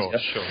makes life easier.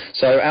 Sure.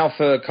 So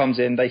alpha comes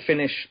in, they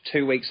finish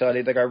 2 weeks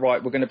early. They go,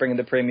 right, we're going to bring in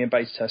the premium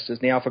beta testers.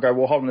 And the alpha go,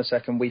 well, hold on a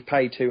second, we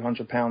paid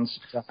 £200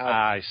 to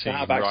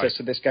have access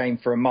to this game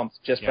for a month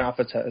just for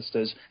alpha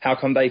testers. How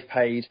come they've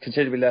paid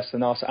considerably less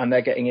than us, and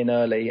they're getting in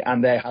early,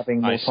 and they're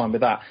having more time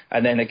with that?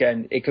 And then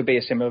again, it could be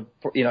a similar,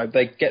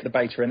 they get the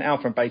beta in,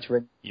 alpha and beta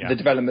in. Yeah. The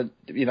development,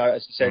 as you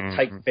said,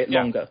 takes a bit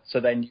longer. So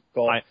then you've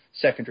got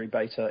secondary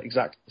beta,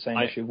 exactly the same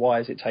issue. Why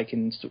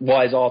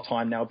is our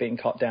time now being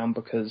cut down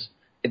because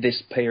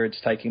this period's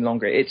taking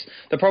longer? It's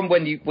the problem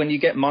when you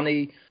get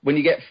money,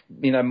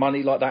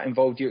 money like that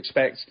involved, you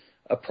expect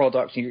a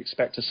product, you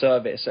expect a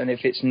service, and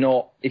if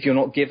you're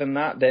not given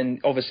that, then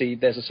obviously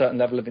there's a certain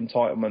level of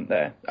entitlement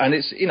there, and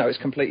it's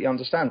completely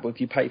understandable. If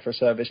you pay for a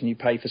service and you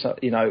pay for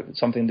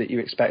something that you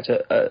expect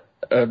at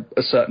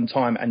a certain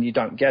time and you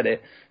don't get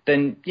it,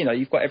 then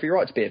you've got every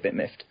right to be a bit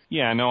miffed.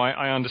 Yeah, no,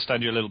 I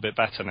understand you a little bit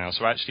better now.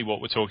 So actually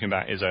what we're talking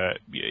about is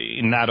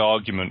in that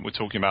argument, we're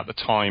talking about the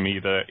time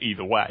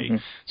either way. Mm-hmm.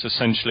 So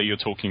essentially you're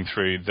talking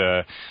through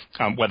the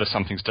whether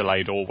something's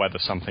delayed or whether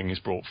something is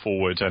brought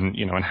forward, and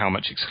and how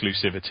much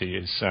exclusivity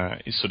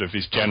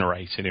is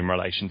generated in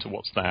relation to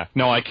what's there.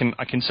 No, I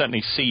can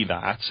certainly see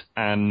that,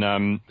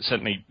 and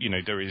certainly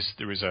there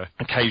is a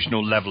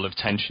occasional level of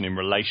tension in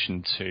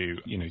relation to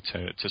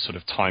to sort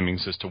of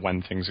timings as to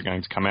when things are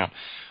going to come out.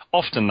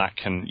 Often that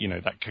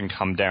can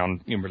come down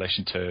in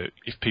relation to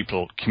if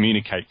people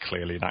communicate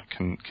clearly. That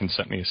can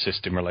certainly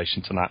assist in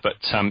relation to that. But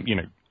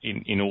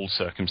in all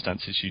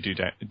circumstances, you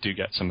do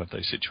get some of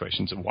those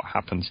situations of what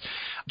happens.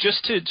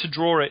 Just to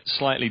draw it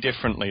slightly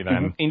differently,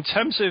 then, in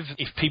terms of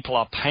if people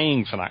are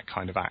paying for that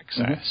kind of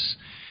access,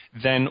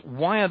 then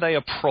why are they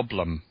a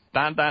problem?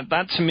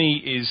 That to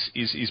me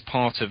is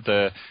part of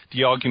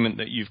the argument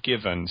that you've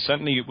given.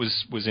 Certainly, it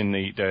was in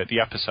the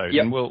episode,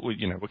 and we'll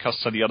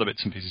cover the other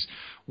bits and pieces.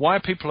 Why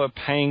are people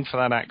paying for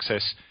that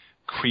access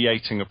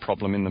creating a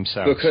problem in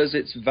themselves? Because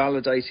it's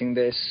validating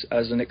this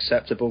as an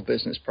acceptable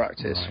business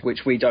practice,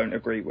 which we don't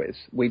agree with.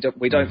 We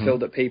don't feel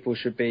that people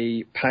should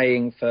be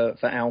paying for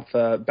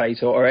alpha,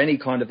 beta, or any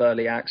kind of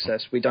early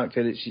access. We don't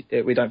feel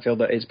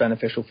that it's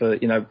beneficial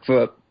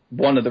for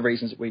one of the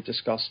reasons that we've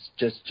discussed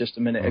just a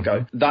minute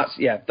ago.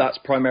 That's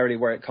primarily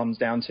where it comes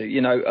down to.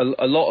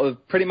 A lot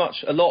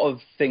of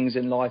things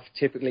in life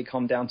typically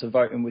come down to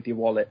voting with your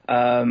wallet.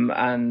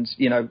 And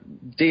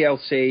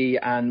DLC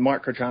and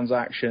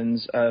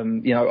microtransactions,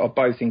 are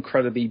both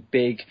incredibly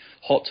big,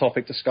 hot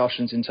topic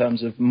discussions in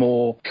terms of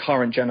more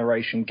current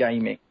generation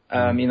gaming. There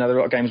are a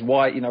lot of games.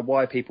 Why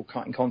are people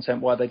cutting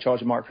content? Why are they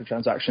charging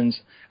microtransactions?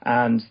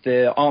 And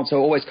the answer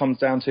always comes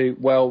down to,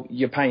 well,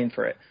 you're paying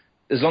for it.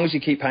 As long as you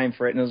keep paying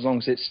for it, and as long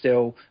as it's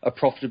still a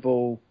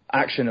profitable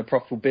action, a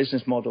profitable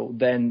business model,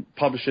 then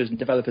publishers and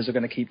developers are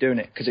going to keep doing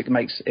it because it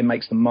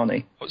makes them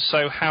money.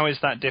 So how is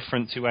that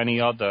different to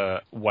any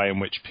other way in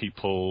which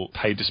people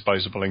pay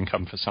disposable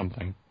income for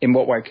something? In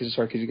what way?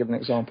 Could you give an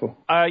example?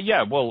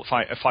 Well,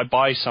 if I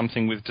buy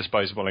something with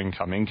disposable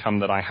income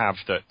that I have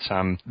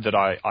that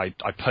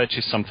I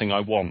purchase something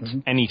I want,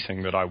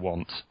 anything that I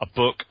want, a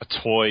book, a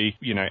toy,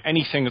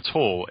 anything at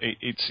all,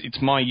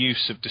 it's my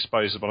use of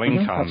disposable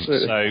income.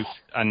 Absolutely. So,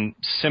 and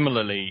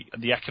similarly,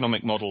 the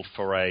economic model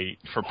for a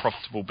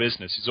profitable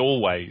business is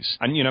always,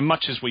 and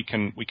much as we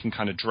can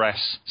kind of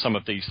dress some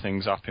of these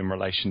things up in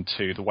relation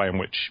to the way in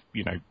which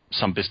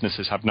some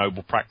businesses have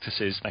noble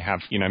practices, they have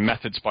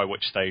methods by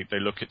which they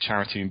look at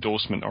charity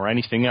endorsement or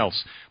anything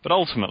else, but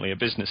ultimately a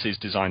business is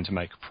designed to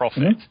make a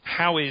profit.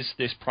 How is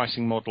this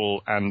pricing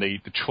model and the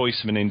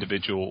choice of an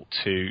individual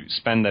to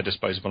spend their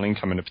disposable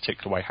income in a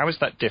particular way, how is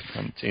that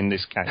different in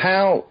this case?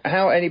 How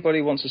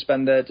anybody wants to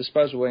spend their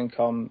disposable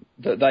income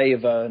that they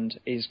have earned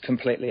is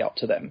completely up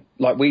to them.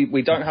 Like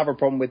we don't have a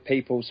problem with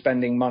people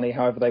spending money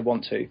however they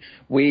want to.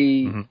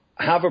 We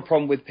have a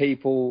problem with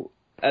people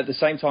at the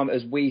same time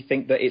as we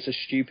think that it's a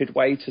stupid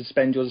way to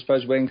spend your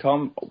disposable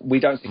income. We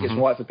don't think it's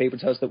right for people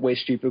to tell us that we're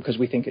stupid because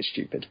we think it's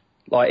stupid.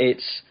 Like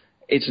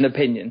it's an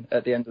opinion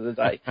at the end of the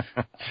day,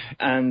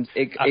 and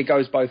it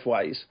goes both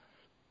ways.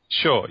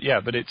 Sure, yeah,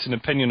 but it's an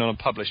opinion on a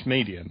published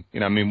medium.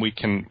 We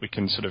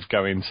can sort of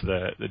go into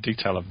the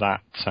detail of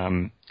that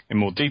in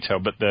more detail,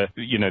 but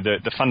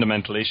the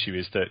fundamental issue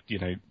is that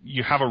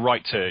you have a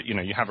right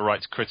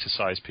to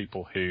criticize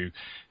people who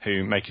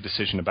make a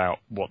decision about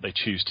what they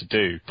choose to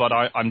do. But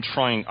I'm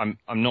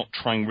not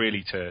trying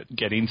really to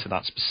get into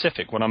that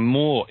specific. What I'm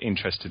more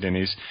interested in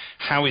is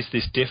how is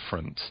this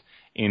different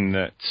in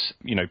that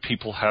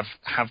people have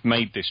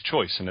made this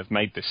choice and have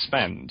made this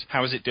spend.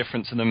 How is it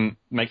different to them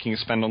making a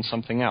spend on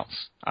something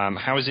else?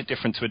 How is it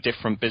different to a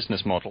different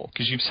business model?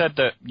 Because you've said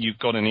that you've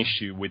got an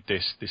issue with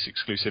this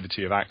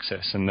exclusivity of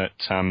access, and that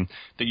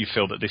you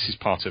feel that this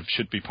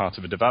should be part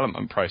of a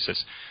development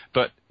process.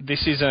 But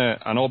this is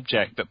an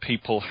object that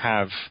people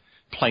have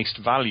placed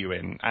value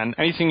in, and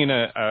anything in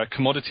a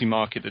commodity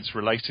market that's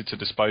related to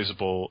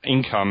disposable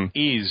income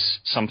is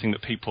something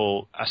that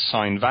people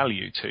assign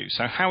value to.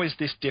 So how is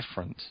this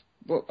different?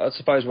 Well, I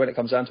suppose when it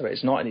comes down to it,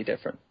 it's not any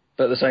different.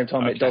 But at the same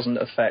time, it doesn't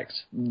affect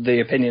the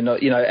opinion.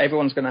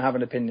 Everyone's going to have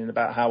an opinion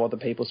about how other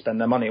people spend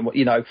their money.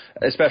 And,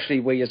 especially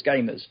we as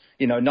gamers,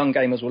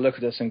 non-gamers will look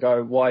at us and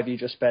go, why have you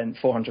just spent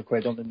 400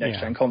 quid on the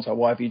next-gen console?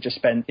 Why have you just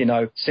spent,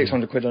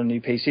 600 quid on a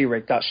new PC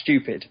rig? That's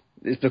stupid.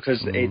 It's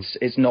because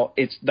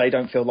they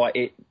don't feel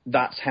like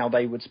that's how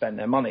they would spend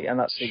their money, and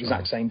that's the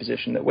exact same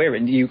position that we're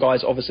in. You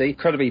guys obviously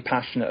incredibly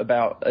passionate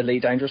about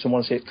Elite Dangerous and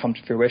want to see it come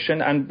to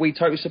fruition, and we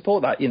totally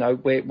support that.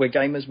 We're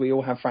gamers. We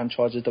all have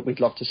franchises that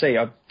we'd love to see.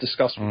 I've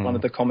discussed with one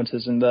of the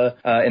commenters in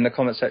the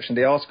comment section of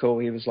the article.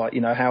 He was like,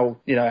 how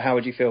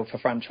would you feel if a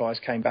franchise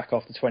came back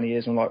after 20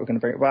 years and we're going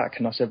to bring it back?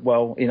 And I said,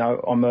 well,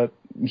 I'm a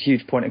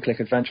huge point-and-click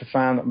adventure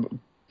fan. I'm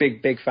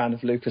big fan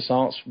of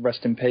LucasArts,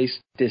 rest in peace,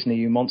 Disney,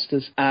 you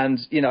monsters. And,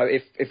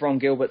 if Ron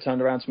Gilbert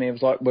turned around to me and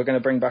was like, we're going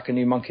to bring back a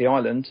new Monkey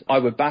Island, I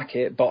would back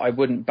it, but I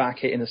wouldn't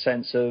back it in the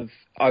sense of,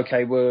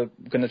 okay, we're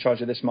going to charge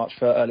you this much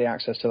for early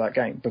access to that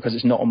game, because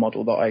it's not a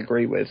model that I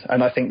agree with.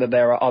 And I think that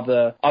there are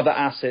other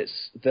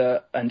assets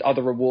and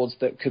other rewards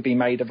that could be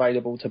made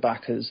available to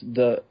backers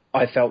that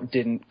I felt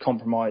didn't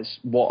compromise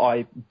what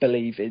I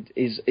believe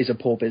is a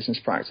poor business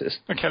practice.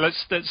 Okay,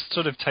 let's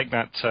sort of take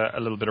that a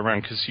little bit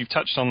around, because you've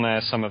touched on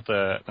there some of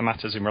the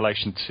matters in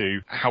relation to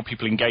how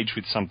people engage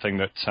with something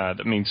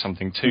that means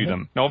something to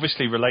them. Now,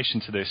 obviously, in relation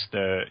to this,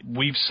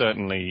 we've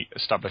certainly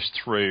established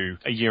through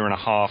a year and a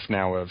half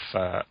now of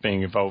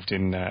being involved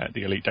in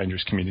the Elite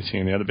Dangerous community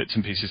and the other bits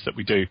and pieces that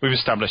we do, we've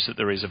established that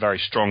there is a very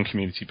strong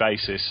community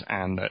basis,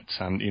 and that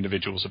the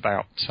individuals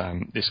about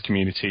this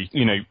community,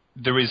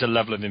 there is a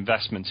level of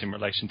investment in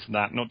relation to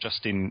that, not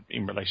just in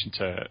relation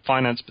to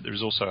finance, but there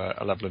is also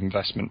a level of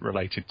investment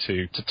related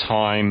to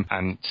time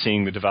and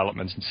seeing the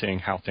development and seeing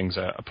how things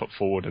are put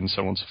forward and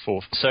so on and so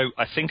forth. So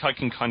I think I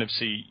can kind of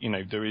see,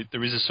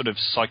 there is a sort of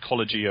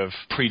psychology of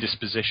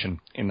predisposition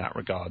in that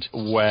regard,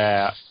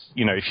 where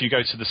if you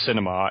go to the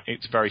cinema,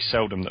 it's very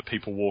seldom that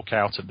people walk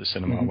out of the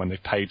cinema when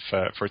they've paid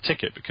for a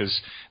ticket,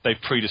 because they've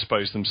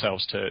predisposed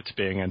themselves to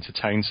being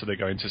entertained. So they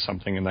go into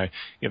something and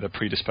they're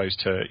predisposed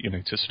to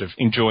sort of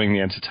enjoying the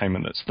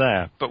entertainment that's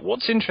there. But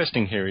what's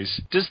interesting here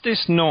is, does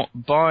this not,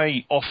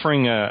 by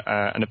offering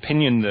an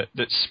opinion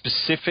that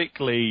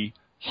specifically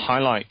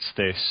highlights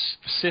this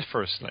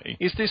vociferously,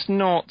 is this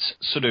not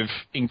sort of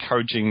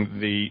encouraging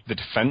the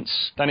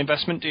defence, that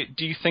investment?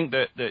 Do you think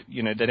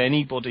that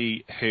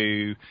anybody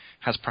who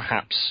has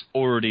perhaps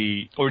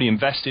already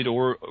invested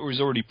or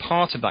is already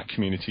part of that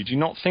community, do you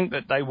not think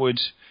that they would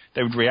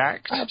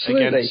react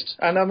against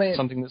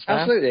something that's there?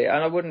 Absolutely,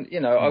 and I wouldn't,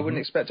 I wouldn't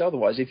expect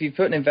otherwise. If you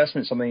put an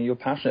investment in something and you're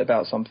passionate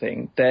about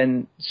something,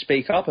 then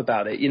speak up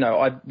about it.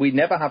 We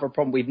never have a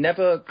problem. We've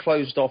never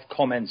closed off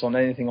comments on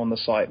anything on the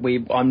site.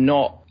 I'm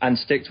not, and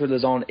Stick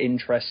Twiddlers aren't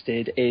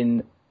interested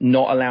in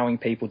not allowing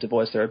people to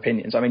voice their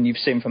opinions. I mean, you've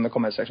seen from the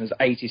comment section, there's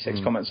 86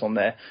 comments on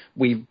there.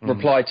 We've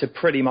replied to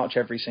pretty much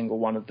every single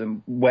one of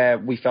them, where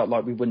we felt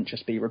like we wouldn't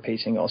just be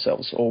repeating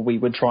ourselves, or we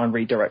would try and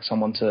redirect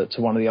someone to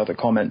one of the other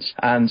comments.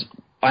 And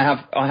I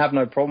have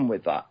no problem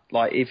with that.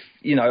 Like, if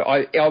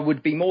I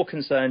would be more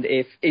concerned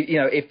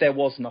if there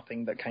was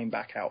nothing that came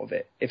back out of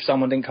it. If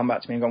someone didn't come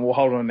back to me and go, well,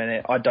 hold on a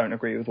minute, I don't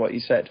agree with what you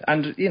said.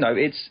 And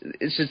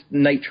it's just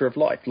nature of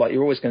life. Like,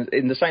 you're always going to,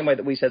 in the same way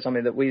that we said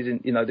something that we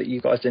didn't, that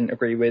you guys didn't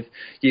agree with,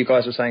 you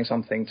guys were saying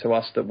something to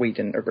us that we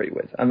didn't agree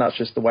with, and that's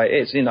just the way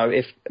it is.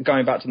 If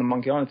going back to the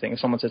Monkey Island thing, if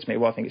someone said to me,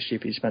 well, I think it's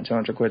stupid you spent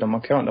 200 quid on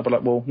Monkey Island, I'd be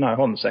like, well, no,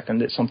 hold on a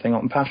second, it's something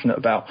I'm passionate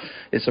about.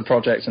 It's a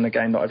project and a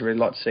game that I'd really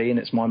like to see, and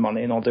it's my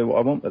money, and I'll do what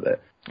I want with it.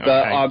 Okay.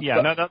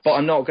 But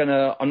I'm not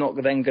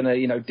then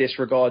gonna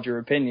disregard your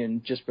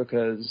opinion just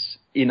because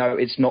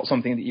it's not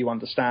something that you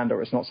understand,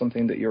 or it's not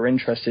something that you're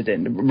interested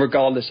in,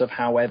 regardless of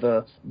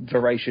however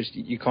voracious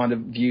you kind of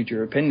viewed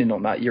your opinion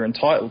on that. You're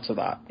entitled to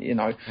that,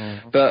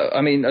 But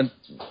I mean,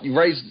 you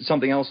raised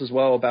something else as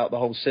well about the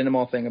whole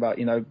cinema thing, about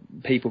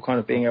people kind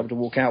of being able to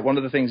walk out. One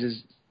of the things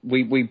is,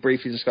 we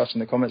briefly discussed in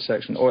the comment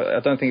section, or I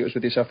don't think it was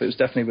with yourself, it was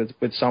definitely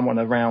with someone,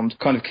 around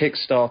kind of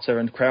Kickstarter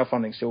and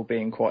crowdfunding still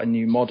being quite a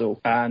new model.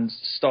 And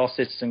Star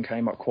Citizen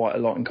came up quite a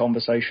lot in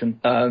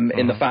conversation,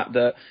 in the fact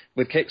that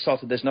with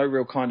Kickstarter, there's no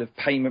real kind of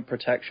payment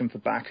protection for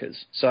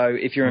backers. So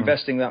if you're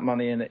investing that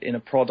money in a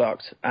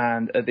product,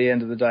 and at the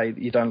end of the day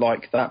you don't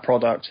like that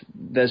product,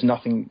 there's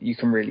nothing you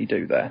can really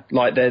do there.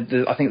 Like,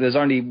 I think there's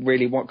only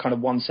really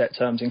one set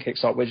terms in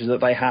Kickstarter, which is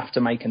that they have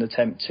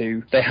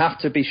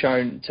to be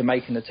shown to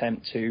make an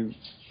attempt to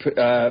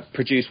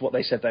produce what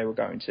they said they were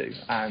going to,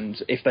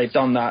 and if they've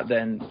done that,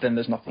 then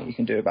there's nothing you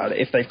can do about it.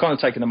 If they've kind of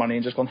taken the money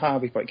and just gone,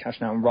 we've got cash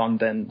now, and run,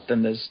 then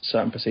there's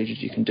certain procedures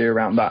you can do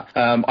around that.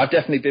 I've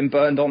definitely been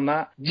burned on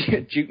that.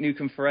 Duke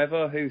Nukem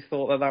Forever, who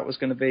thought that was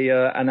going to be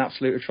an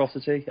absolute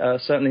atrocity.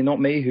 Certainly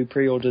not me, who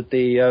pre-ordered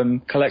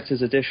the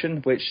collector's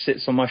edition, which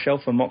sits on my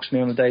shelf and mocks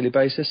me on a daily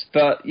basis.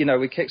 But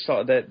with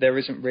Kickstarter, there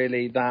isn't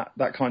really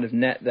that kind of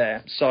net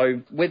there.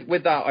 So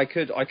with that, I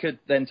could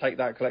then take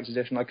that collector's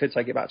edition, I could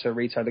take it back to a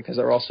retailer, because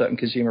there are certain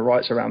consumer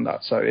rights around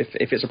that. So if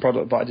it's a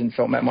product that I didn't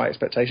feel met my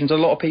expectations, a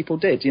lot of people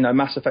did.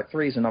 Mass Effect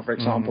 3 is another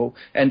example.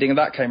 Ending of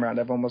that came around,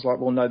 everyone was like,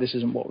 well, no, this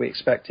isn't what we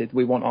expected.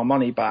 We want our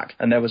money back.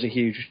 And there was a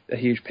huge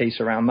piece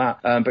around that.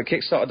 But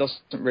Kickstarter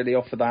doesn't really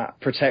offer that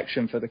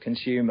protection for the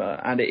consumer,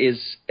 and it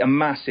is a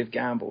massive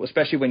gamble,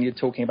 especially when you're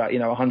talking about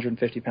 £150,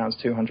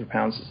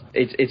 £200.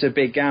 It's a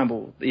big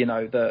gamble.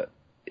 That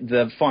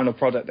the final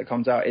product that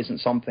comes out isn't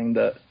something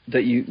that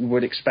you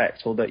would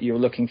expect or that you're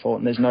looking for,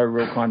 and there's no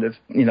real kind of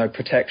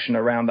protection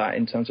around that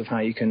in terms of how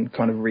you can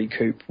kind of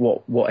recoup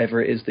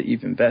whatever it is that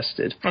you've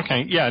invested.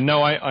 Okay, yeah,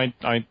 no, I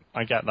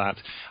get that.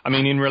 I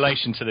mean, in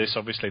relation to this,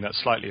 obviously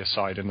that's slightly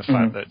aside in the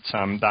fact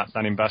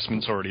that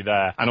investment's already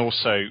there, and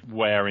also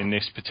where in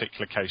this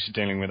particular case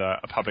you're dealing with a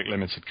public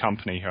limited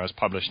company who has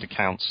published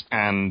accounts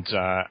and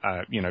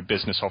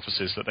business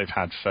offices that they've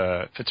had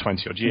for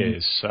 20 odd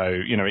years. So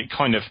it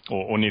kind of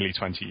or nearly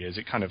 20 years,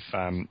 it kind of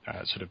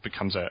sort of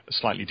becomes a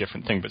slightly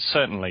different thing. But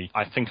certainly,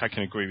 I think I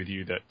can agree with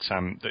you that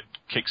that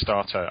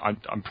Kickstarter.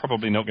 I'm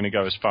probably not going to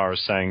go as far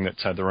as saying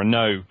that there are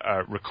no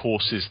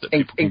recourses that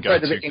people can go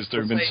to, because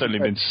there have certainly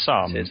been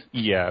some.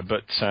 Yeah,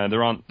 but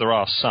there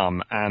are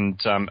some, and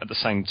at the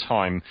same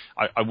time,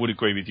 I would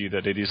agree with you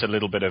that it is a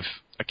little bit of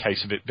a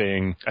case of it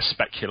being a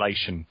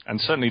speculation,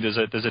 and certainly there's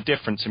a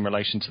difference in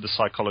relation to the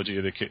psychology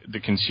of the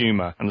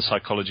consumer and the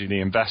psychology of the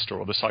investor,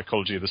 or the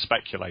psychology of the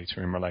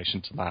speculator in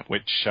relation to that,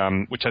 which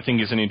I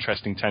think is an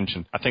interesting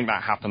tension. I think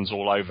that happens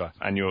all over,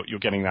 and you're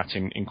getting that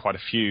in quite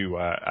a few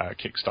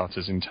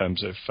Kickstarters in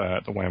terms of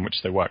the way in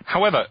which they work.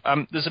 However,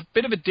 there's a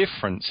bit of a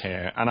difference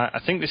here, and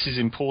I think this is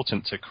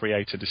important to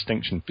create a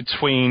distinction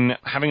between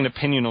having an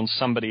opinion on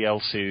somebody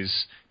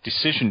else's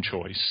decision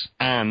choice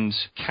and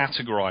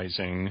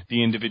categorizing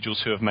the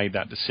individuals who have made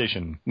that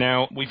decision.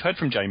 Now, we've heard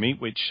from Jamie,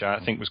 which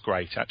I think was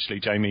great, actually.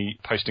 Jamie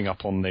posting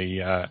up on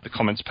the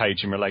comments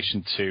page in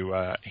relation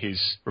to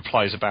his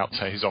replies about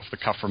his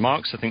off-the-cuff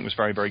remarks, I think was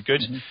very, very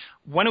good.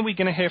 When are we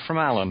going to hear from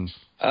Alan?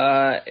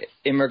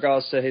 In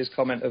regards to his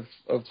comment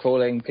of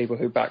calling people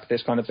who back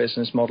this kind of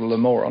business model a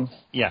moron.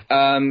 Yeah.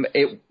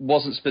 It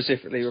wasn't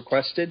specifically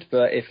requested,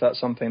 but if that's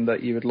something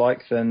that you would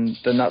like, then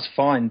that's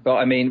fine. But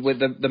I mean, with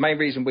the main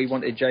reason we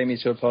wanted Jamie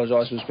to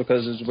apologise was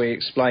because, as we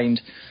explained,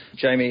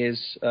 Jamie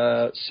is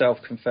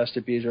self-confessed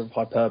abuser of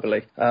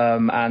hyperbole,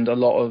 and a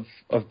lot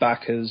of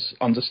backers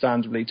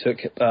understandably took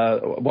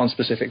one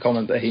specific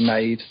comment that he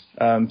made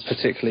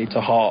particularly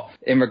to heart.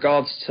 In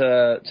regards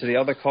to the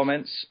other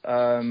comments,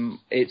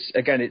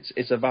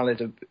 it's a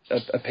valid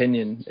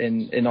opinion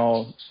in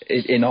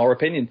our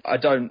opinion.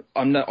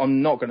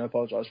 I'm not going to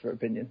apologise for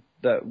opinion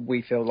that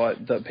we feel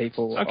like that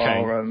people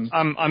are.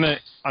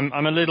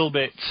 I'm a little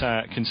bit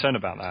concerned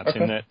about that,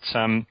 in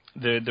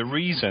that the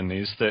reason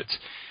is that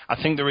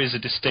I think there is a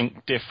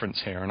distinct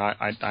difference here, and I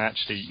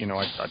actually,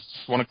 I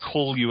want to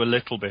call you a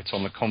little bit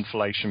on the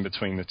conflation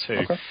between the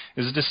two.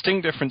 There's a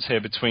distinct difference here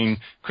between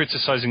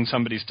criticising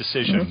somebody's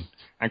decision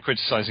and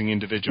criticising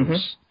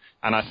individuals,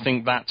 and I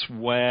think that's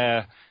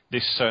where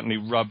this certainly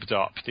rubbed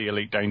up the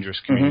Elite Dangerous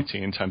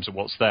community in terms of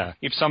what's there.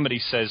 If somebody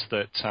says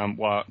that,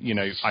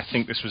 I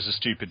think this was a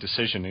stupid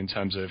decision in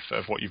terms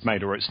of what you've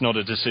made, or it's not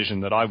a decision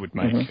that I would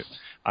make,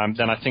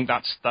 then I think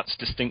that's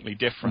distinctly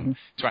different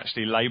to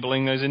actually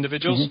labelling those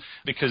individuals,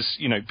 because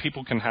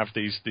people can have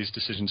these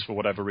decisions for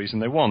whatever reason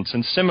they want.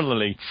 And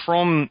similarly,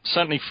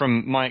 certainly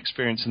from my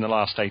experience in the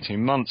last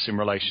 18 months in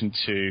relation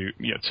to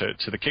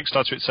the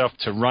Kickstarter itself,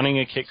 to running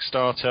a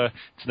Kickstarter,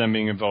 to then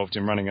being involved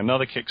in running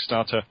another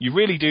Kickstarter, you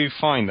really do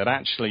find that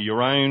actually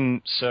your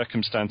own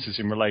circumstances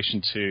in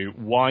relation to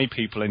why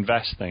people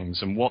invest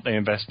things and what they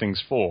invest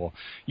things for,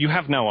 you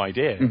have no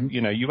idea.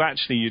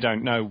 You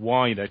don't know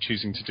why they're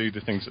choosing to do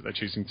the things that they're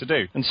choosing to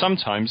do. And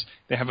sometimes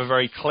they have a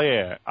very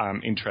clear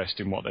interest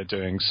in what they're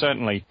doing.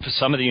 Certainly for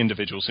some of the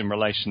individuals in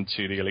relation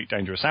to the Elite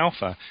Dangerous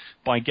Alpha,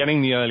 by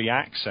getting the early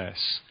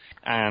access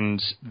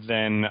and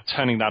then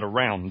turning that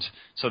around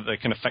so that they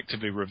can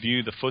effectively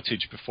review the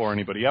footage before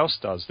anybody else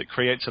does, that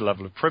creates a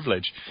level of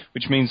privilege,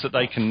 which means that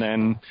they can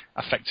then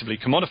effectively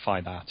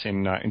commodify that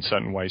in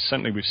certain ways.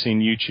 Certainly we've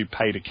seen YouTube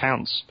paid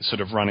accounts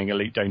sort of running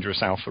Elite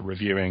Dangerous Alpha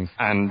reviewing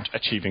and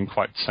achieving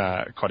quite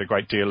a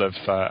great deal of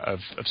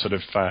sort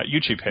of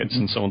YouTube hits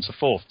and so on and so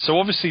forth. So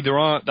obviously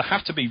there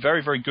have to be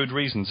very, very good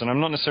reasons, and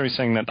I'm not necessarily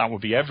saying that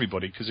would be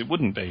everybody, because it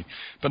wouldn't be,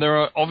 but there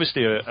are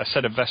obviously a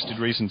set of vested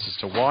reasons as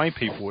to why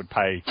people would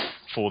pay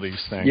for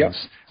these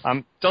things.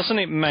 Doesn't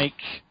it make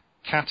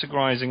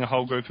categorizing a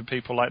whole group of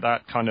people like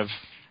that kind of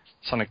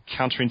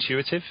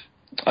counterintuitive?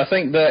 I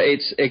think that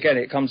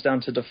it comes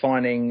down to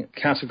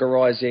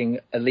categorizing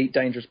Elite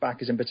Dangerous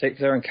backers in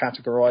particular, and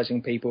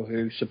categorizing people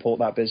who support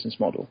that business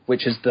model,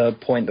 which is the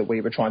point that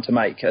we were trying to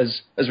make.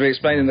 As we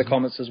explained in the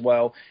comments as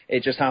well,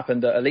 it just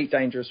happened that Elite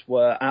Dangerous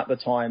were at the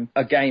time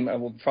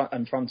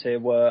and Frontier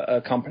were a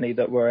company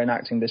that were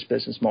enacting this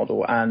business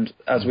model. And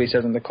as we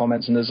said in the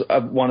comments, and as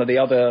one of the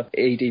other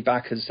ED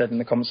backers said in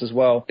the comments as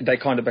well, they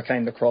kind of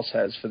became the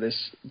crosshairs for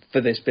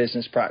this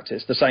business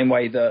practice, the same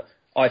way that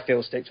I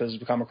feel StickTwisters has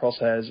become a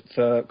crosshairs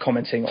for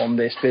commenting on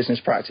this business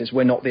practice.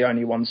 We're not the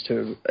only ones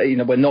to,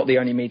 we're not the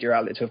only media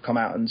outlet to have come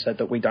out and said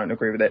that we don't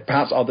agree with it.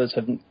 Perhaps others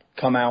haven't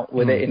come out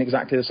with it in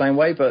exactly the same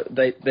way, but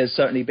there's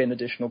certainly been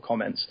additional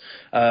comments.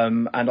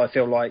 And I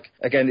feel like,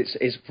 again,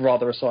 it's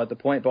rather aside the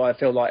point, but I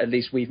feel like at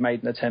least we've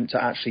made an attempt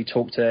to actually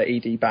talk to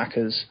ED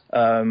backers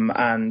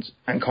and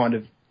kind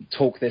of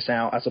talk this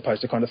out, as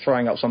opposed to kind of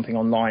throwing up something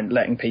online,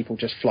 letting people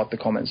just flood the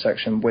comment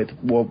section with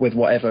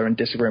whatever and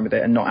disagreeing with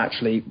it, and not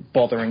actually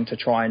bothering to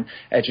try and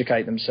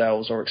educate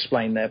themselves or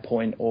explain their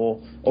point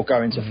or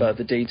go into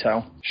further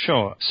detail.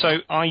 Sure. So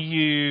are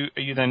you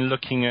then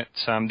looking at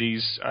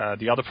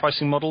the other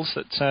pricing models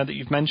that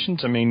you've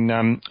mentioned? I mean,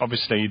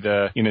 obviously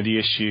the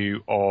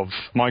issue of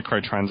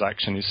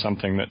microtransaction is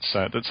something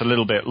that's a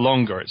little bit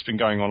longer. It's been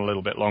going on a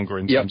little bit longer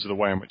in terms of the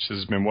way in which this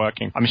has been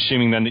working. I'm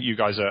assuming then that you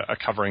guys are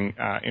covering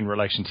in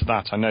relation to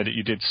that. I know that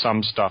you did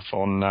some stuff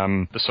on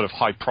the sort of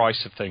high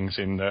price of things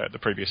in the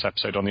previous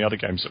episode on the other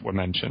games that were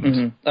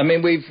mentioned. I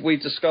mean,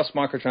 we've discussed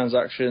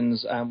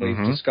microtransactions, and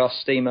we've discussed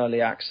Steam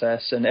Early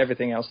Access and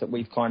everything else that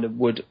we've kind of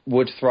would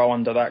throw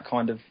under that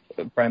kind of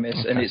premise.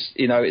 Okay. And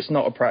it's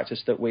not a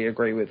practice that we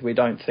agree with. We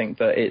don't think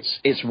that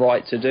it's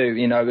right to do.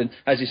 And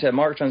as you said,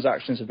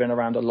 microtransactions have been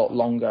around a lot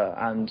longer,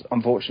 and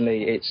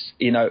unfortunately it's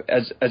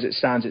as it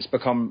stands, it's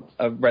become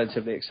a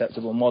relatively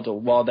acceptable model,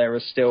 while there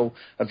is still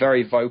a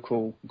very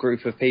vocal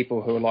group of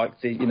people who are like,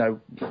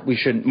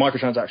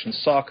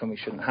 microtransactions suck and we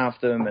shouldn't have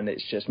them, and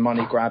it's just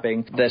money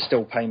grabbing. There's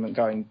still payment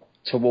going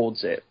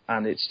towards it,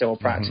 and it's still a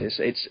practice.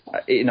 It's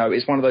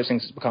one of those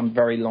things that's become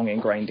very long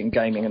ingrained in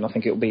gaming, and I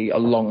think it'll be a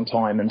long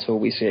time until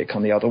we see it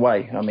come the other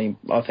way. I mean,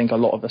 I think a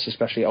lot of us,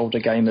 especially older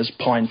gamers,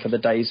 pine for the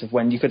days of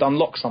when you could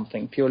unlock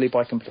something purely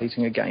by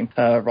completing a game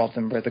rather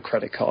than with a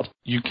credit card.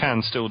 You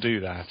can still do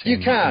that. You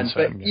can,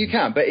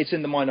 but it's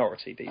in the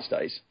minority these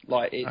days.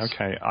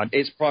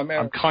 It's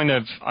primarily.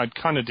 I'd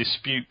kind of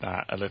dispute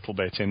that a little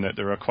bit, in that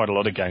there are quite a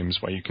lot of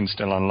games where you can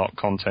still unlock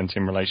content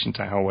in relation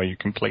to how well you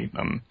complete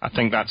them. I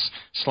think that's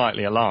slightly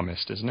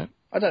alarmist, isn't it?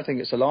 I don't think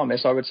it's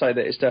alarmist. I would say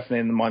that it's definitely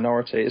in the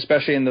minority,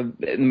 especially in the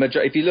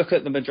if you look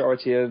at the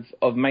majority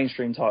of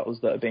mainstream titles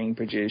that are being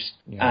produced,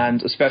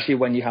 and especially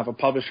when you have a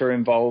publisher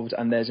involved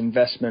and there's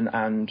investment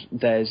and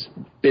there's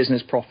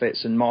business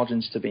profits and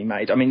margins to be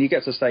made. I mean, you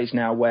get to a stage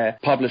now where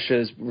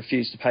publishers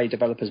refuse to pay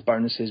developers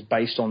bonuses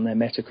based on their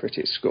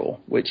Metacritic score,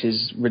 which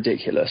is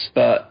ridiculous.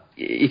 But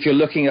if you're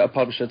looking at a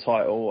publisher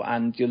title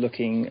and you're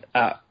looking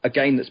at a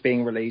game that's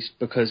being released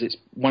because it's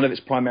one of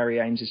its primary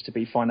aims is to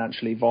be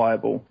financially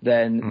viable,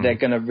 then they're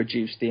going to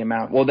reduce the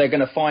amount. Well, they're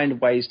going to find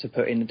ways to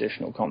put in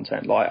additional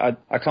content. Like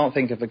I can't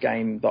think of a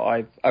game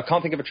that I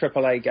can't think of a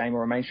AAA game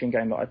or a mainstream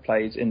game that I've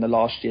played in the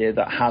last year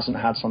that hasn't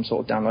had some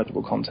sort of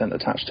downloadable content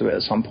attached to it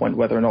at some point,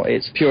 whether or not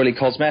it's purely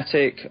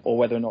cosmetic or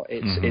whether or not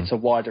it's a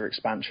wider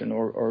expansion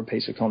or a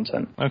piece of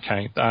content.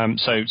 Okay,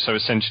 so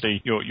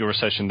essentially your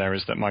assertion there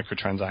is that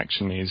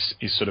microtransaction is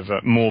sort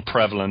of more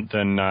prevalent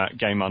than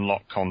game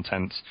unlock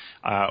content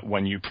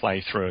when you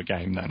play through a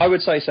game, then? I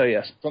would say so,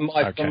 yes, from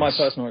my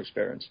personal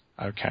experience.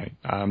 Okay.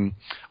 I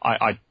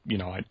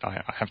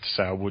have to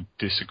say I would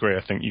disagree.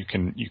 I think you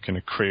can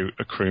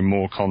accrue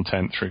more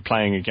content through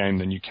playing a game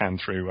than you can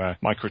through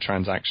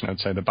microtransaction. I'd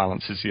say the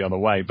balance is the other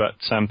way. But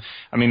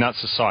I mean,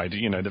 that's aside.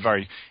 The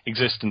very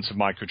existence of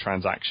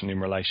microtransaction in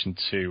relation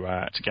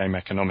to game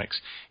economics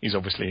is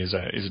obviously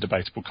a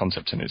debatable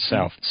concept in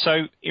itself.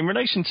 So in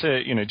relation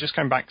to just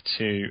going back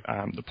to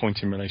the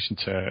point in relation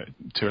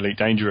to Elite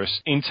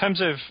Dangerous, in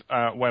terms of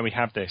where we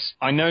have this,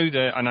 I know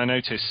that, and I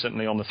noticed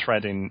certainly on the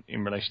thread in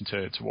relation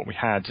to what we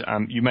had,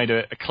 you made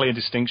a clear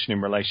distinction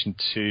in relation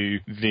to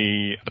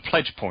the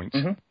pledge point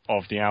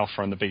of the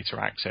alpha and the beta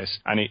access,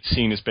 and it's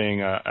seen as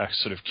being a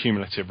sort of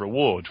cumulative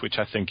reward, which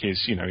I think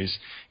is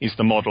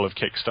the model of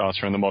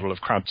Kickstarter and the model of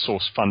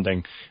crowdsourced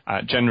funding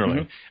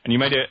generally. And you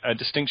made a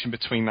distinction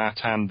between that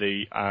and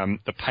the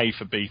pay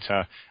for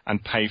beta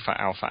and pay for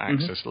alpha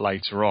access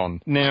later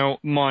on. Now,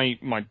 my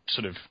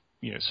sort of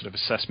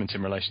assessment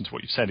in relation to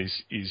what you've said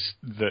is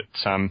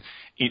that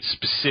it's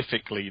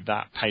specifically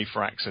that pay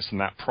for access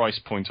and that price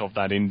point of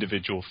that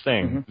individual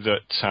thing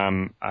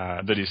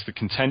that is the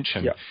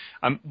contention. Yeah.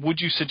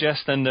 Would you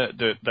suggest then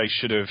that they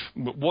should have?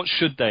 What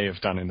should they have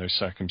done in those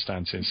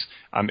circumstances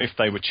if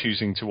they were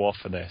choosing to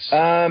offer this?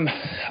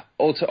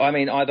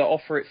 Either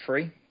offer it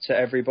free to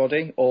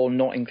everybody or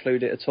not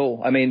include it at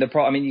all. I mean,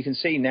 you can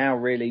see now,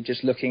 really,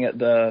 just looking at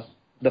the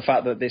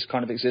fact that this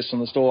kind of exists on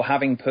the store,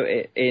 having put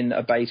it in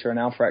a beta and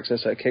alpha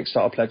access at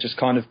Kickstarter pledge, just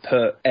kind of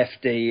put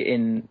FD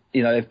in,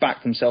 they've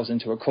backed themselves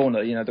into a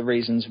corner. The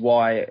reasons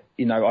why,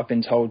 I've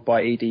been told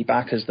by ED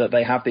backers that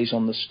they have these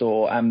on the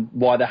store and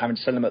why they're having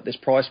to sell them at this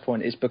price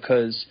point is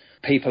because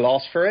people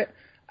asked for it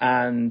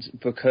and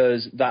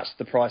because that's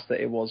the price that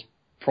it was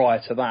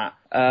prior to that.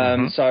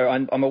 So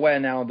I'm aware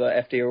now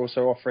that FD are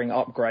also offering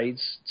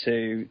upgrades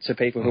to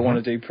people who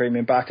want to do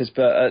premium backers,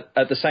 but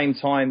at the same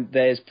time,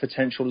 there's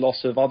potential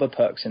loss of other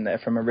perks in there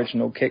from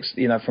original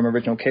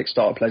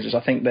Kickstarter pledges.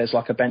 I think there's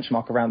like a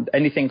benchmark around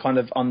anything kind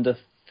of under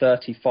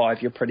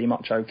 35, you're pretty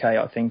much okay,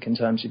 I think, in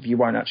terms of you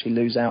won't actually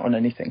lose out on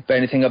anything. But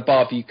anything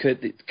above, you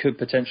could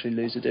potentially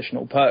lose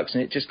additional perks.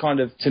 And it just kind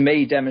of, to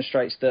me,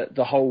 demonstrates that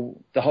the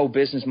whole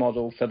business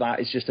model for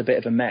that is just a bit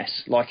of a mess.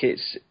 Like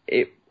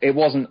it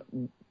wasn't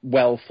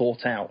well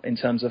thought out in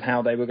terms of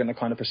how they were going to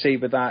kind of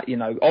proceed with that.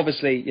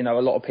 Obviously, a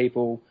lot of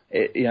people,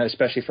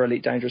 especially for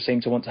Elite Dangerous,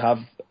 seem to want to have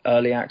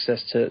early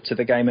access to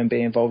the game and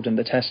be involved in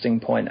the testing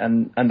point,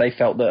 and they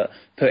felt that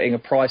putting a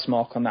price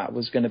mark on that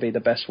was going to be the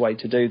best way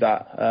to do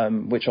that,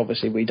 which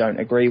obviously we don't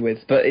agree with.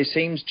 But it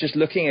seems, just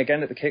looking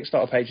again at the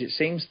Kickstarter page, it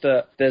seems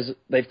that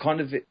they've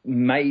kind of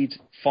made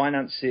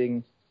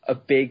financing a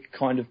big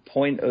kind of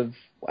point of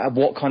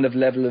what kind of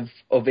level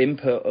of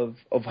input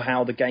of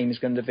how the game is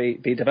going to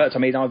be developed. I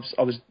mean, I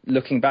was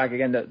looking back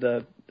again at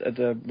the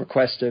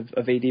request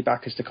of ED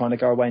backers to kind of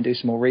go away and do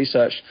some more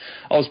research.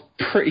 I was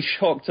pretty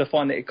shocked to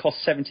find that it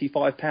costs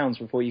 £75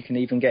 before you can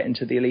even get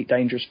into the Elite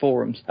Dangerous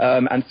forums,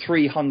 and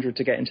 $300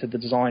 to get into the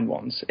design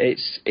ones.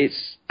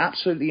 It's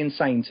absolutely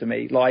insane to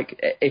me. Like,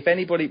 if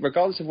anybody,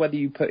 regardless of whether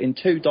you put in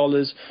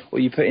 $2 or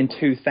you put in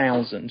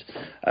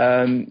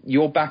 $2,000,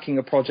 you're backing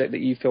a project that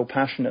you feel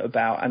passionate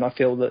about, and I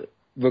feel that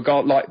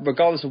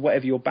regardless of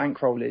whatever your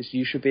bankroll is,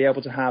 you should be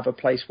able to have a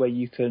place where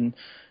you can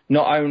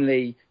not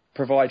only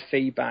provide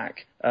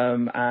feedback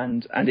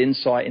and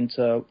insight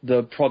into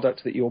the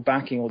product that you're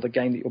backing or the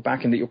game that you're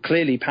backing that you're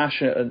clearly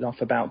passionate enough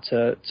about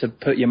to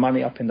put your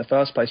money up in the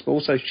first place, but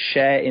also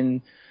share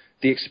in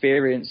the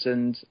experience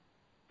and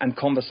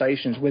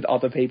conversations with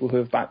other people who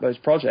have backed those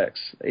projects.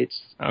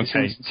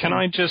 Can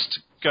I just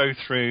go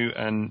through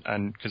and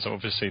because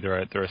obviously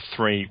there are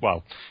three.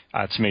 Well,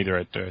 to me there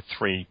are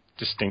three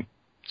distinct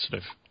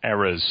sort of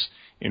errors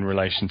in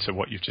relation to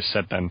what you've just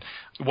said then.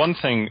 One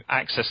thing,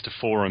 access to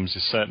forums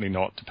is certainly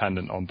not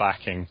dependent on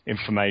backing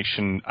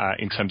information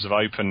in terms of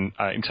open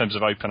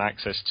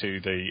access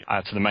to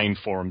the main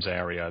forums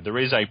area. There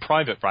is a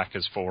private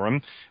backers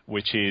forum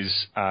which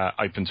is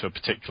open to a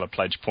particular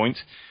pledge point.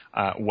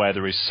 Where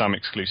there is some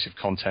exclusive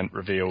content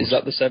revealed. Is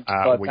that the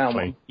 £75 weekly?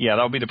 one? Yeah,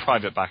 that'll be the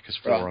private backers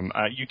forum.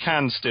 Right. You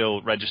can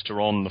still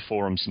register on the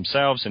forums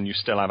themselves, and you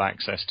still have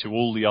access to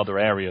all the other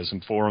areas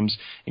and forums,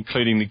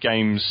 including the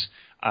games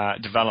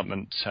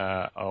development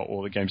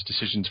or the games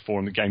decisions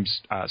forum, the games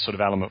sort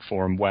of element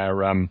forum, where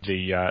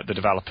the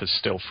developers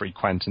still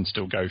frequent and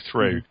still go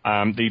through.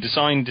 The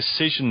design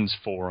decisions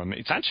forum,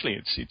 it's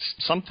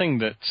something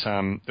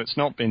that's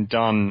not been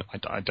done.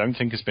 I don't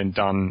think has been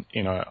done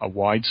in a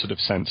wide sort of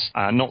sense.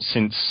 Not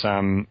since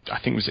I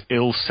think it was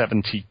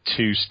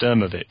Il-72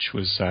 Sturmovich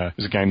was a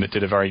game that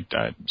did a very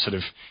sort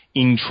of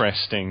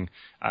interesting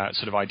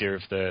sort of idea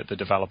of the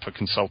developer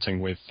consulting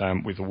with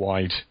a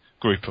wide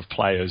group of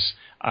players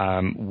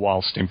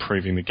whilst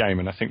improving the game.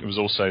 And I think there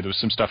was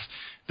some stuff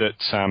that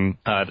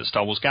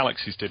Star Wars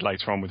Galaxies did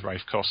later on with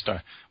Rafe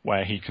Costa,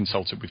 where he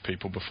consulted with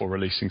people before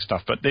releasing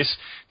stuff. But this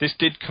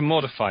did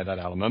commodify that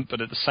element, but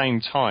at the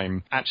same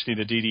time, actually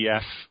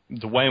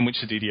the way in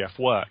which the DDF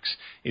works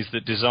is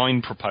that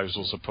design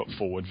proposals are put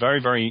forward,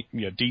 very, very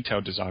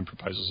detailed design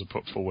proposals are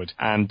put forward,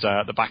 and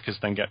the backers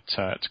then get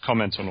to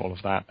comment on all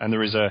of that. And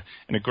there is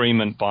an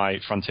agreement by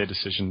Frontier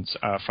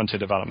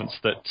Developments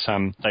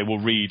that they will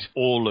read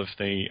all of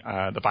the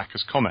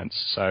backers' comments.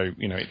 So,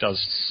 it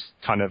does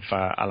kind of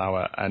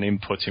allow an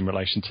input in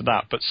relation to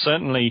that. But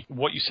certainly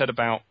what you said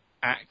about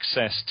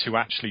access to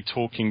actually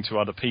talking to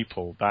other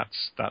people,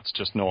 that's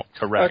just not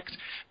correct.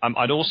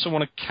 I'd also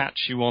want to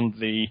catch you on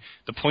the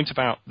point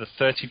about the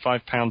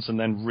 £35 and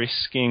then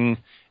risking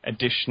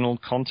additional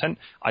content.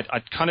 I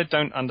kind of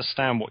don't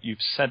understand what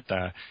you've said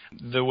there.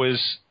 There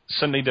was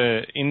certainly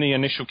in the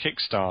initial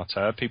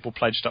Kickstarter, people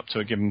pledged up to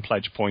a given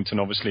pledge point and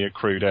obviously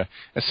accrued a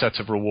set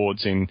of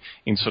rewards in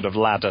sort of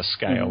ladder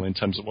scale in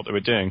terms of what they were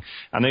doing.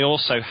 And they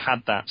also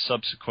had that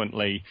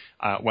subsequently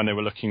when they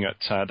were looking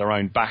at their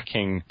own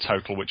backing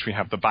total, which we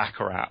have the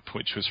Backer app,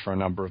 which was for a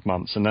number of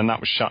months. And then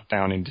that was shut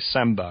down in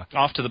December.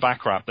 After the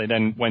Backer app, they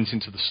then went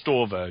into the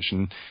store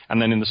version.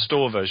 And then in the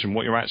store version,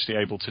 what you're actually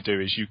able to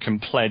do is you can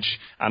pledge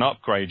and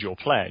upgrade your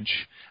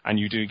pledge, and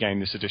you do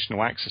gain this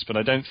additional access. But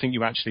I don't think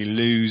you actually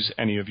lose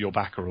any of your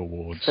backer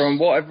awards. From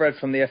what I've read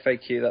from the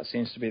FAQ, that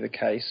seems to be the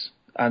case.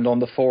 And on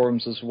the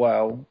forums as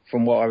well,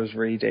 from what I was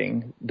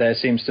reading, there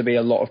seems to be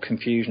a lot of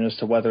confusion as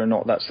to whether or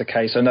not that's the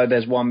case. I know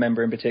there's one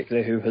member in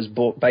particular who has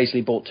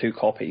basically bought 2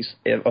 copies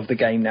of the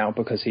game now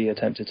because he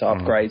attempted to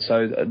upgrade.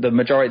 So the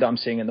majority that I'm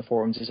seeing in the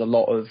forums is a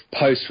lot of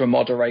posts from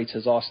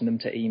moderators asking them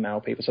to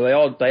email people. So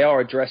they are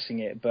addressing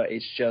it, but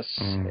it's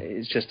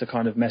just a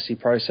kind of messy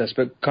process.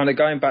 But kind of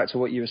going back to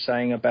what you were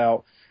saying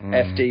about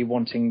FD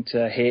wanting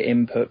to hear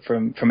input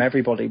from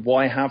everybody,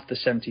 why have the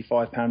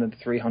 £75 and the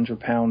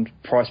 £300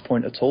 price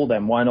point at all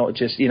then? Why not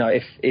just,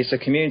 if it's a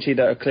community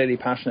that are clearly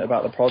passionate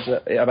about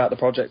the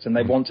project and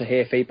they want to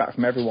hear feedback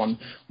from everyone,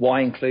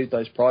 why include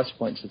those price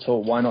points at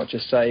all? Why not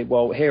just say,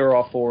 well, here are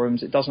our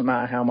forums, it doesn't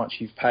matter how much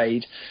you've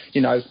paid,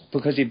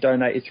 because you've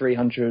donated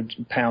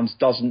 £300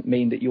 doesn't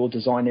mean that your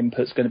design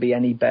input's going to be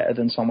any better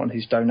than someone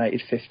who's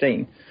donated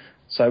 15.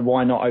 So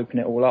why not open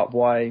it all up?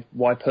 Why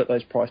put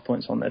those price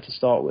points on there to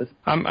start with?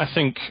 I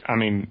think,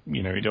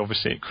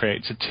 it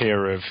creates a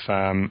tier of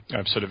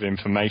sort of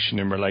information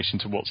in relation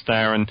to what's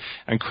there, and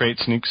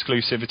creates an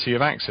exclusivity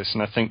of access.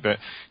 And I think that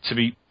to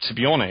be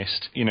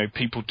honest,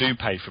 people do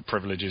pay for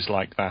privileges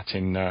like that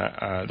in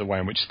the way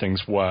in which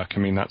things work. I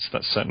mean, that's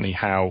certainly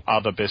how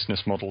other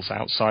business models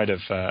outside of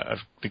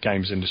the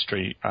games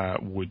industry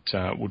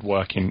would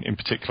work in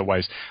particular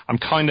ways. I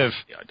kind of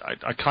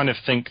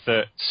think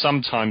that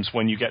sometimes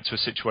when you get to a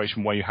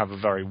situation where you have a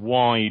very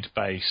wide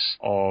base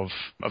of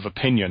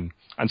opinion,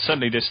 and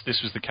certainly this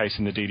was the case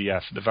in the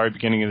DDF. At the very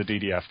beginning of the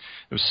DDF,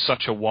 there was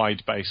such a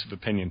wide base of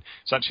opinion.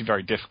 It's actually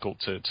very difficult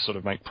to sort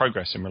of make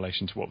progress in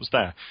relation to what was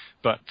there.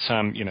 But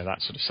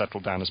that sort of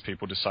settled down as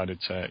people decided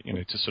to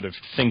sort of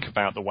think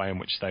about the way in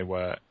which they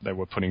were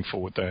putting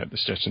forward the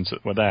suggestions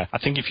that were there. I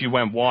think if you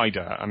went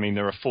wider, I mean,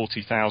 there are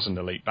 40,000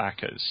 elite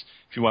backers.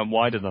 If you went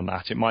wider than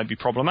that, it might be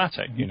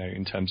problematic,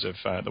 in terms of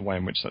the way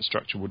in which that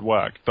structure would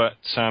work. But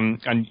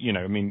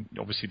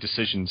obviously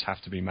decisions have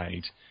to be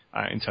made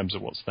in terms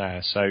of what's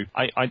there. So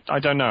I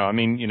don't know. I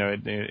mean,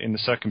 in the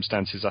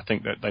circumstances, I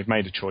think that they've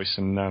made a choice,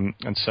 and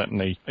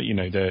certainly,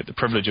 the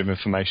privilege of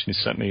information is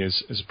certainly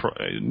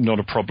not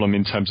a problem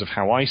in terms of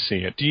how I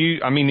see it.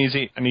 Is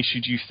it an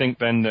issue? Do you think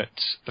then that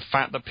the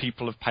fact that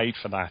people have paid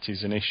for that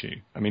is an issue?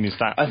 I mean, is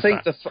that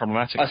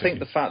problematic? I think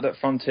the fact that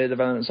Frontier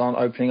Developments aren't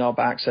opening up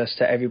access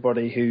to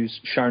everybody who's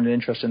shown an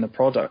interest in the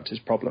product is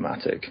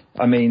problematic.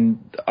 I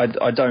mean,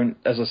 I don't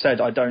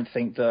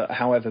think that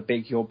however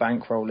big your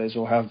bankroll is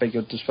or how big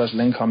your disposable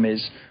income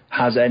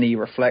has any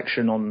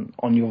reflection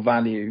on your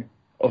value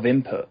of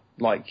input.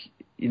 Like,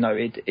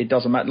 it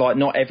doesn't matter. Like,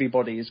 not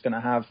everybody is going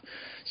to have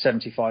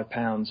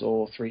 £75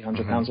 or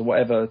 £300 or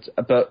whatever,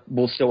 but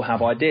will still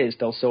have ideas.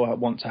 They'll still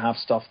want to have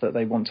stuff that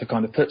they want to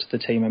kind of put to the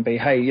team and be,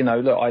 hey,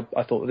 look,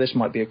 I thought that this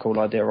might be a cool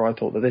idea, or I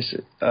thought that this,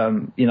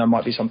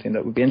 might be something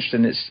that would be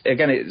interesting.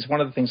 It's one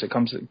of the things that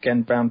comes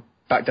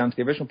back down to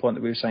the original point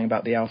that we were saying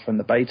about the alpha and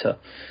the beta,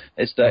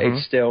 is that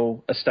it's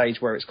still a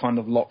stage where it's kind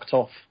of locked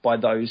off by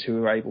those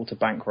who are able to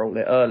bankroll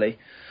it early.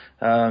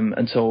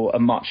 Until a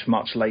much,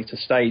 much later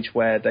stage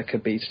where there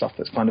could be stuff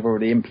that's kind of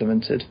already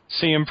implemented.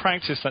 See, in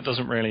practice, that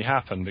doesn't really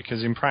happen,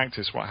 because in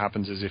practice what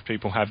happens is if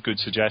people have good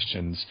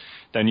suggestions,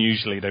 then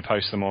usually they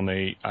post them on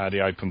the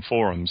open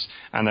forums,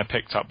 and they're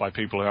picked up by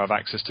people who have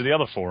access to the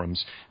other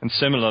forums. And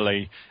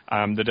similarly,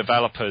 the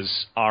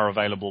developers are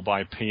available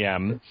by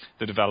PM.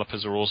 The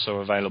developers are also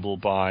available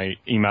by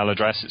email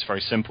address. It's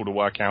very simple to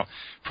work out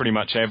pretty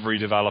much every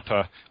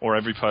developer or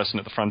every person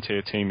at the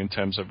Frontier team in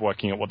terms of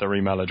working out what their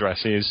email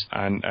address is,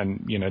 and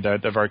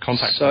they're very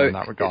contactable in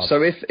that regard.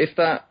 So if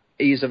that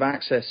ease of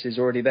access is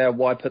already there,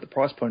 why put the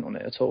price point on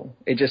it at all?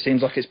 It just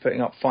seems like it's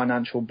putting up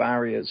financial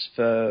barriers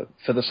for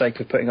the sake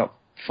of putting up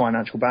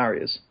financial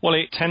barriers. Well,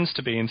 it tends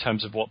to be in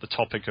terms of what the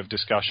topic of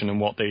discussion and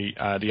what the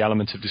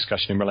element of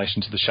discussion in relation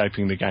to the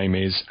shaping of the game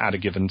is at a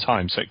given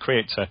time. So it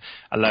creates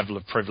a level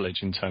of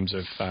privilege in terms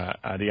of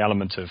the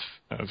element of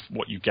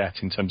what you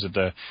get in terms of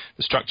the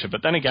structure.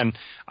 But then again,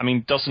 I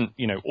mean, doesn't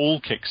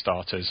all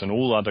Kickstarters and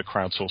all other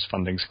crowdsourced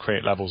fundings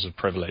create levels of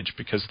privilege,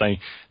 because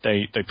they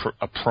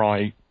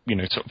apply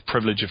sort of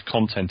privilege of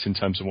content in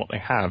terms of what they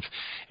have.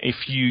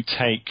 If you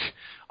take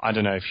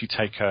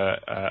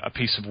a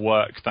piece of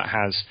work that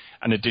has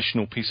an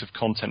additional piece of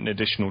content, an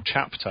additional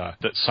chapter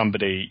that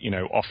somebody,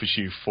 offers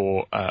you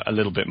for a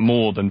little bit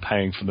more than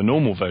paying for the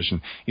normal version,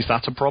 is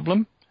that a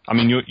problem? I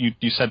mean,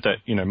 you said that,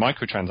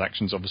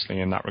 microtransactions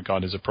obviously in that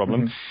regard is a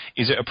problem.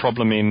 Mm-hmm. Is it a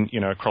problem in,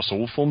 across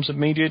all forms of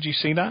media? Do you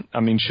see that? I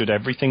mean, should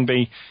everything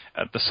be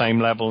at the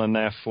same level and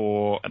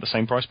therefore at the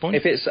same price point?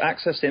 If it's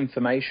access to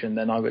information,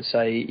 then I would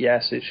say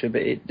yes, it should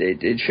be.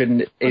 It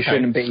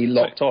shouldn't be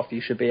locked off.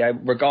 You should be able,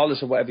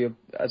 regardless of whatever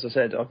as I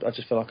said, I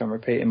just feel like I'm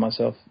repeating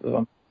myself.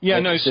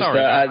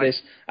 It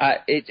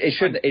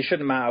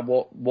shouldn't matter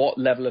what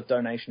level of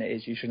donation it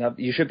is. You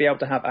should be able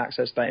to have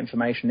access to that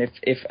information. If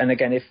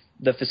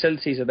the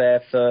facilities are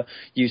there for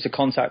you to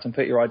contact and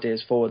put your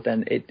ideas forward,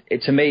 then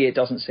to me it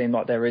doesn't seem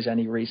like there is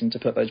any reason to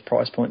put those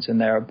price points in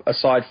there,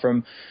 aside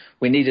from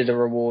we needed a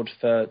reward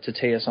to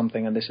tier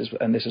something, and this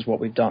is what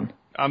we've done.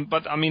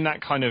 But I mean, that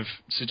kind of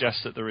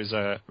suggests that there is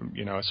a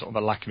sort of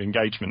a lack of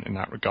engagement in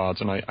that regard,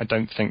 and I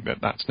don't think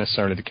that that's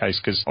necessarily the case,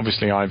 because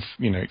obviously I've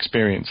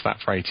experienced that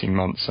for 18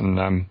 months, and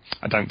I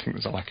don't think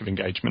there's a lack of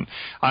engagement.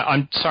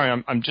 I'm sorry,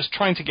 I'm just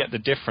trying to get the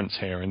difference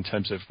here in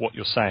terms of what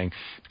you're saying,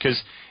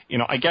 because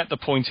I get the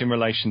point in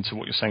relation to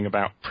what you're saying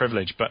about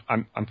privilege, but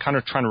I'm kind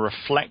of trying to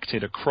reflect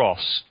it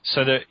across,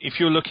 so that if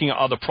you're looking at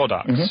other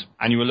products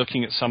and you were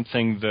looking at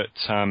something that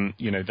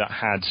that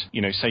had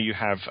say you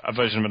have a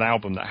version of an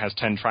album that has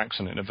 10 tracks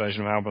on it and a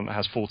version of an album that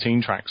has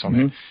 14 tracks on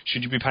it,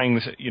 should you be paying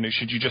this?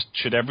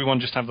 Should everyone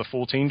just have the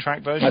 14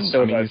 track version?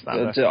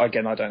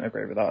 Again, I don't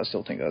agree with that. I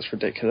still think that's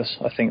ridiculous.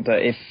 I think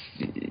that if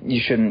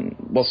you shouldn't,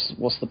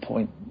 what's the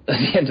point? at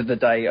the end of the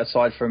day,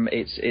 aside from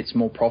it's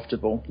more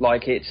profitable.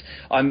 Like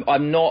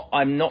I'm not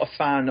a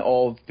fan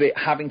of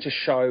having to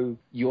show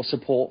your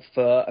support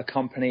for a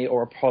company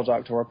or a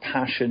product or a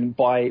passion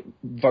by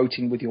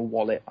voting with your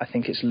wallet. I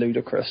think it's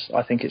ludicrous.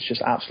 I think it's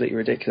just absolutely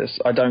ridiculous.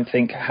 I don't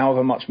think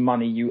however much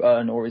money you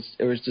earn or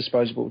is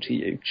disposable to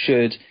you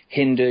should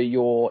hinder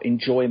your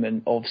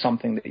enjoyment of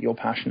something that you're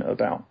passionate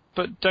about.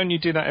 But don't you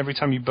do that every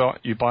time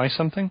you buy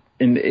something?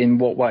 In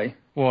what way?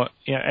 Well,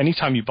 yeah.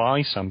 Anytime you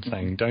buy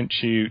something, don't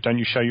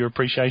you show your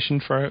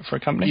appreciation for a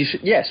company?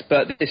 Yes,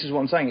 but this is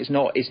what I'm saying.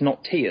 It's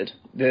not tiered.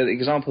 The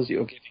examples that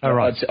you're giving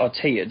are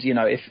tiered. You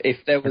know, if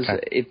there was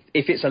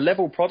if it's a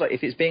level product,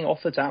 if it's being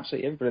offered to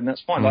absolutely everybody, then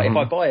that's fine. Like if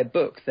I buy a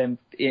book, then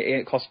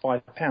it costs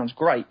 £5.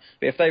 Great.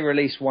 But if they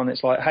release one,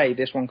 it's like, hey,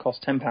 this one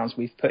costs £10.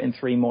 We've put in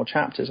 3 more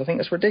chapters. I think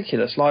that's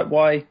ridiculous. Like,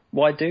 why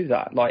do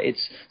that? Like,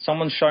 it's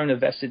someone's shown a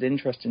vested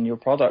interest in your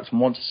product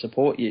and want to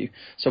support you.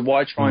 So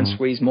why try and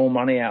squeeze more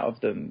money out of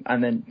them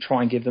and then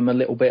try and give them a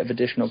little bit of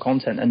additional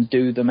content and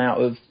do them out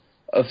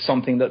of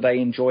something that they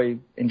enjoy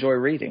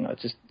reading?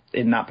 Just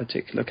in that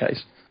particular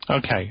case.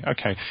 Okay.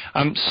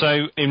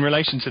 So in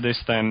relation to this,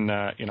 then,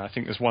 I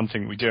think there's one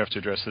thing we do have to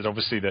address, that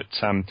obviously that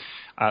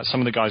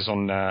some of the guys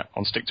on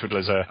Stick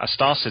Twiddlers are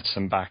Star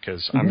Citizen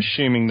backers. I'm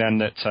assuming then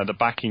that the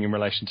backing in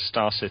relation to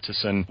Star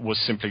Citizen was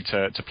simply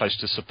to pledge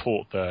to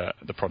support the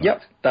product.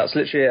 Yep, that's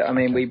literally it. I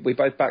mean, we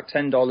both backed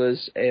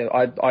 $10.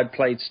 I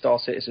played Star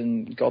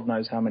Citizen God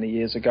knows how many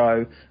years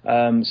ago.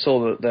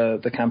 Saw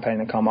that the campaign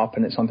had come up,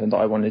 and it's something that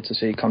I wanted to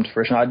see come to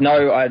fruition. I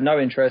had no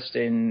interest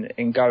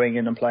in going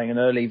in and playing an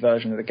early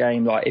version of the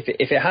game. Like,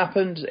 if it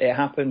happened, it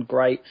happened,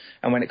 great.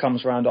 And when it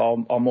comes around, I'll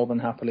more than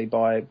happily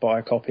buy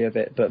a copy of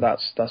it. But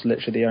that's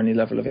literally the only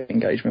level of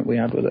engagement we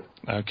had with it.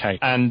 Okay.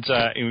 And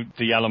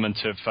the element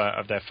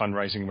of their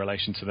fundraising in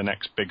relation to the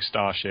next big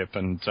Starship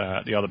and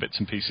the other bits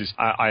and pieces,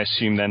 I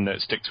assume then that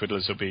Stick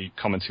Twiddlers will be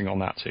commenting on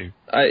that too.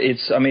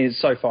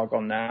 It's so far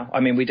gone now. I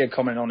mean, we did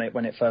comment on it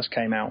when it first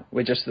came out.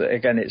 We're just,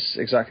 again, it's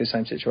exactly the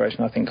same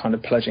situation. I think kind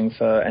of pledging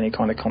for any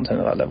kind of content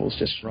at that level is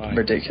just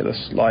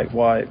ridiculous. Like,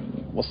 why?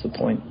 What's the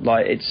point?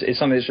 Like, it's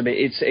something that should be.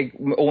 It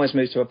almost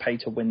moves to a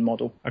pay-to-win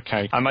model.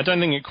 Okay. I don't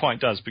think it quite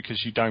does,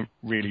 because you don't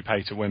really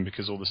pay to win,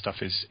 because all the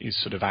stuff is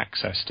sort of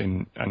accessed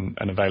and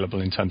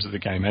available in terms of the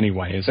game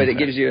anyway, isn't it? But it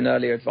gives you an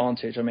earlier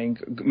advantage. I mean,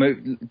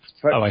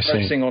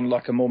 focusing on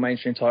like a more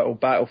mainstream title,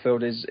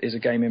 Battlefield is a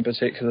game in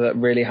particular that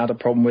really had a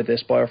problem with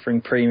this by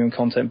offering premium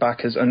content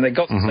backers, and they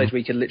got to the stage where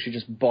you could literally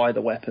just buy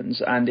the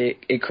weapons, and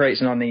it creates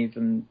an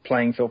uneven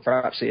playing field for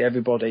absolutely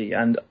everybody,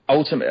 and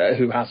ultimately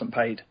who hasn't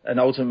paid, and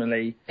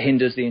ultimately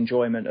hinders the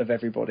enjoyment of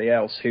everybody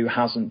else who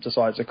hasn't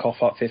decided to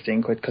cough up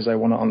 15 quid because they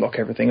want to unlock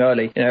everything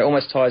early. You know, it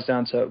almost ties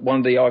down to one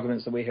of the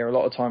arguments that we hear a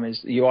lot of time is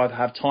you either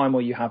have time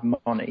or you have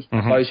money.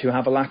 Those who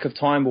have a lack of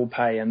time will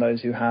pay, and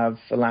those who have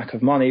a lack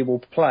of money will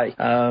play,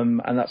 and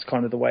that's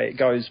kind of the way it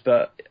goes.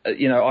 But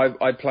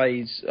I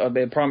played, a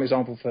prime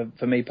example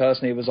for me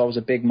personally was I was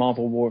a big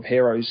Marvel War of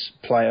Heroes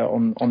player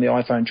on the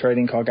iPhone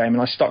trading card game,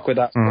 and I stuck with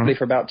that probably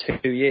for about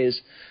 2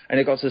 years, and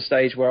it got to the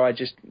stage where I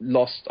just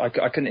lost. I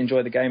couldn't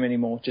enjoy the game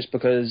anymore, just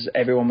because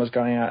everyone was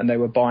going out and they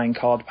were buying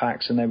card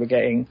packs and they were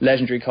getting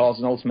legendary cards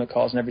and ultimate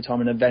cards, and every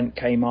time an event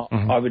came up,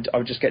 I would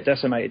just get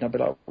decimated. I'd be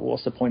like,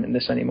 what's the point in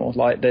this anymore?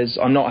 Like,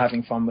 I'm not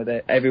having fun with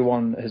it.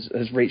 Everyone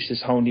has reached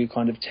this whole new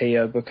kind of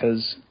tier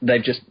because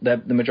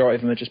the majority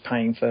of them are just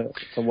paying for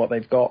what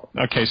they've got.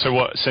 Okay, so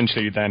what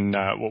essentially then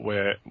what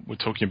we're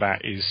talking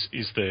about is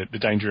the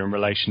danger in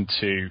relation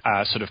to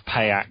sort of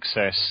pay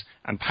access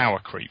and power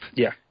creep.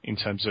 Yeah. In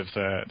terms of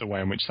the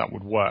way in which that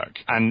would work.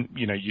 And,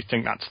 you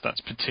think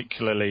that's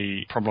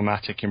particularly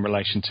problematic in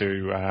relation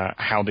to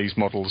how these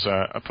models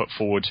are put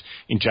forward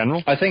in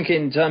general? I think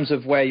in terms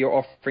of where you're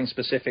offering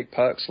specific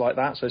perks like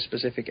that, so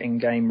specific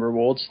in-game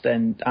rewards,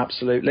 then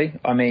absolutely.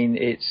 I mean,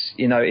 it's,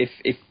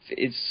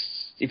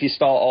 if you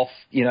start off,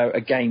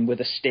 a game with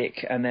a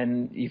stick, and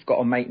then you've got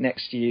a mate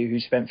next to you who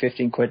spent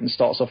 15 quid and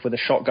starts off with a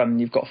shotgun,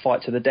 and you've got a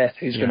fight to the death,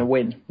 who's going to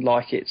win?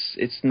 Like,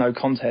 it's no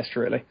contest,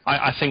 really.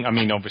 I think,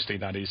 obviously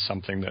that is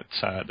something that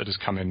has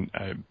come in,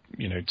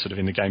 sort of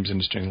in the games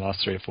industry in the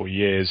last 3 or 4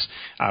 years.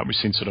 We've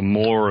seen sort of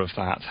more of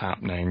that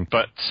happening,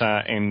 but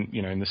in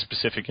the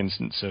specific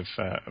instance of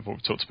what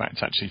we've talked about,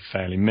 it's actually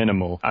fairly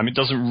minimal. It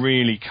doesn't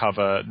really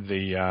cover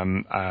the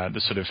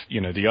sort of,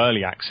 the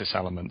early access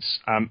elements.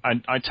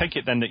 I take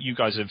it then that you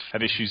guys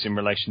have issues in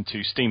relation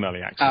to Steam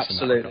early access.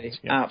 Absolutely,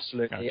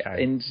 absolutely.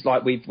 Okay. And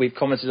like we've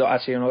commented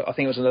actually on, I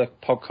think it was another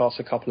podcast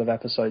a couple of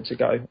episodes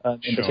ago.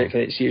 In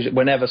particular, it's usually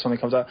whenever something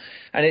comes out,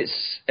 and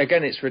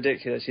it's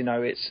ridiculous.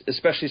 It's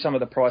especially some of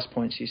the price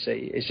points you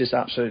see. It's just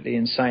absolutely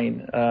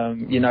insane.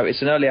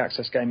 It's an early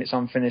access game. It's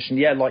unfinished,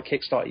 and like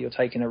Kickstarter, you're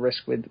taking a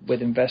risk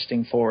with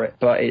investing for it,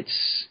 but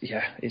it's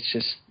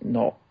just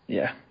not.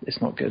 Yeah,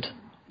 it's not good.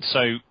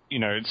 So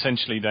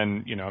essentially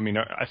then, I mean,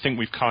 I think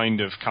we've kind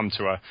of come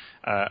to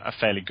a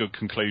fairly good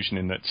conclusion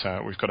in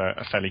that we've got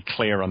a fairly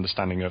clear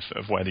understanding of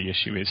where the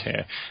issue is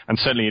here. And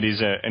certainly it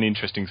is an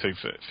interesting food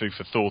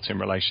for thought in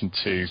relation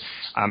to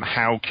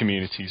how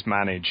communities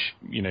manage,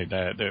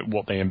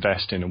 what they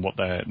invest in and what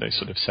they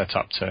sort of set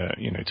up to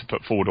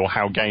put forward, or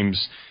how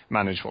games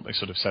manage what they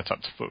sort of set up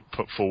to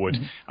put forward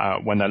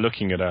when they're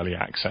looking at early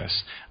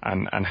access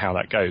and how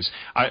that goes.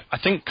 I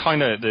think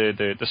kind of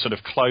the sort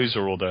of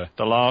closer or the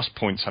last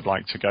points I'd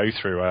like to go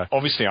through are,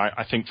 obviously,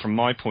 I think from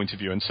my point of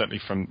view, and certainly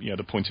from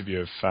the point of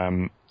view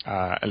of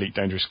Elite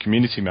Dangerous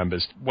community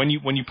members, when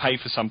you pay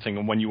for something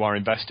and when you are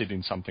invested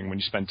in something, when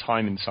you spend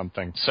time in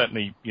something,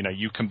 certainly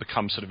you can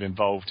become sort of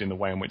involved in the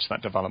way in which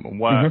that development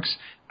works,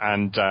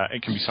 and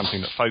it can be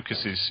something that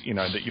focuses,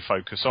 that you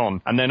focus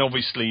on. And then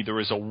obviously there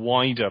is a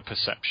wider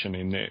perception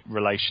in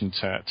relation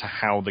to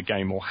how the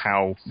game or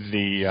how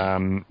the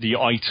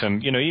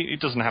item, it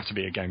doesn't have to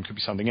be a game, it could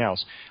be something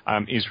else,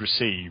 is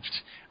received.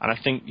 And I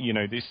think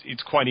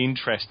it's quite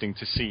interesting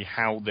to see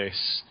how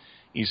this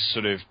is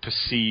sort of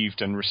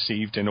perceived and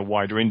received in a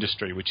wider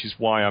industry, which is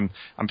why I'm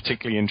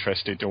particularly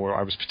interested, or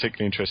I was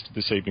particularly interested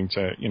this evening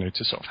to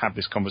to sort of have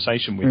this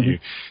conversation with you.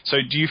 So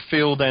do you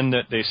feel then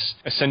that this,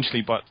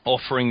 essentially by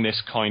offering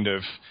this kind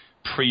of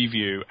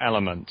preview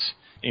element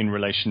in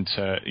relation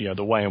to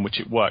the way in which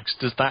it works,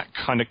 does that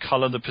kind of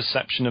colour the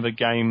perception of a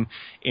game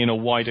in a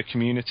wider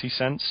community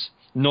sense?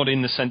 Not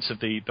in the sense of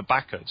the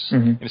backers,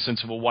 in a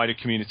sense of a wider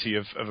community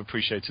of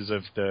appreciators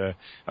of the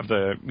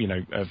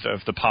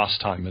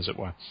pastime, as it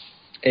were.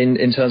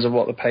 In terms of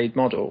what, the paid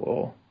model,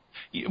 or?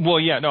 Well,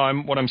 yeah, no.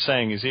 What I'm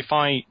saying is, if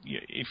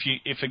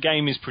a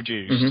game is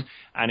produced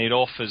and it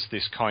offers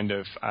this kind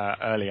of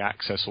early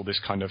access or this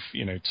kind of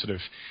sort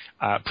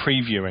of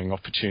previewing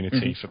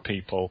opportunity for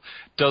people,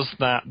 does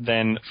that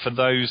then, for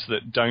those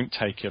that don't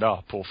take it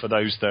up, or for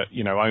those that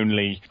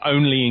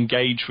only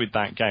engage with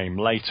that game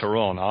later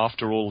on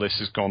after all this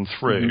has gone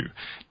through,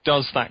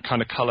 does that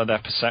kind of colour their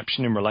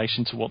perception in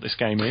relation to what this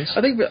game is?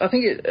 I think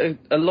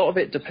a lot of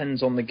it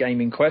depends on the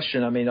game in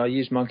question. I mean, I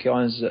used Monkey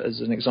Island as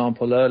an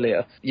example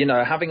earlier.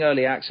 Having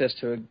early access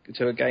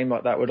to a game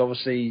like that would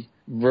obviously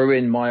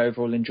ruin my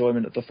overall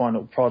enjoyment of the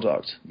final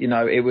product.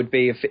 It would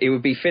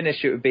be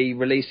finished, it would be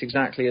released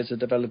exactly as the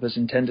developers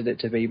intended it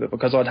to be, but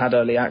because I'd had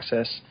early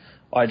access,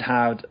 I'd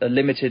had a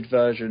limited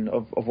version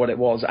of what it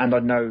was, and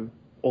I'd know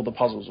all the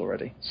puzzles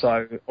already.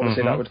 So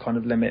obviously that would kind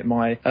of limit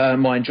my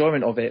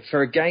enjoyment of it.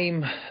 For a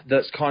game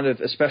that's kind of,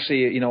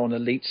 especially on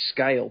elite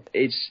scale,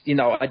 it's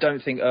I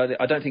don't think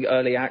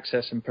early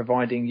access and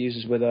providing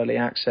users with early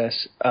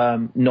access,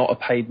 not a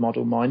paid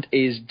model, mind,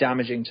 is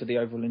damaging to the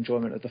overall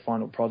enjoyment of the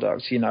final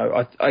product.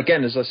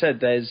 Again, as I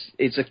said,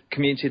 it's a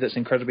community that's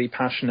incredibly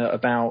passionate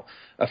about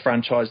a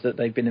franchise that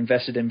they've been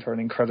invested in for an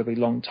incredibly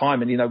long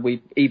time. And,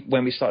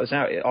 when we started this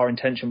out, our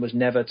intention was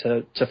never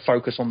to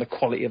focus on the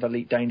quality of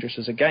Elite Dangerous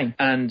as a game.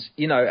 And,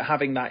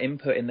 having that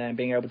input in there and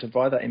being able to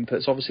provide that input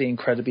is obviously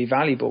incredibly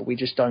valuable. We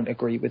just don't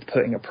agree with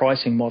putting a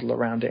pricing model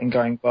around it and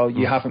going, well,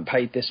 you haven't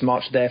paid this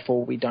much,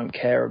 therefore we don't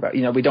care about,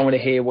 we don't want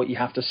to hear what you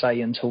have to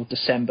say until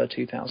December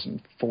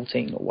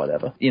 2014 or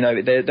whatever.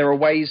 There are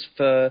ways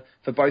for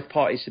both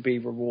parties to be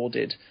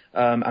rewarded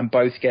and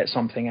both get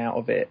something out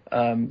of it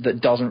that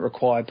doesn't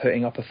require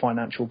putting up a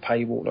financial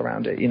paywall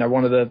around it.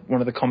 One of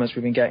the comments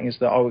we've been getting is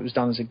that it was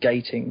done as a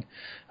gating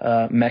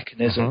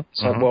mechanism.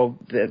 Well,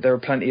 there are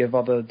plenty of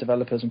other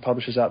developers and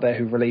publishers out there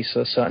who release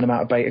a certain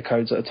amount of beta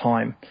codes at a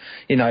time.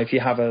 If you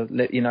have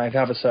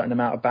a certain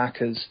amount of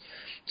backers,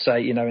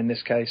 say, in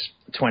this case,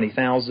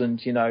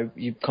 20,000,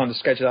 you kind of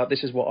schedule out,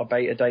 this is what our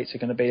beta dates are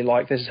going to be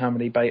like, this is how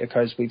many beta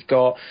codes we've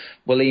got,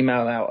 we'll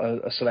email out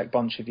a select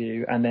bunch of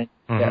you, and then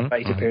get a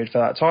beta period for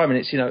that time. And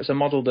it's, it's a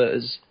model that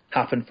has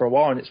happened for a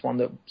while, and it's one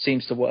that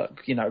seems to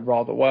work,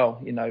 rather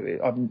well.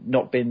 I've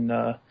not been,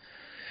 and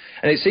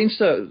it seems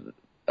to,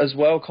 as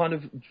well, kind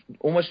of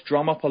almost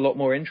drum up a lot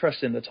more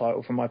interest in the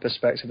title from my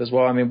perspective as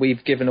well. I mean,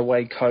 we've given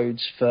away beta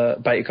codes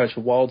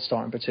for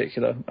WildStar in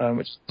particular,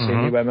 which is a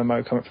new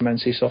MMO coming from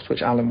NCSoft,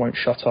 which Alan won't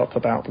shut up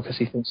about because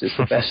he thinks it's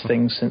the best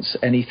thing since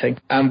anything.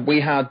 And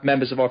we had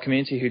members of our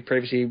community who'd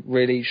previously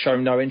really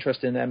shown no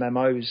interest in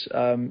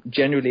MMOs,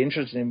 genuinely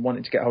interested in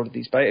wanting to get hold of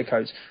these beta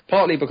codes,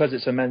 partly because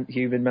it's a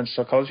human mental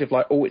psychology of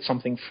like, oh, it's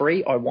something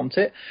free, I want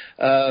it,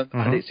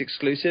 and it's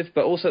exclusive,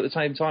 but also at the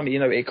same time,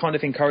 it kind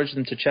of encouraged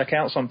them to check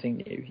out something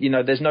new.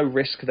 There's no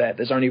risk there.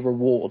 There's only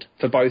reward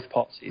for both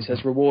parties.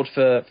 There's reward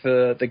for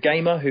the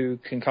gamer who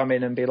can come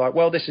in and be like,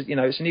 well, this is,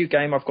 it's a new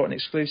game. I've got an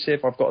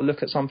exclusive. I've got to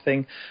look at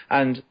something,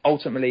 and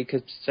ultimately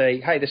could say,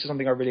 hey, this is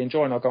something I really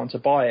enjoy and I'll go on to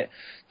buy it.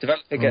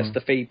 Developer gets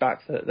the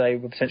feedback that they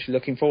were potentially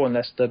looking for,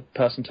 unless the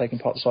person taking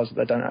part decides that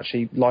they don't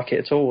actually like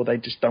it at all, or they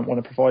just don't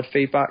want to provide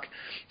feedback,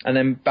 and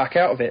then back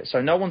out of it.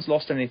 So no one's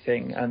lost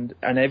anything, and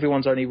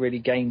everyone's only really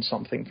gained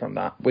something from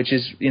that, which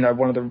is,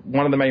 one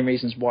of the main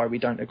reasons why we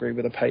don't agree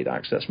with a paid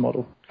access model.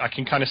 model. I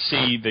can kind of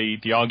see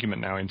the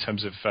argument now in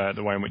terms of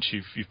the way in which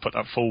you've put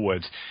that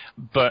forward.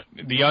 But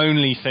the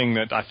only thing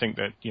that I think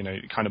that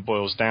it kind of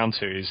boils down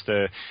to is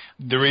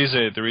there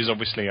is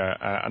obviously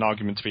an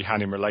argument to be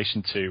had in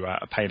relation to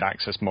a paid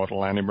access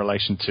model and in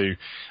relation to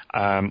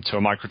a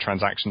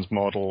microtransactions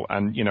model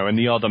and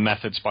the other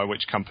methods by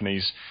which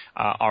companies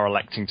are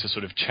electing to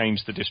sort of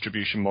change the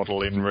distribution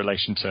model in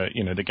relation to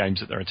the games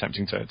that they're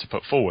attempting to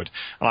put forward.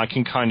 And I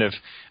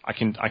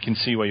can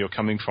see where you're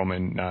coming from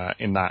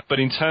in that. But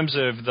in terms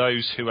of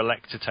those who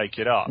elect to take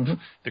it up,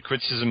 the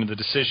criticism of the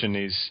decision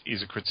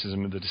is a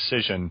criticism of the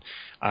decision.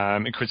 A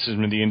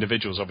criticism of the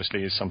individuals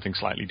obviously is something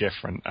slightly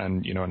different,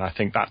 and and I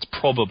think that's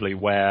probably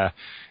where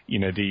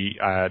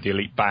the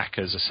elite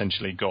backers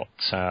essentially got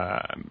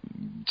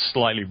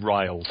slightly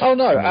riled. Oh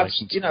no,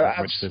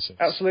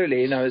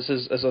 absolutely.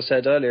 As I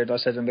said earlier, and I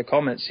said in the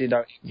comments,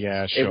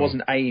 yeah, sure. It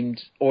wasn't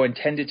aimed or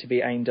intended to be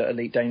aimed at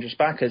Elite Dangerous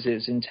backers. It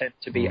was intended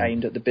to be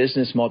aimed at the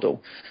business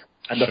model.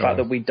 And the fact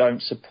that we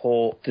don't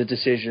support the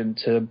decision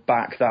to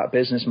back that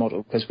business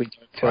model because we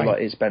don't feel like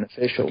it's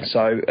beneficial. Okay.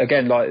 So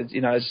again,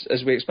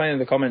 as we explained in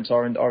the comments,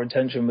 our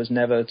intention was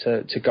never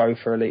to go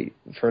for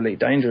Elite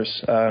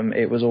Dangerous.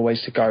 It was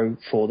always to go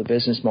for the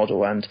business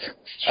model. And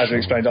as we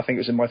explained, I think it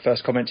was in my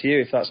first comment to you.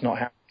 If that's not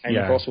how came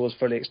across or was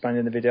fully explained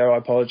in the video, I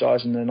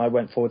apologise, and then I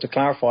went forward to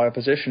clarify our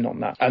position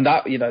on that. And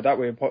that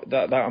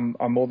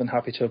I'm more than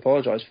happy to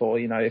apologise for.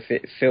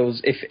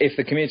 If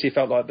the community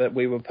felt like that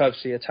we were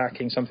purposely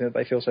attacking something that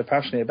they feel so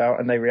passionately about,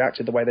 and they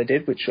reacted the way they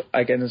did, which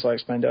again, as I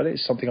explained earlier,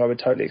 is something I would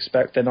totally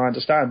expect, then I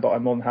understand. But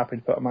I'm more than happy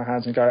to put up my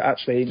hands and go,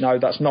 actually, no,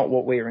 that's not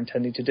what we are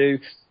intending to do.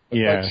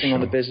 We're focusing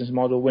on the business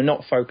model. We're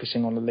not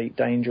focusing on Elite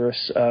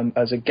Dangerous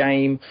as a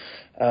game.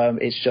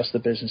 It's just the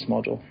business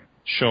model.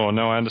 Sure,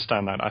 no, I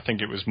understand that. I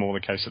think it was more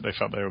the case that they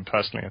felt they were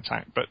personally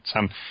attacked. But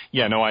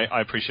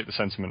I appreciate the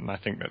sentiment, and I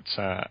think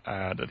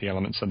that the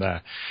elements are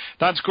there.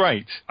 That's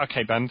great.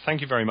 Okay, Ben,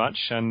 thank you very much,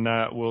 and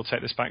we'll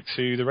take this back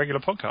to the regular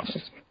podcast.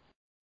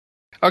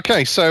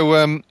 Okay,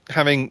 so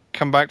having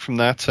come back from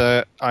that,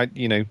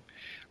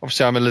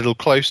 obviously I'm a little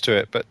close to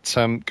it, but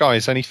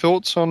guys, any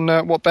thoughts on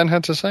what Ben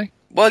had to say?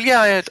 Well,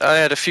 yeah, I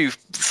had a few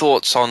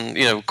thoughts on,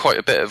 quite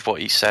a bit of what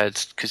he said,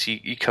 because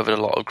he covered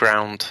a lot of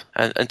ground.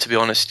 And to be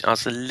honest, I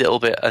was a little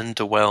bit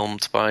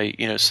underwhelmed by,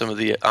 some of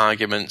the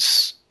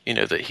arguments,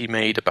 that he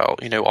made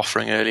about,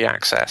 offering early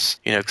access.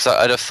 Because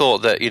I'd have thought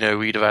that,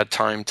 we'd have had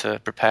time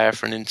to prepare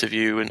for an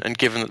interview, and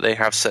given that they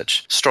have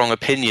such strong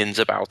opinions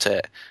about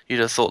it, you'd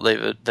have thought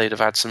they'd have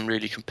had some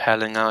really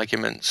compelling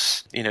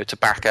arguments, to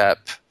back up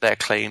their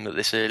claim that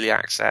this early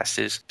access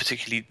is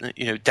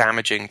particularly,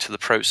 damaging to the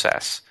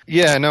process.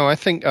 Yeah, no, I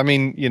think,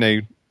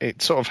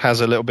 it sort of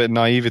has a little bit of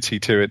naivety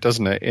to it,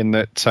 doesn't it? In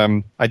that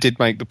I did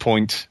make the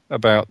point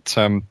about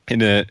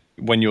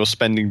when you're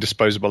spending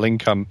disposable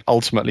income,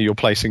 ultimately you're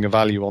placing a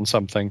value on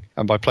something.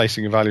 And by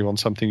placing a value on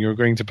something, you're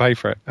agreeing to pay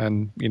for it.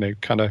 And,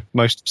 kind of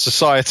most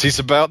society's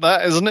about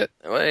that, isn't it?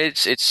 Well,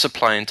 it's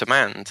supply and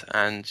demand.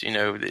 And,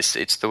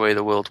 it's the way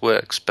the world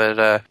works.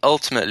 But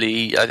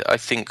ultimately, I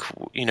think,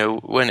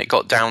 when it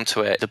got down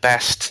to it, the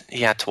best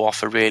he had to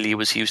offer really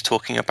was he was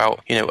talking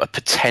about, a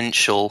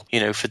potential,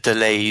 for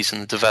delays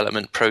in the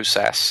development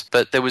process.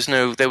 But there was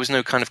no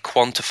kind of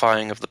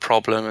quantifying of the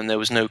problem, and there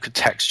was no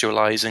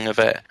contextualizing of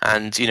it.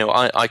 And,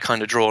 I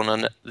kind of drawn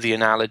on the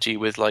analogy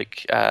with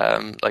like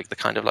the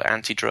kind of like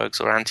anti-drugs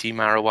or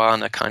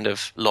anti-marijuana kind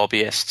of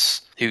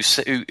lobbyists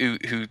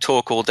who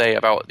talk all day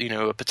about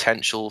a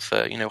potential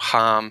for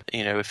harm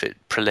if it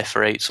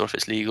proliferates or if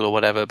it's legal or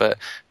whatever, but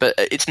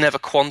it's never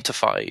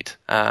quantified,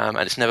 and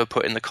it's never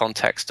put in the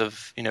context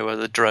of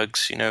other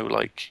drugs,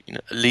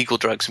 legal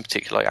drugs in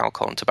particular, like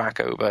alcohol and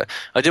tobacco. But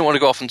I didn't want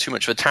to go off on too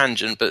much of a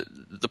tangent, but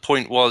the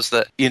point was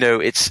that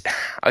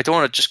I don't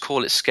want to just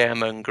call it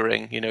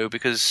scaremongering,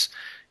 because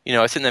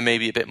I think there may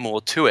be a bit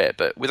more to it,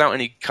 but without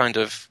any kind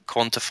of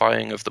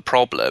quantifying of the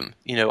problem,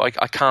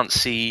 I can't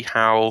see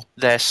how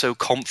they're so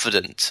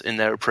confident in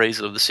their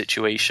appraisal of the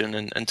situation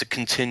and to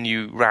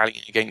continue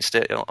rallying against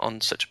it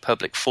on such a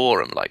public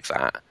forum like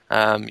that.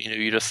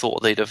 You'd have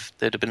thought there'd have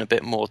been a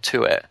bit more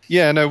to it.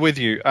 Yeah, no, with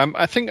you.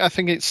 I think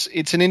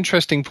it's an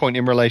interesting point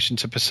in relation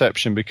to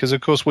perception, because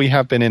of course we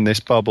have been in this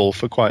bubble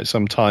for quite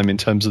some time in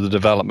terms of the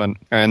development,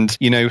 and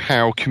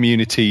how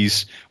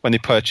communities, when they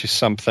purchase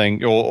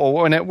something,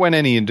 or when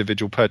any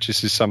individual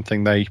purchases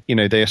something, they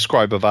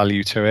ascribe a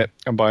value to it,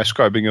 and by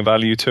ascribing a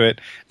value to it,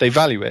 they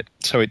value it.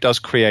 So it does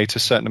create a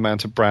certain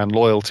amount of brand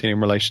loyalty in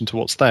relation to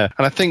what's there,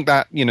 and I think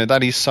that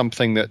that is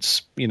something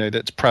that's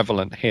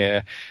prevalent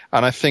here.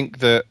 And I think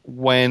that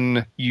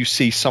when you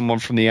see someone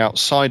from the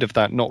outside of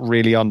that not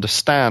really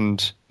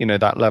understand,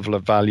 that level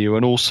of value,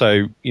 and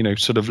also,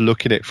 sort of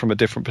look at it from a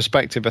different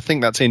perspective, I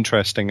think that's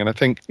interesting. And I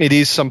think it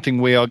is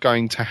something we are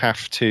going to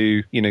have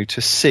to,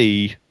 to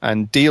see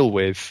and deal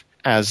with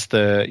as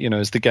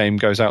the game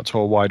goes out to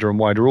a wider and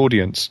wider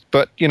audience.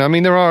 But,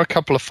 there are a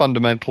couple of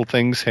fundamental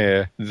things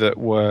here that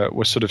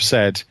were sort of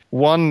said.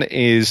 One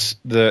is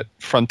that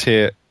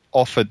Frontier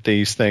offered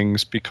these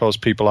things because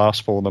people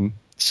asked for them.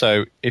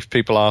 So if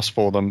people ask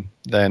for them,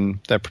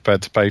 then they're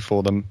prepared to pay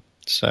for them.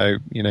 So,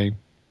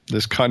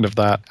 There's kind of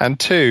that. And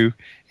 2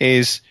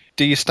 is,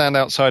 do you stand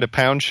outside a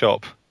pound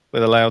shop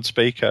with a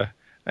loudspeaker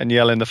and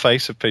yell in the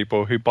face of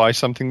people who buy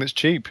something that's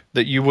cheap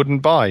that you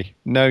wouldn't buy?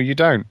 No, you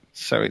don't.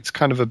 So it's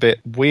kind of a bit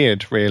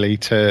weird, really,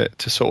 to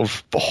sort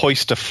of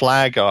hoist a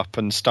flag up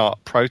and start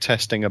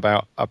protesting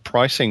about a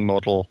pricing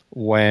model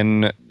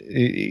when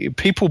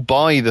people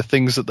buy the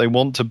things that they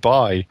want to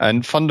buy.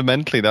 And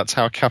fundamentally, that's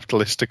how a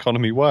capitalist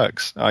economy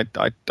works. I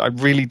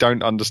really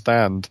don't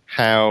understand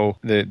how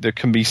there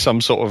can be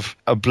some sort of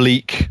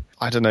oblique,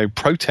 I don't know,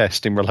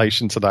 protest in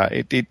relation to that.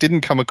 It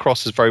didn't come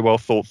across as very well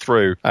thought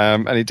through,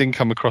 and it didn't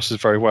come across as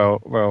very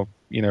well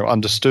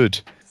understood.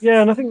 Yeah,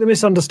 and I think the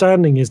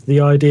misunderstanding is the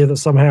idea that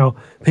somehow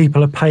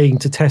people are paying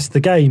to test the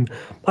game.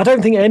 I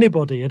don't think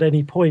anybody at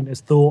any point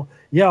has thought,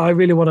 yeah, I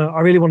really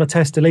want to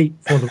test Elite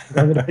for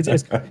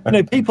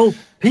them.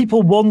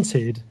 People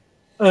wanted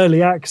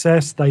early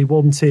access, they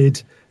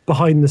wanted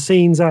behind the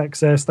scenes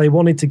access, they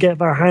wanted to get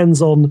their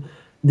hands on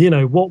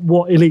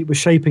what Elite was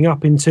shaping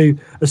up into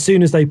as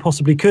soon as they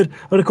possibly could.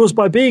 And of course,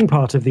 by being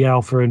part of the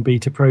alpha and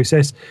beta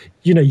process,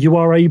 you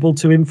are able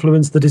to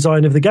influence the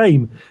design of the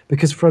game,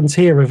 because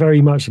Frontier are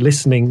very much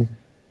listening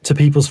to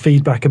people's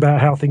feedback about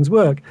how things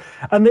work.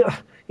 And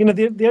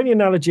the only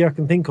analogy I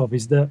can think of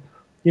is that,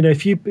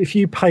 if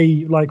you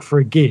pay like for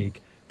a gig,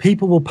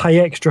 people will pay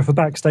extra for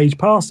backstage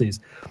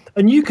passes.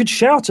 And you could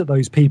shout at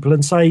those people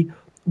and say,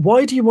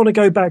 why do you want to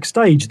go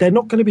backstage? They're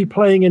not going to be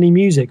playing any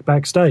music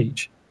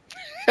backstage.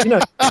 All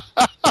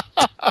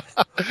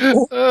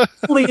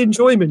the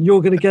enjoyment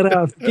you're going to get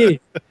out of the gig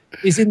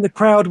is in the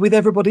crowd with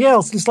everybody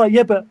else. And it's like,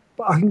 yeah, but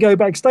I can go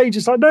backstage.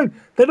 It's like, no,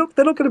 they're not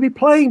going to be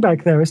playing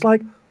back there. It's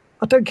like,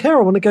 I don't care.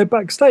 I want to go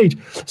backstage.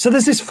 So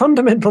there's this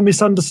fundamental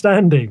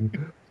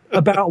misunderstanding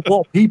about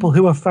what people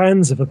who are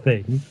fans of a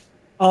thing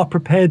are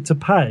prepared to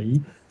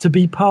pay to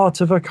be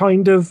part of a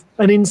kind of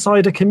an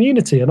insider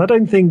community. And I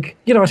don't think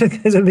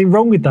there's anything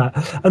wrong with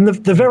that. And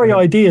the very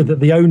idea that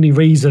the only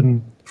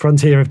reason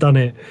Frontier have done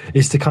it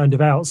is to kind of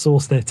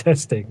outsource their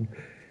testing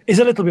is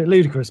a little bit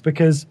ludicrous,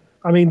 because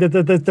I mean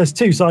there's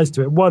 2 sides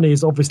to it. One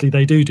is obviously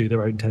they do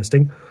their own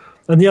testing,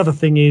 and the other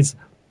thing is,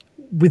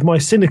 with my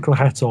cynical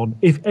hat on,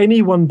 if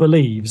anyone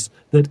believes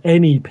that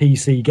any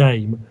PC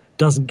game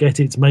doesn't get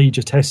its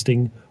major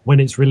testing when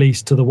it's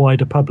released to the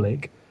wider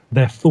public,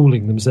 they're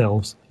fooling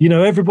themselves.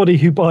 Everybody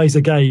who buys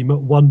a game at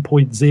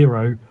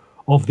 1.0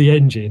 of the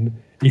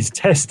engine is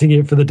testing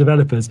it for the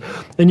developers,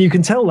 and you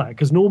can tell that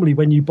because normally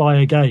when you buy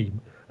a game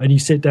and you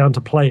sit down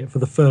to play it for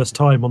the first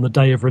time on the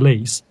day of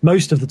release,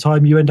 most of the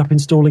time you end up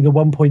installing a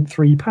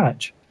 1.3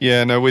 patch.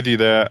 Yeah, no, with you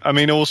there. I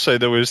mean, also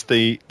there was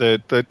the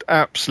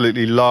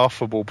absolutely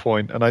laughable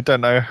point, and I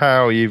don't know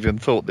how he even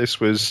thought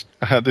this was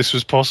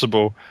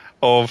possible,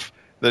 of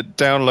that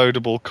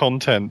downloadable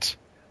content,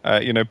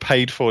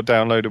 paid for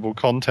downloadable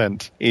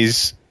content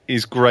is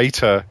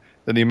greater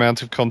than the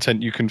amount of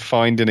content you can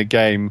find in a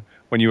game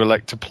when you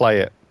elect to play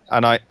it.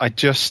 And I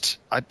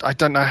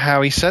don't know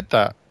how he said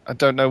that. I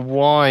don't know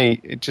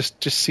why. It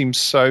just seems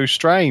so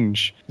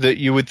strange that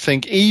you would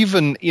think,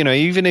 even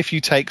if you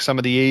take some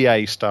of the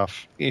EA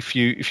stuff, if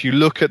you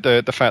look at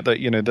the fact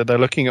that that they're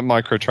looking at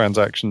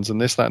microtransactions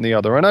and this, that, and the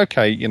other, and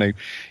okay,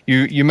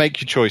 you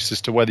make your choice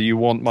as to whether you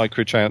want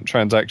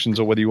microtransactions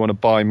or whether you want to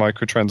buy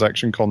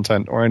microtransaction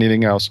content or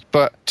anything else.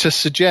 But to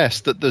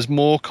suggest that there's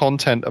more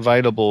content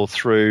available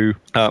through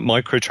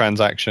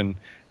microtransaction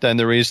than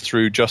there is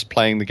through just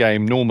playing the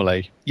game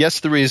normally. Yes,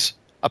 there is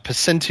a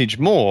percentage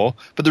more,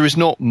 but there is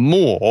not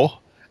more,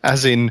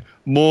 as in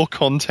more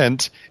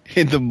content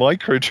in the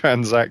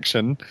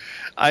microtransaction.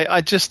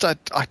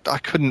 I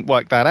couldn't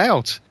work that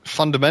out.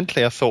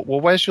 Fundamentally, I thought, well,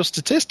 where's your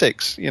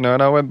statistics? And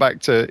I went back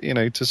to,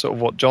 to sort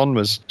of what John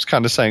was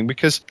kind of saying,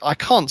 because I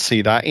can't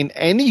see that in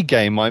any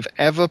game I've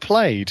ever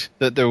played,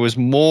 that there was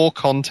more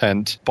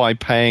content by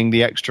paying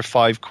the extra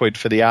 £5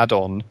 for the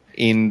add-on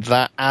in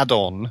that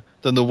add-on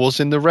than there was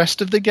in the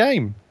rest of the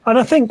game. And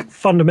I think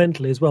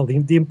fundamentally as well,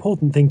 the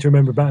important thing to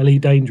remember about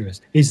Elite Dangerous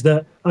is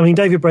that, I mean,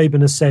 David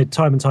Braben has said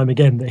time and time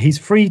again that he's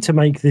free to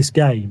make this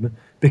game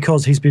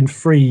because he's been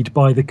freed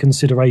by the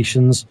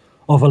considerations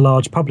of a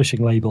large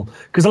publishing label.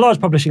 Because a large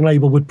publishing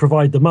label would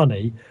provide the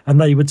money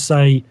and they would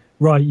say,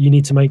 right, you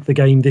need to make the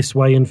game this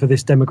way and for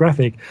this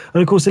demographic.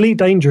 And of course, Elite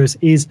Dangerous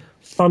is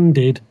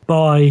funded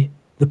by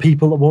the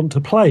people that want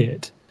to play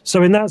it.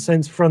 So in that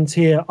sense,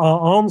 Frontier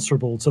are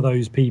answerable to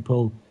those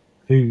people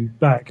who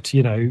backed,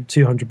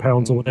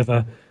 £200 or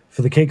whatever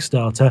for the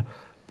Kickstarter,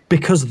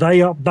 because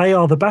they are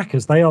the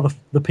backers. They are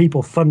the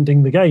people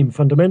funding the game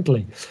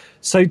fundamentally.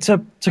 So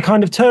to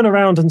kind of turn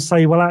around and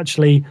say, well,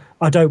 actually,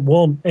 I don't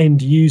want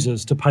end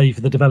users to pay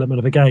for the development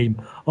of a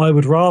game. I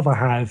would rather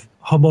have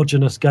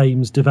homogenous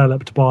games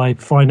developed by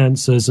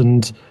financiers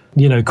and,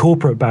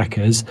 corporate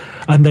backers,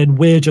 and then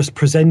we're just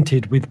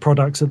presented with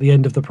products at the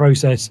end of the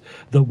process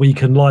that we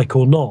can like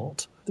or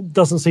not.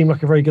 doesn't seem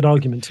like a very good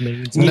argument to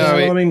me.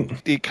 No,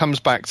 it comes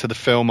back to the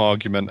film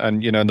argument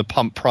and, and the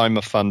pump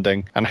primer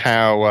funding and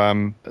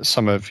how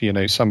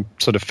some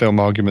sort of film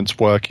arguments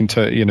work in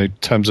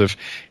terms of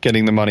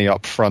getting the money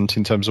up front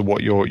in terms of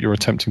what you're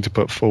attempting to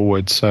put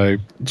forward. So,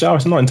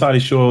 Jarvis, I'm not entirely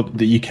sure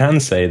that you can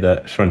say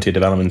that Frontier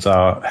Developments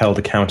are held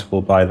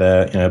accountable by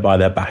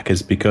their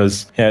backers,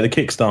 because the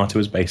Kickstarter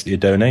was basically a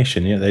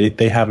donation.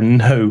 They have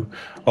no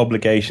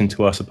obligation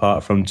to us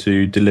apart from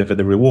to deliver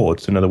the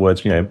rewards. In other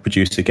words,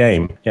 produce a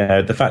game.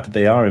 The fact that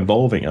they are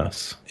involving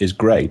us is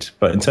great,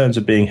 but in terms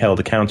of being held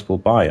accountable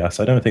by us,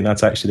 I don't think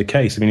that's actually the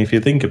case. I mean, if you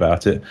think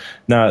about it,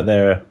 now that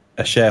they're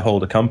a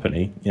shareholder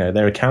company,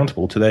 they're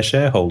accountable to their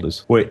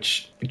shareholders,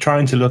 which,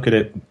 trying to look at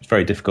it, it's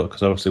very difficult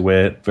because obviously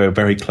we're very,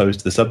 very close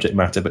to the subject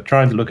matter, but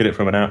trying to look at it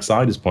from an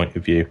outsider's point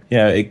of view,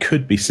 it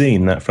could be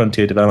seen that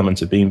Frontier Developments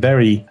have been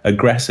very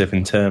aggressive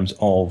in terms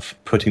of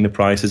putting the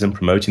prices and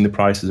promoting the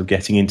prices of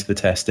getting into the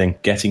testing,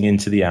 getting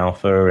into the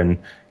alpha, and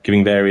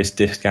giving various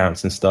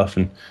discounts and stuff.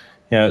 And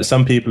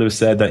some people have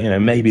said that,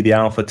 maybe the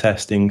alpha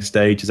testing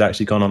stage has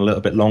actually gone on a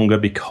little bit longer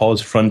because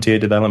Frontier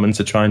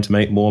Developments are trying to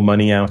make more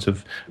money out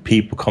of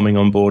people coming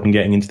on board and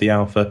getting into the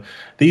alpha.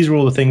 These are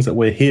all the things that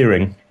we're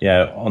hearing,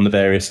 on the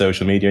various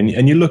social media.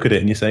 And you look at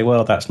it and you say,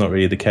 well, that's not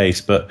really the case.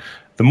 But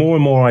the more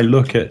and more I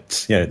look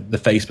at, the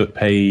Facebook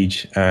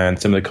page and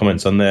some of the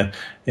comments on there,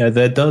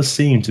 there does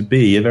seem to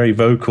be a very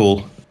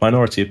vocal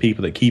minority of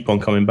people that keep on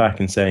coming back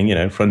and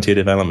saying, Frontier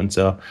Developments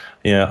are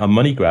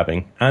money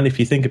grabbing. And if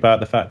you think about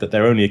the fact that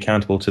they're only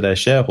accountable to their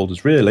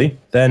shareholders, really,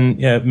 then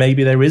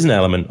maybe there is an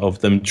element of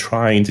them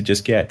trying to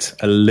just get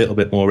a little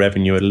bit more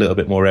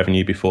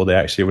revenue before they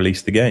actually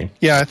release the game.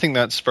 Yeah, I think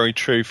that's very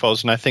true,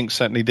 Foz, and I think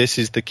certainly this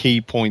is the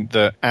key point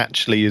that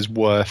actually is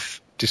worth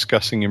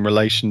discussing in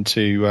relation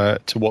to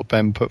what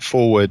Ben put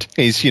forward.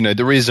 Is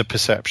there is a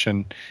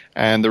perception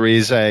and there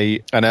is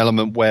an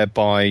element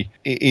whereby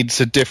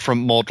it's a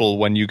different model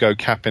when you go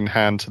cap in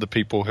hand to the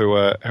people who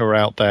are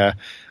out there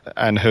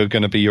and who are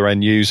going to be your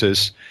end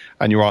users,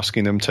 and you're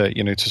asking them to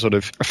to sort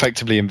of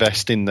effectively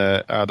invest in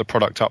the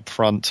product up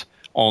front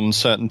on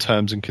certain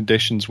terms and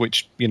conditions,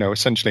 which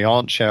essentially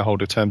aren't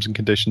shareholder terms and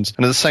conditions.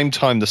 And at the same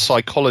time, the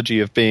psychology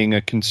of being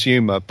a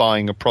consumer,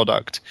 buying a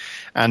product,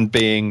 and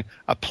being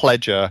a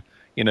pledger,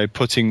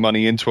 putting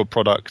money into a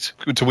product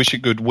to wish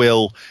it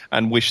goodwill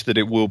and wish that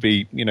it will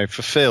be,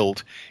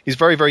 fulfilled, is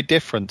very, very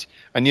different.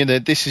 And,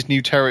 this is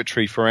new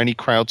territory for any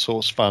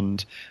crowdsource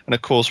fund. And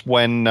of course,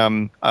 when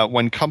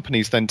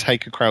companies then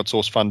take a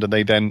crowdsource fund and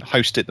they then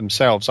host it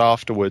themselves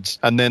afterwards,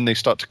 and then they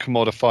start to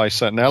commodify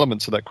certain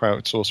elements of that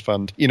crowdsource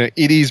fund,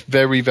 it is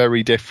very,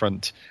 very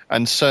different.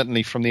 And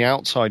certainly from the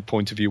outside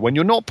point of view, when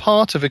you're not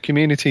part of a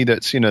community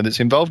that's, that's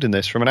involved in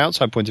this, from an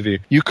outside point of view,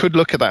 you could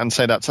look at that and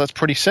say that's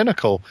pretty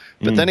cynical.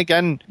 But then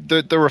again,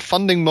 there are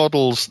funding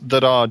models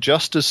that are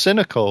just as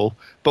cynical,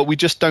 but we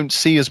just don't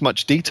see as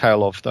much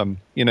detail of them.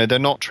 They're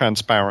not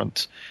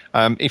transparent.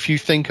 If you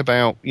think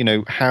about,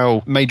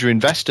 how major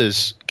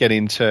investors get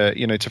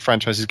into, to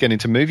franchises, get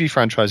into movie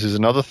franchises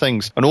and other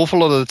things, an awful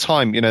lot of the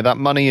time, that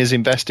money is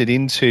invested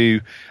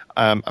into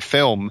a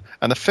film,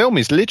 and the film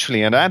is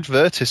literally an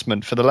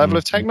advertisement for the level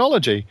of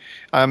technology.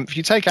 If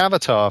you take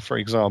Avatar, for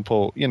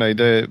example,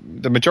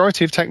 the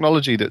majority of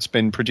technology that's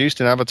been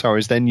produced in Avatar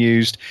is then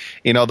used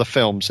in other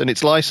films, and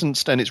it's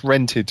licensed and it's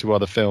rented to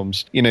other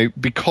films,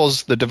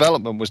 because the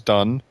development was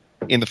done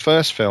in the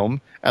first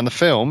film, and the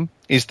film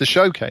is the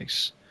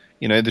showcase.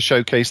 The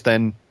showcase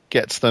then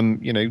gets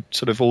them,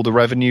 sort of all the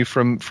revenue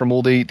from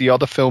all the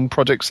other film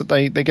projects that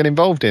they get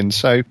involved in.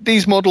 So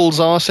these models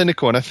are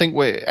cynical, and I think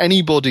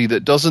anybody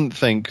that doesn't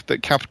think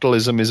that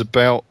capitalism is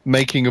about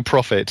making a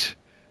profit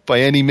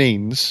by any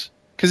means,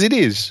 because it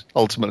is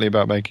ultimately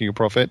about making a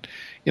profit,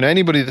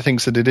 anybody that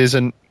thinks that it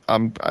isn't,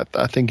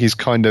 I think is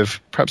kind of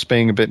perhaps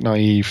being a bit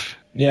naive.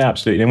 Yeah,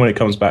 absolutely. And when it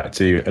comes back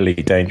to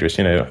Elite Dangerous,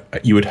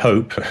 you would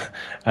hope,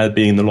 as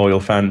being the loyal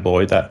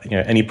fanboy, that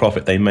any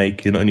profit they make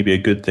can only be a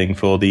good thing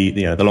for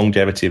the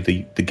longevity of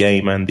the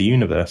game and the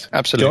universe.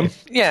 Absolutely. John?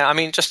 Yeah, I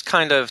mean, just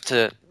kind of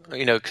to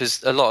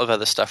because a lot of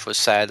other stuff was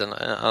said, and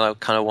I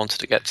kind of wanted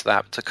to get to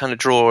that, to kind of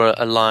draw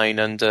a line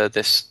under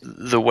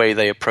the way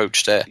they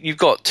approached it. You've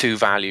got two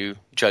value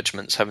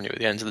judgments, haven't you, at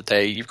the end of the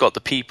day? You've got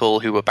the people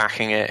who are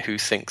backing it, who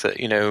think that,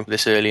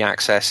 this early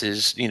access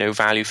is,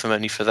 value for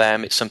money for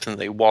them. It's something that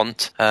they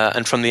want.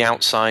 And from the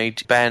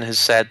outside, Ben has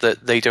said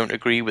that they don't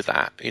agree with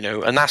that,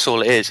 and that's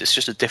all it is. It's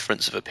just a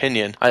difference of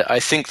opinion.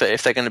 I think that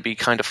if they're going to be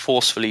kind of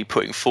forcefully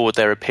putting forward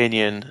their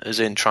opinion, as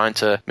in trying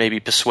to maybe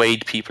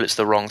persuade people it's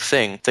the wrong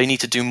thing, they need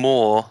to do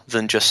more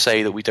than just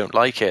say that we don't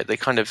like it.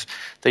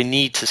 They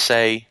need to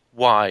say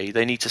why.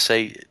 They need to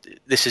say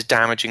this is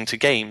damaging to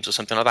games or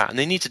something like that, and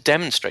they need to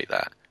demonstrate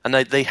that. And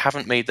they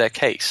haven't made their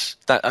case.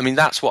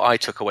 That's what I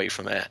took away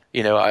from it.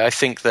 I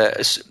think that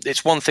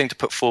it's one thing to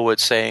put forward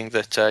saying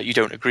that you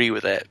don't agree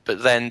with it,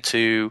 but then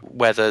to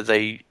whether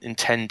they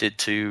intended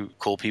to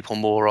call people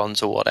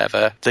morons or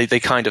whatever, they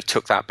kind of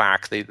took that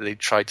back. They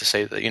tried to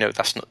say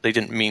that they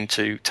didn't mean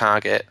to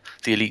target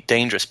the Elite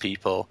Dangerous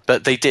people,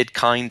 but they did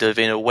kind of,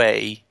 in a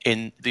way,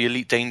 in the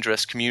Elite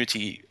Dangerous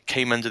community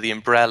came under the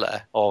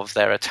umbrella of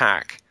their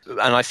attack. And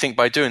I think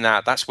by doing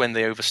that, that's when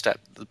they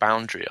overstepped the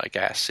boundary, I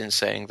guess, in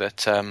saying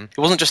that it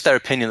wasn't just their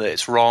opinion that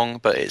it's wrong,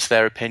 but it's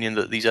their opinion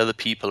that these other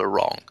people are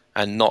wrong,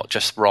 and not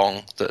just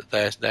wrong that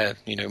they're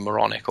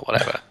moronic or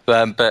whatever.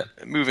 But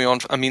moving on,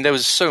 I mean, there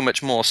was so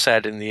much more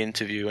said in the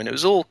interview, and it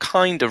was all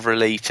kind of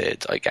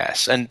related, I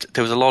guess. And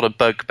there was a lot of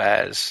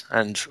bugbears,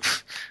 and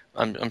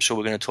I'm sure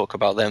we're going to talk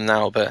about them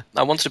now, but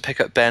I wanted to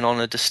pick up, Ben, on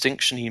a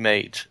distinction he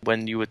made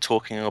when you were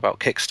talking about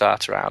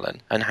Kickstarter,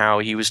 Alan, and how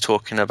he was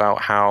talking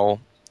about how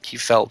he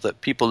felt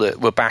that people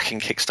that were backing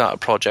Kickstarter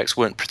projects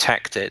weren't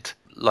protected,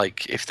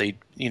 like if they,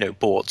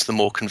 bought the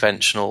more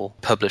conventional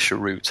publisher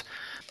route.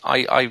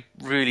 I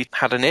really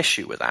had an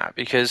issue with that,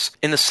 because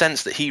in the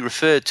sense that he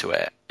referred to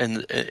it,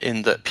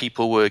 in that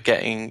people were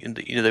getting,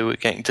 they were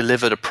getting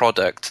delivered a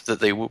product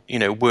that they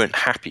weren't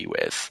happy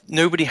with.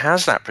 Nobody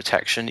has that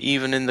protection,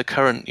 even in the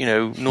current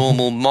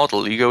normal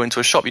model. You go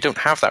into a shop, you don't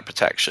have that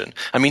protection.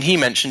 I mean, he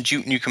mentioned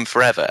Duke Nukem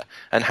Forever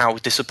and how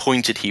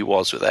disappointed he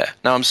was with it.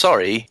 Now, I'm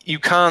sorry, you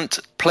can't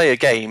play a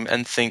game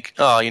and think,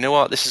 oh, you know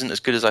what, this isn't as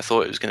good as I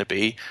thought it was going to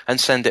be, and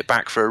send it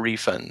back for a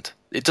refund.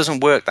 It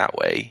doesn't work that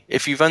way.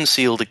 If you've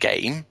unsealed a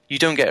game, you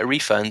don't get a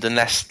refund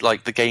unless,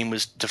 like, the game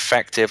was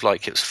defective,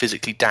 like it was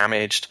physically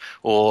damaged,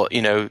 or,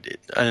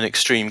 an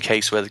extreme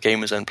case where the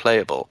game was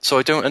unplayable. So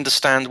I don't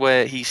understand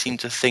where he seemed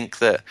to think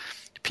that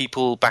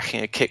people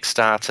backing a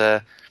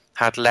Kickstarter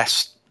had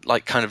less,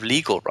 like, kind of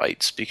legal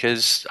rights,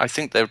 because I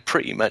think they're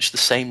pretty much the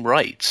same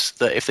rights,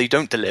 that if they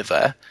don't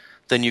deliver,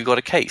 then you've got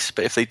a case.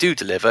 But if they do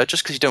deliver,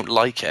 just because you don't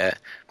like it,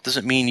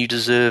 doesn't mean you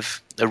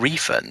deserve a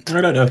refund.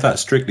 I don't know if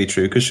that's strictly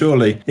true, because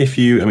surely if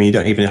you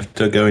don't even have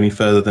to go any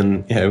further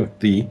than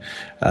the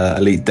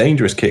Elite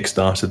Dangerous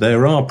Kickstarter.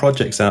 There are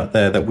projects out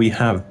there that we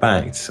have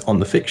backed on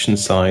the fiction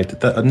side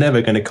that are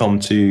never going to come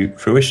to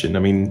fruition. I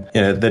mean,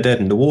 they're dead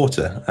in the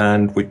water,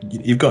 and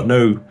you've got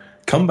no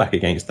comeback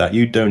against that.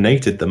 You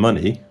donated the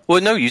money.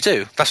 Well, no, you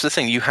do. That's the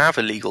thing. You have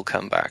a legal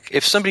comeback.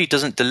 If somebody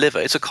doesn't deliver,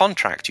 it's a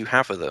contract you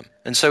have with them.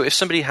 And so if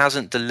somebody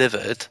hasn't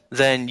delivered,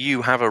 then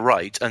you have a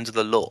right under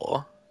the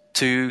law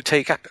to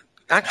take action.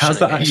 Has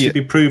that actually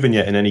been proven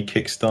yet in any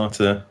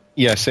Kickstarter?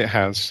 Yes, it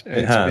has.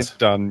 It's been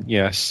done.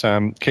 Yes,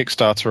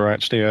 Kickstarter are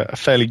actually are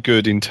fairly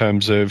good in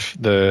terms of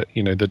the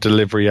the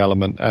delivery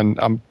element, and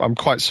I'm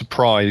quite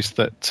surprised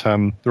that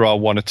there are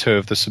one or two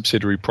of the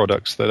subsidiary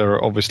products that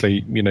are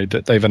obviously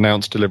that they've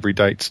announced delivery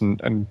dates,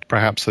 and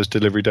perhaps those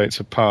delivery dates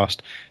have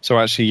passed. So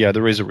actually,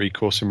 there is a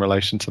recourse in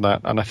relation to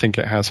that, and I think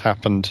it has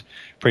happened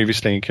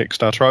previously in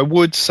Kickstarter. I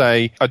would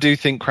say I do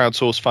think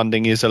crowdsource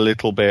funding is a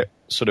little bit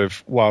sort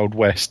of Wild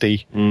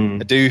Westy.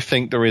 I do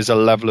think there is a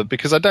level of,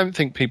 because I don't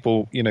think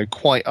people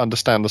quite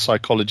understand the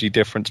psychology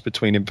difference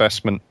between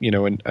investment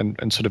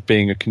and sort of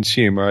being a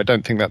consumer. I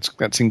don't think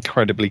that's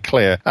incredibly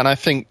clear, and I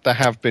think there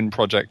have been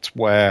projects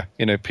where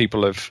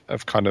people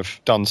have kind of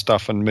done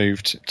stuff and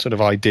moved sort of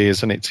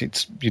ideas, and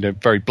it's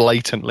very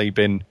blatantly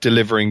been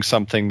delivering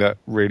something that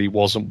really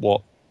wasn't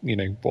what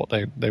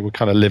they were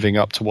kind of living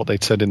up to what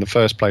they'd said in the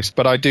first place.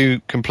 But I do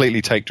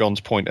completely take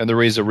John's point, and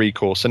there is a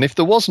recourse. And if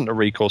there wasn't a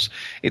recourse,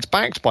 it's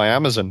backed by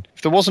Amazon.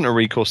 If there wasn't a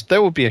recourse,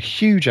 there would be a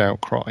huge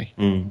outcry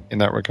in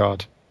that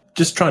regard.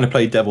 Just trying to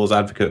play devil's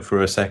advocate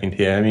for a second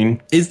here. I mean,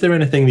 is there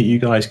anything that you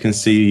guys can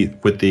see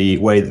with the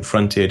way that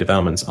Frontier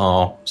developments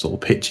are sort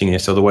of pitching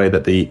it, or the way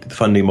that the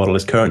funding model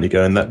is currently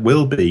going, that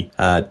will be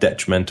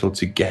detrimental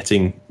to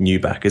getting new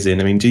backers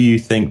in? I mean, do you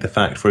think the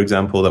fact, for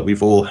example, that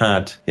we've all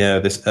had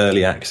this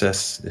early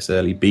access, this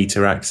early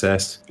beta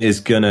access,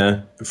 is going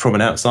to, from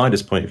an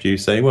outsider's point of view,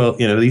 say, well,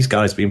 these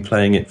guys have been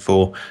playing it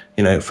for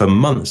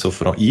months or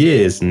for not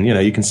years, and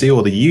you can see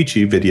all the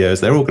YouTube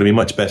videos, they're all going to be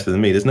much better than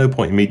me. There's no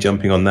point in me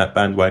jumping on that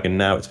bandwagon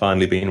now it's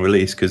finally being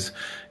released, because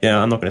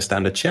I'm not going to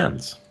stand a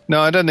chance. No,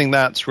 I don't think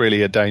that's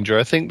really a danger.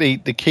 I think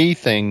the key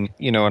thing,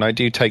 and I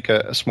do take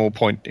a small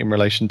point in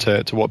relation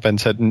to what Ben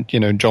said,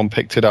 and John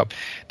picked it up.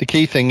 The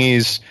key thing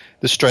is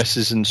the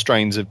stresses and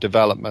strains of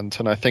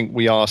development, and I think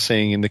we are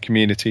seeing in the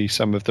community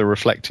some of the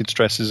reflected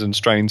stresses and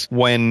strains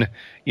when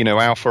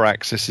alpha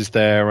access is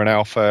there, and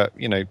alpha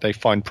they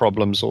find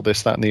problems or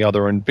this, that, and the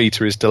other, and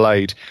beta is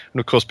delayed. And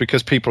of course,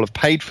 because people have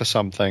paid for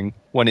something,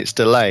 when it's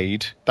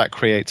delayed, that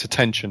creates a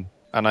tension.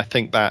 And I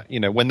think that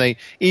when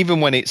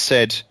it's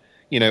said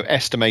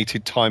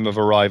estimated time of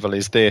arrival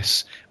is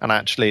this, and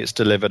actually it's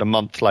delivered a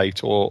month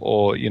late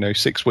or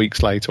 6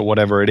 weeks late or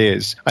whatever it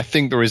is, I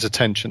think there is a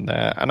tension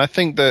there. And I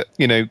think that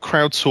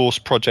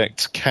crowdsourced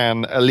projects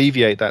can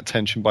alleviate that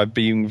tension by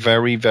being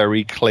very,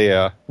 very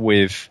clear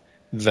with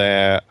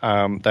their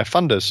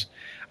funders.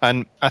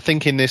 And I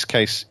think in this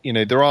case,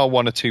 there are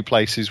one or two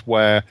places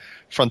where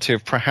Frontier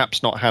have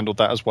perhaps not handled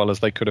that as well as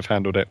they could have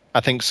handled it.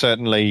 I think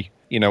certainly,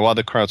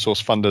 other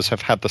crowdsourced funders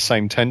have had the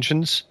same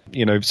tensions.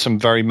 Some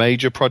very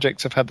major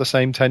projects have had the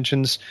same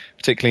tensions,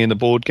 particularly in the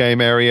board game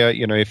area.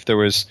 If there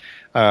was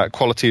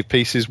quality of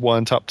pieces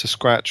weren't up to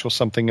scratch or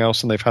something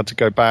else, and they've had to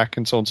go back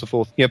and so on and so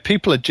forth.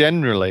 People are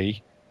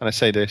generally, and I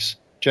say this,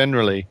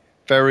 generally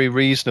very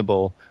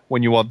reasonable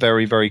when you are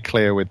very, very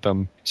clear with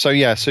them. So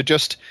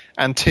just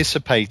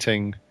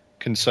anticipating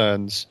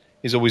concerns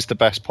is always the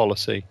best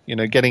policy.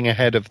 Getting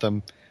ahead of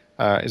them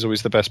is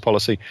always the best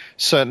policy.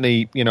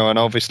 Certainly, and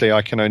obviously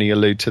I can only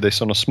allude to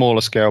this on a smaller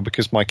scale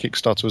because my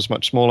Kickstarter was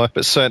much smaller,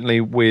 but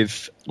certainly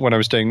when I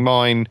was doing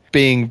mine,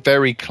 being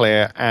very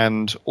clear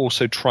and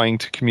also trying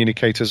to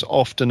communicate as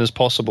often as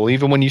possible,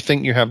 even when you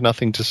think you have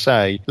nothing to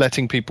say,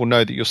 letting people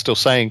know that you're still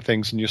saying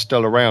things and you're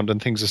still around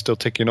and things are still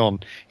ticking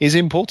on is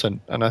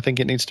important, and I think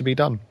it needs to be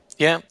done.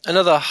 Yeah,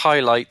 another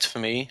highlight for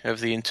me of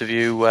the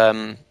interview,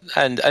 and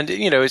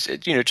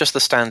it's just the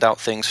standout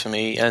things for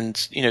me, and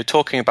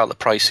talking about the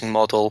pricing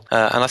model,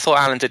 and I thought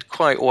Alan did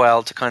quite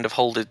well to kind of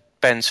hold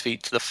Ben's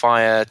feet to the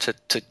fire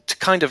to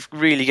kind of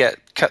really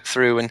get cut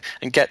through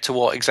and get to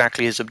what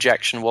exactly his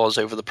objection was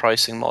over the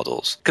pricing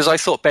models, because I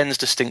thought Ben's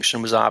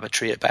distinction was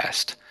arbitrary at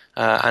best,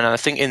 and I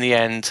think in the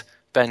end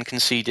Ben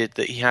conceded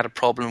that he had a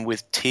problem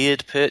with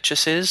tiered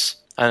purchases.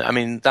 I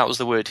mean, that was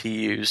the word he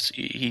used.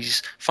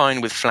 He's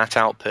fine with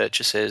flat-out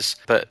purchases,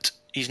 but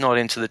he's not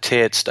into the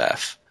tiered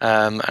stuff.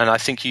 And I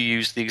think you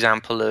used the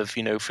example of,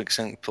 for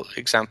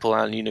example,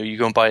 Alan, you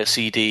go and buy a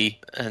CD,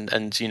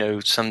 and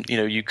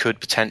you could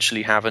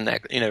potentially have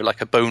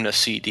like a bonus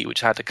CD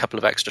which had a couple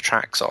of extra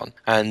tracks on,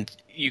 and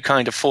you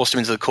kind of forced him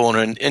into the corner,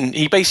 and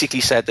he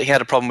basically said that he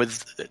had a problem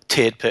with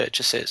tiered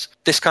purchases.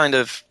 This kind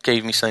of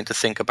gave me something to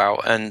think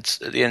about, and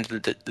at the end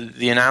of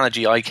the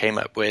analogy I came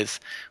up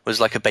with was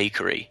like a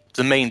bakery.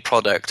 The main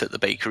product at the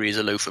bakery is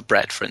a loaf of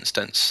bread, for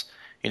instance,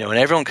 and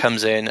everyone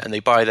comes in and they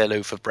buy their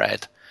loaf of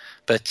bread.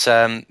 But,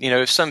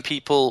 if some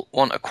people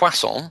want a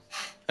croissant,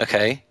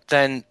 okay,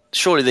 then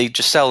surely they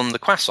just sell them the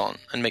croissant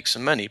and make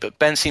some money. But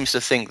Ben seems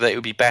to think that it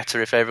would be better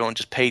if everyone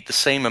just paid the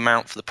same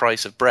amount for the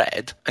price of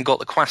bread and got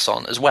the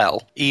croissant as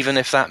well, even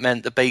if that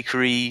meant the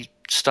bakery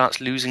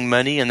starts losing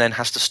money and then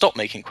has to stop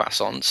making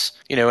croissants.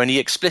 And he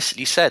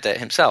explicitly said it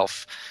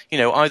himself.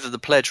 Either the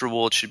pledge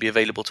rewards should be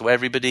available to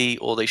everybody,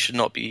 or they should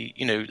not be,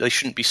 they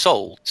shouldn't be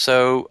sold.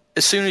 So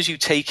as soon as you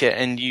take it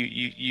and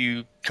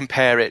you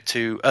compare it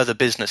to other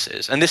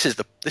businesses, and this is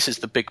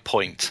the big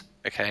point,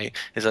 okay,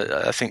 is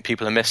I think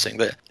people are missing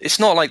that it's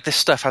not like this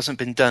stuff hasn't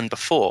been done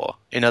before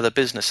in other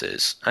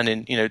businesses and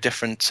in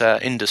different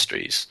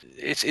industries.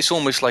 It's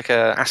almost like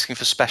asking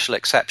for special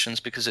exceptions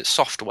because it's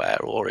software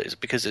or it's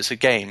because it's a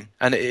game,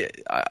 and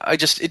it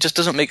just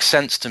doesn't make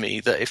sense to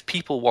me that if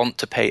people want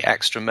to pay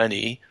extra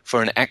money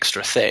for an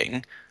extra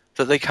thing,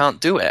 that they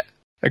can't do it.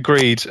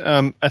 Agreed.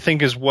 I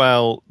think as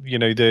well,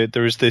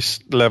 there is this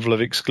level of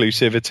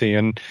exclusivity,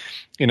 and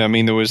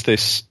there was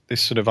this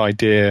sort of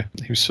idea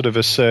he was sort of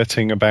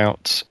asserting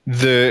about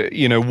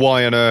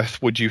why on earth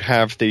would you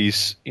have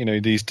these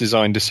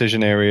design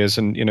decision areas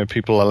and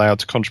people allowed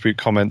to contribute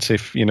comments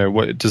if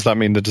what does that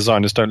mean the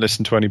designers don't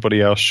listen to anybody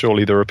else?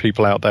 Surely there are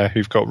people out there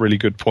who've got really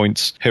good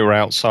points who are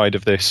outside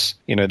of this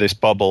this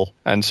bubble.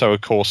 And so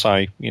of course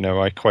I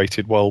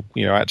equated, well,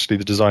 actually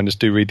the designers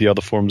do read the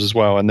other forums as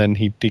well. And then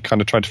he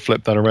kind of tried to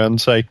flip that around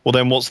and say, well,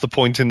 then what's the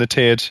point in the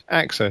tiered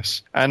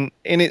access? And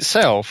in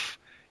itself,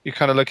 you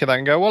kind of look at that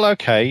and go, well,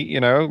 okay,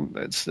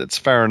 it's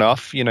fair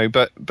enough,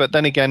 but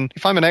then again,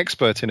 if I'm an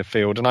expert in a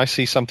field and I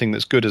see something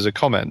that's good as a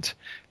comment,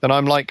 then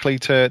I'm likely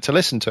to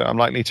listen to it. I'm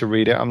likely to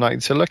read it. I'm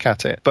likely to look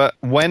at it. But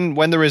when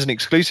there is an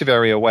exclusive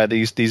area where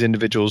these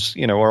individuals,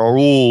 are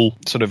all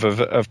sort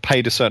of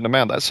paid a certain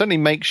amount, that certainly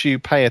makes you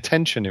pay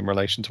attention in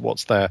relation to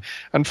what's there.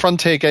 And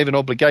Frontier gave an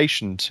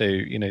obligation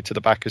to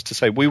the backers to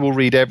say, we will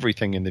read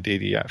everything in the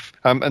DDF.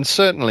 And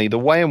certainly the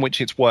way in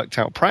which it's worked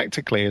out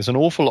practically is an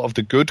awful lot of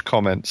the good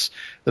comments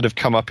that have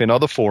come up in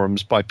other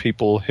forums by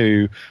people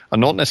who are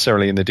not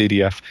necessarily in the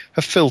DDF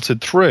have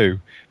filtered through,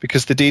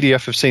 because the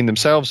DDF have seen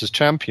themselves as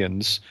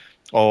champions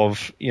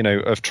of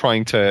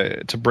trying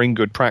to bring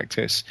good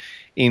practice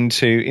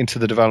into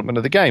the development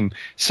of the game.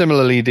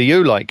 Similarly, the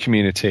Ulite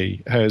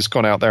community has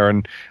gone out there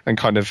and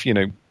kind of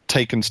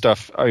taken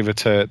stuff over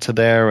to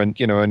there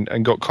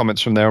and got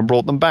comments from there and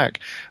brought them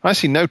back. And I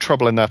see no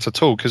trouble in that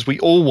at all, because we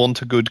all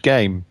want a good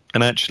game.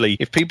 And actually,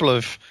 if people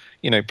have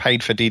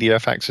paid for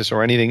DDF access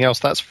or anything else,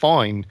 that's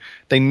fine.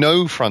 They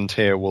know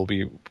Frontier will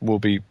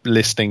be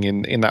listing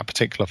in that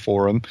particular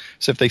forum.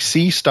 So if they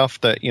see stuff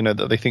that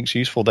that they think is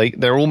useful,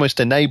 they're almost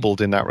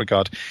enabled in that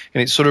regard.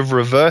 And it sort of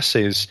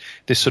reverses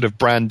this sort of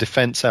brand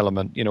defense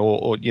element,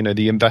 or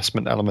the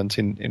investment element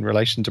in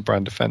relation to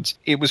brand defense.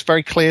 It was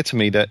very clear to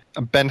me that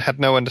Ben had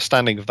no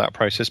understanding of that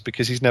process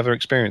because he's never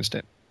experienced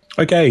it.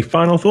 Okay,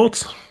 final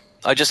thoughts?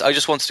 I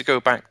just wanted to go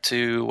back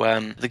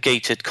to the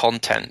gated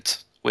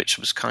content, which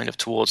was kind of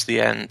towards the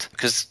end,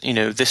 because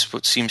this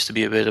seems to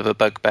be a bit of a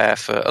bugbear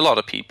for a lot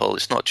of people.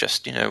 It's not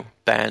just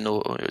Ben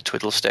or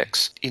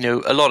Twiddlesticks.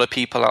 A lot of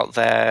people out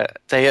there,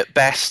 at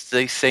best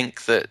they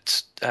think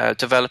that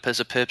developers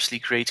are purposely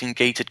creating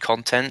gated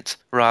content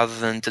rather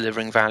than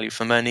delivering value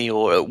for money,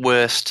 or at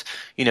worst,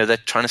 they're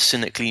trying to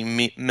cynically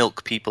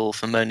milk people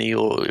for money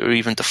or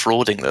even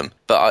defrauding them.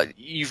 But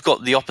you've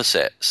got the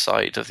opposite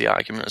side of the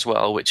argument as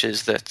well, which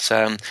is that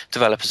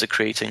developers are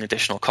creating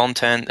additional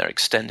content, they're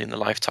extending the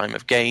lifetime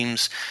of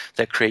games,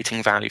 they're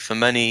creating value for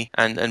money,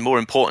 and more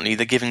importantly,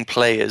 they're giving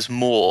players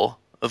more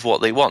of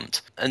what they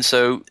want. And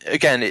so,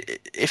 again,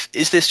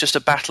 is this just a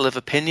battle of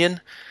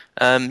opinion?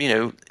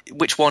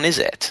 which one is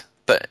it?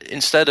 But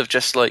instead of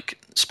just like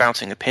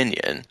spouting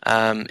opinion,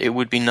 it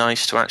would be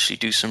nice to actually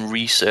do some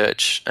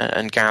research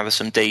and gather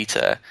some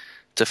data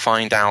to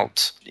find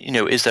out,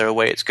 is there a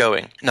way it's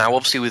going? Now,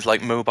 obviously with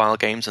like mobile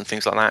games and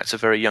things like that, it's a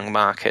very young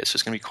market, so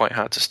it's going to be quite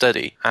hard to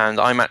study. And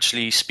I'm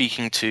actually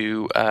speaking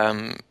to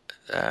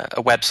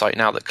a website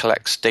now that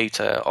collects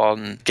data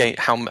on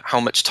how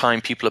much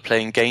time people are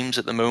playing games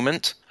at the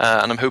moment,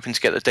 and I'm hoping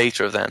to get the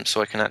data of them so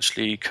I can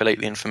actually collate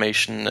the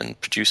information and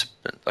produce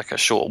like a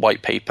short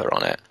white paper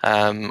on it.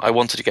 I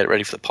wanted to get it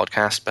ready for the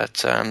podcast,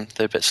 but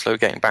they're a bit slow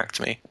getting back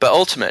to me. But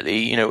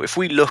ultimately, if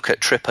we look at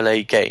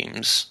AAA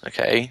games,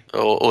 okay,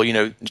 or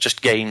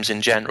just games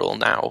in general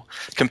now,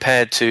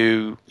 compared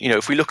to,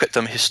 if we look at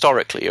them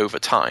historically over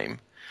time,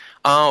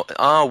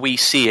 are we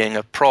seeing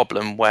a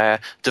problem where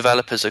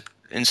developers are,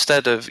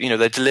 instead of,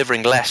 they're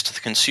delivering less to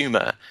the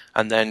consumer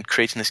and then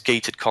creating this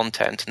gated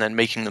content and then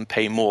making them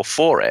pay more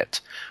for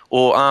it?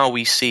 Or are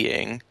we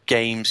seeing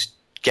games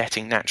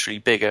getting naturally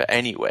bigger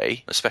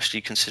anyway,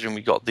 especially considering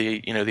we got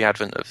the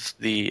advent of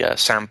the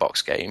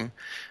sandbox game?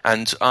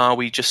 And are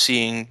we just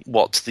seeing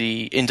what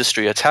the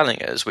industry are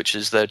telling us, which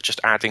is they're just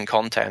adding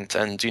content,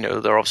 and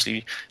they're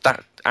obviously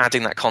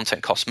adding that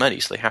content costs money,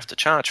 so they have to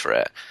charge for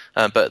it,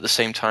 but at the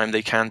same time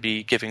they can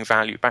be giving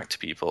value back to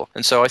people.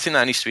 And so I think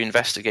that needs to be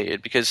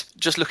investigated, because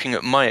just looking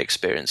at my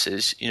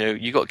experiences,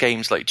 you got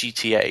games like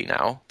GTA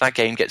now, that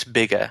game gets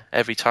bigger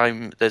every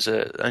time there's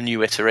a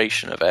new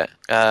iteration of it,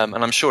 and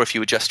I'm sure if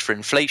you adjust for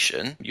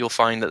inflation, you'll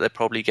find that they're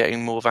probably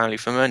getting more value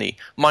for money.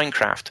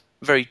 Minecraft,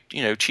 very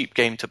cheap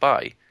game to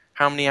buy.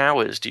 How many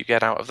hours do you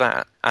get out of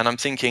that? And I'm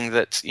thinking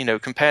that,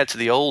 compared to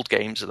the old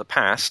games of the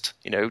past,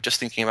 just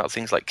thinking about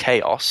things like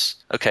Chaos,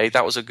 okay,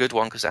 that was a good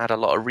one because it had a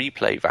lot of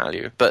replay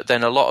value. But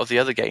then a lot of the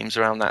other games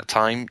around that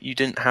time, you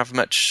didn't have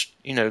much,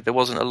 there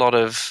wasn't a lot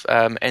of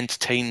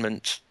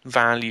entertainment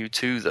value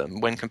to them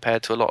when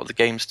compared to a lot of the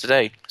games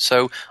today.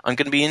 So I'm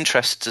going to be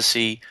interested to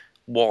see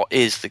what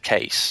is the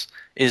case.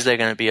 Is there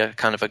going to be a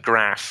kind of a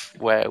graph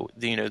where,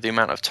 the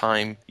amount of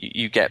time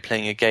you get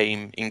playing a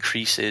game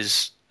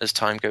increases as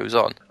time goes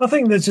on? I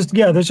think there's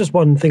just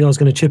one thing I was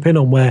going to chip in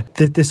on, where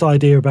this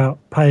idea about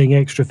paying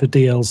extra for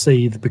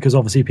DLC, because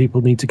obviously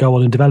people need to go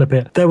on and develop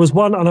it. There was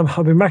one, and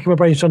I've been racking my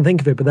brains trying to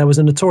think of it, but there was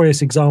a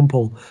notorious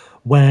example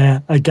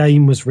where a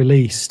game was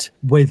released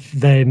with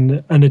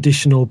then an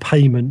additional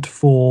payment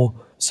for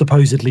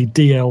supposedly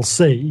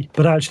DLC,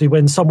 but actually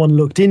when someone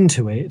looked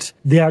into it,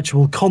 the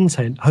actual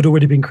content had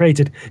already been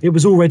created. It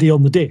was already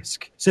on the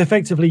disc. So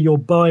effectively you're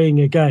buying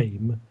a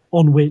game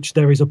on which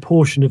there is a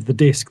portion of the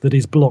disc that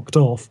is blocked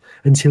off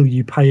until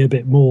you pay a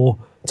bit more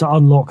to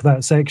unlock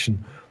that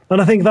section.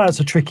 And I think that's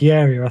a tricky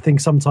area. I think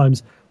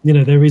sometimes,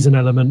 there is an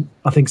element.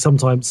 I think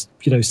sometimes,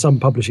 some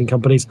publishing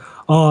companies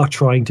are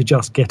trying to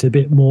just get a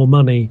bit more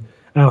money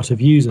out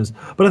of users.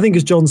 But I think,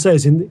 as John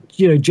says,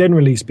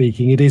 generally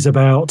speaking, it is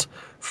about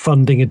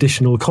funding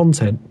additional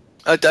content.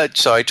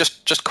 Sorry,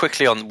 just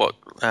quickly on what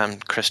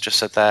Chris just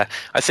said there.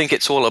 I think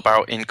it's all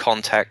about in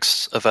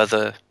context of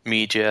other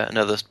media and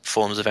other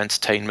forms of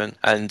entertainment.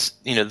 And,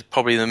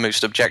 probably the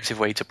most objective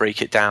way to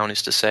break it down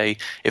is to say,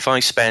 if I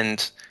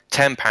spend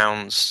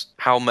 £10,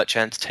 how much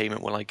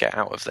entertainment will I get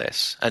out of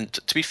this? And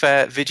to be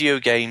fair, video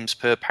games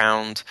per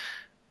pound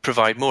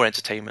provide more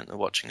entertainment than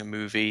watching a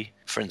movie,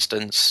 for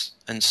instance.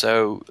 And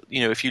so,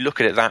 if you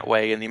look at it that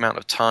way and the amount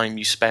of time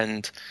you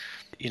spend,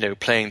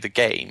 playing the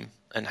game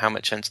and how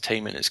much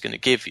entertainment it's going to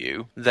give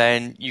you,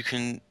 then you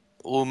can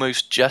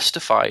almost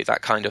justify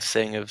that kind of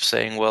thing of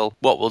saying, well,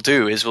 what we'll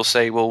do is we'll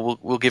say, well,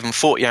 we'll give them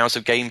 40 hours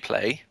of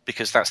gameplay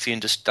because that's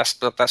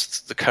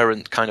the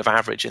current kind of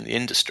average in the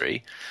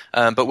industry,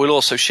 but we'll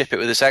also ship it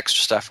with this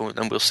extra stuff,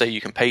 and we'll say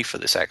you can pay for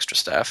this extra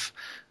stuff.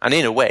 And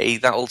in a way,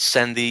 that'll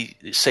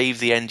save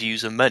the end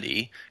user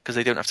money because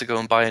they don't have to go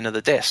and buy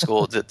another disc,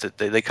 or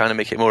they kind of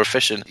make it more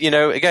efficient.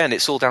 Again,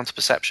 it's all down to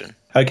perception.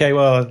 Okay,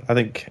 well, I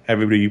think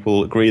everybody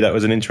will agree that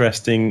was an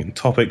interesting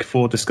topic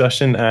for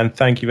discussion. And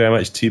thank you very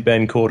much to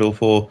Ben Caudle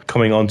for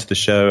coming on to the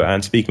show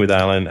and speaking with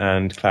Alan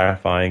and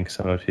clarifying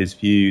some of his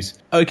views.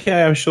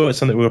 Okay, I'm sure it's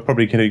something we're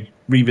probably going to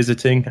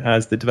revisiting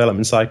as the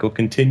development cycle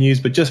continues.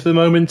 But just for the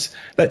moment,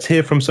 let's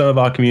hear from some of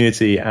our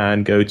community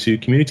and go to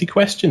community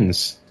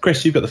questions.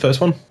 Chris, you've got the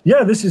first one.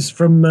 Yeah, this is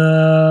from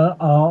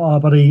our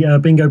buddy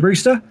Bingo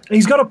Brewster.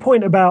 He's got a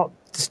point about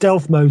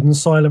stealth mode and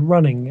silent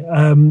running.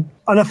 And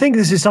I think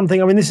this is something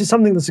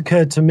that's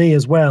occurred to me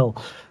as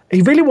well.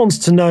 He really wants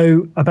to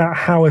know about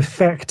how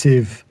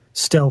effective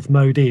stealth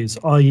mode is,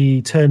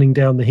 i.e. turning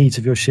down the heat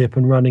of your ship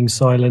and running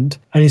silent.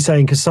 And he's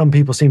saying, because some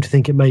people seem to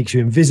think it makes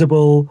you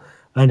invisible.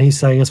 And he's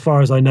saying, as far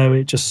as I know,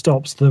 it just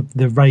stops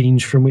the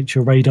range from which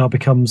your radar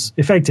becomes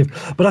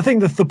effective. But I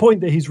think the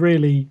point that he's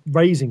really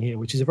raising here,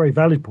 which is a very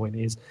valid point,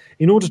 is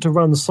in order to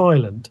run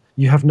silent,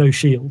 you have no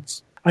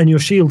shields. And your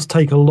shields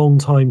take a long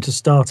time to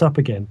start up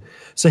again.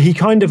 So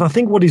I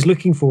think what he's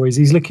looking for is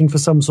he's looking for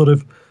some sort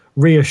of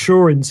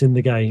reassurance in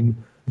the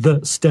game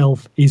that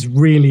stealth is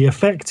really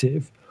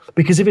effective.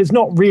 Because if it's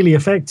not really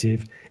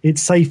effective,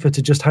 it's safer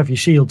to just have your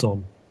shields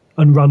on.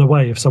 and run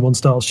away if someone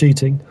starts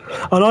shooting.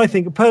 And I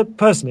think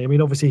personally, I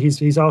mean, obviously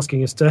he's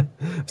asking us to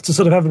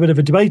sort of have a bit of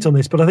a debate on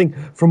this, but I think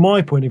from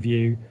my point of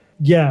view,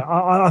 yeah,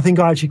 I think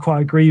I actually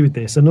quite agree with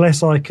this,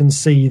 unless I can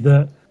see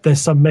that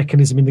there's some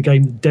mechanism in the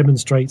game that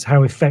demonstrates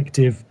how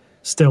effective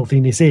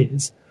stealthiness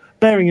is.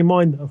 Bearing in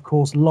mind that, of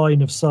course,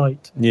 line of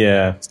sight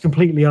is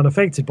completely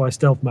unaffected by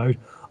stealth mode,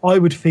 I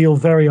would feel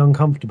very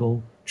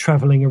uncomfortable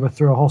travelling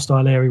through a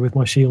hostile area with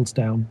my shields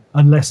down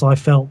unless I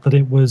felt that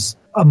it was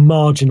a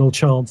marginal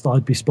chance that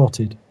I'd be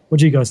spotted. What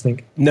do you guys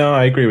think? No,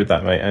 I agree with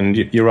that, mate. And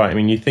you're right. I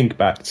mean, you think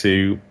back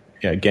to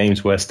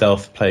games where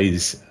stealth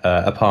plays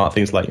a part,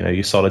 things like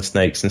your Solid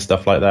Snakes and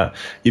stuff like that.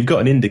 You've got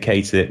an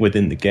indicator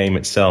within the game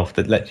itself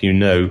that lets you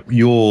know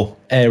your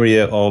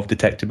area of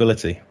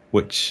detectability,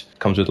 which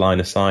comes with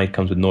line of sight,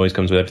 comes with noise,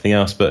 comes with everything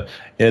else. But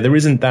there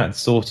isn't that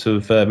sort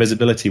of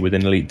visibility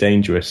within Elite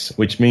Dangerous,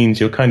 which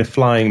means you're kind of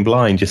flying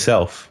blind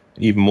yourself,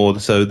 even more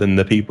so than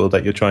the people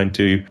that you're trying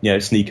to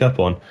sneak up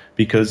on,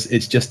 because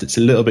it's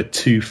a little bit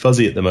too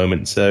fuzzy at the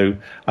moment. So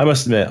I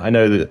must admit, I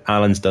know that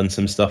Alan's done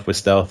some stuff with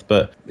stealth,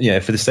 but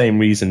for the same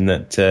reason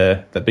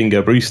that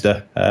Bingo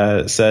Brewster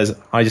says,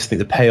 I just think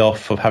the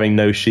payoff of having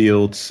no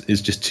shields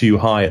is just too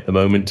high at the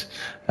moment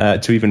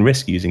to even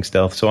risk using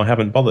stealth, so I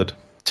haven't bothered.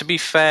 To be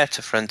fair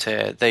to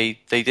Frontier, they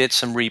did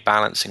some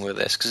rebalancing with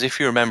this, because if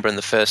you remember in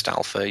the first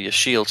alpha, your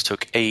shields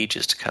took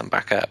ages to come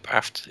back up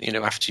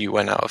after you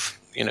went out of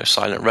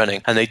silent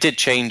running, and they did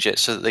change it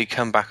so that they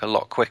come back a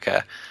lot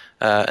quicker.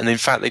 And in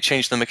fact, they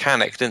changed the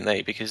mechanic, didn't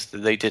they? Because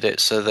they did it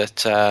so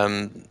that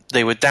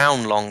they were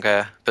down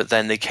longer, but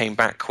then they came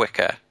back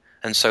quicker.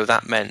 And so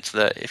that meant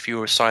that if you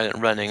were silent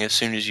running, as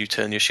soon as you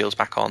turn your shields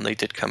back on, they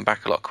did come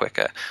back a lot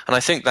quicker. And I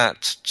think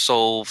that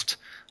solved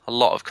a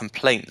lot of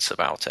complaints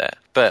about it.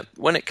 But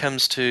when it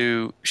comes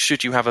to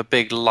should you have a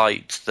big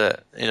light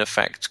that in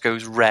effect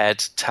goes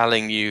red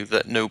telling you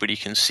that nobody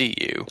can see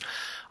you,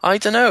 I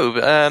don't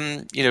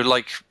know,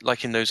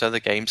 like in those other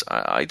games,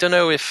 I don't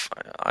know if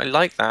I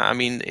like that. I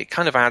mean, it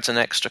kind of adds an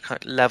extra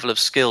level of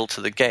skill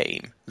to the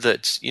game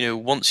that,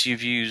 once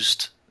you've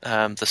used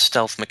the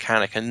stealth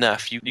mechanic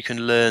enough, you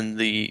can learn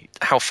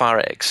how far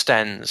it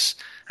extends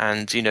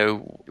and,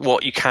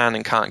 what you can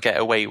and can't get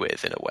away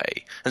with in a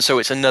way. And so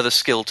it's another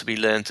skill to be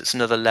learned. It's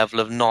another level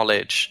of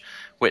knowledge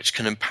which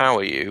can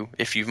empower you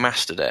if you've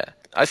mastered it.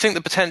 I think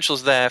the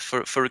potential's there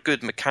for a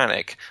good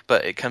mechanic,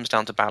 but it comes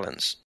down to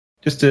balance.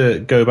 Just to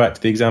go back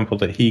to the example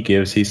that he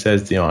gives, he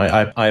says,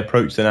 I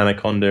approached an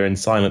anaconda in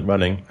silent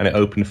running and it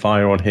opened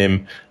fire on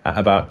him at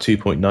about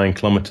 2.9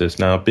 kilometers.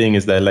 Now, being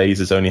as their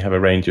lasers only have a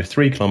range of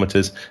 3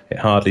 kilometers, it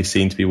hardly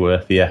seemed to be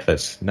worth the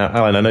effort. Now,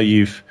 Alan, I know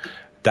you've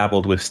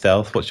dabbled with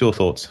stealth. What's your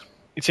thoughts?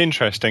 It's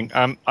interesting.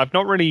 I've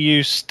not really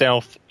used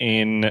stealth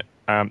in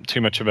too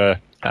much of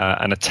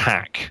an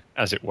attack,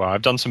 as it were.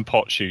 I've done some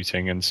pot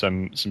shooting and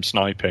some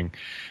sniping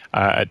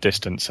at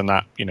distance, and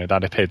that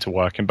that appeared to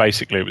work. And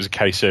basically, it was a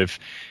case of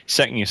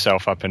setting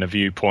yourself up in a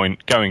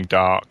viewpoint, going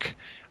dark,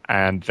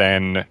 and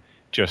then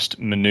just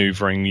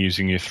maneuvering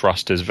using your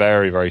thrusters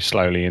very, very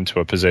slowly into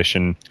a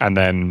position, and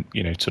then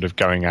sort of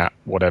going at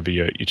whatever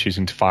you're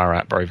choosing to fire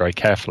at very, very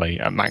carefully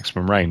at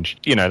maximum range.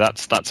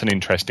 That's an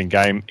interesting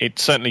game. It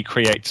certainly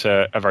creates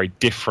a very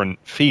different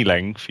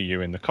feeling for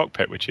you in the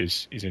cockpit, which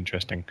is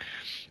interesting.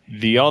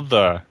 The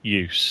other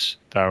use,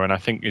 though, and I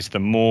think is the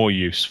more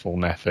useful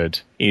method,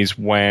 is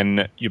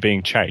when you're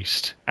being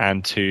chased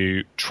and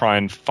to try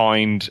and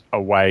find a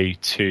way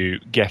to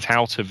get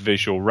out of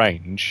visual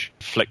range,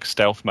 flick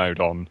stealth mode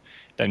on,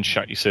 then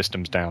shut your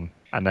systems down.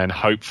 And then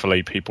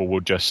hopefully people will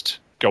just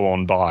go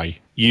on by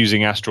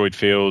using asteroid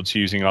fields,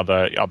 using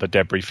other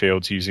debris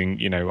fields, using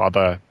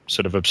other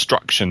sort of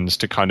obstructions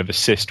to kind of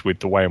assist with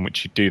the way in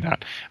which you do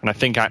that. And I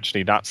think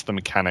actually that's the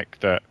mechanic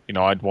that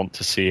I'd want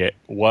to see it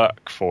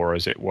work for,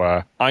 as it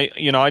were. I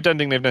don't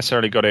think they've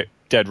necessarily got it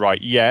dead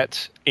right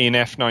yet. In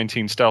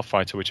F-19 Stealth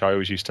Fighter, which I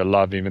always used to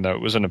love, even though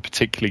it wasn't a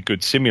particularly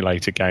good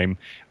simulator game,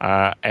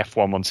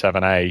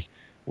 F-117A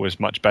was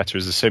much better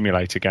as a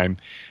simulator game.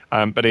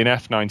 But in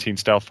F-19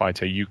 Stealth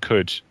Fighter, you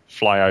could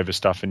fly over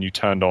stuff and you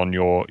turned on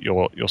your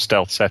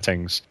stealth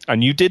settings.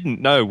 And you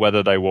didn't know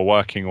whether they were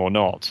working or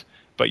not,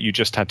 but you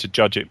just had to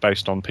judge it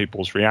based on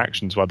people's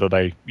reactions, whether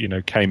they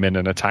came in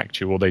and attacked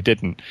you or they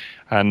didn't.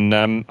 And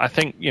I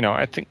think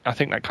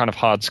that kind of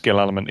hard skill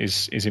element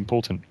is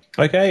important.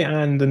 Okay,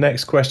 and the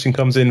next question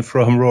comes in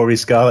from Rory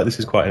Scarlett. This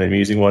is quite an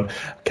amusing one.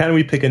 Can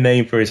we pick a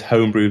name for his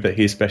homebrew that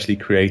he especially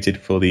created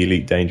for the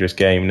Elite Dangerous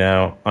game?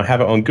 Now, I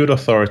have it on good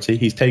authority.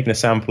 He's taken a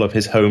sample of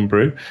his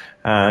homebrew,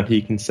 and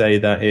he can say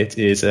that it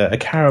is a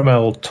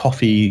caramel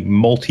toffee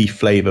malty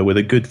flavour with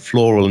a good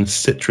floral and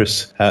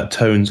citrus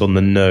tones on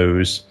the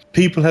nose.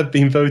 People have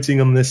been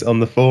voting on this on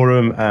the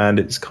forum, and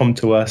it's come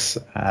to us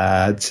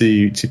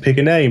to pick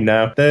a name.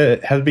 Now, there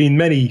have been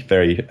many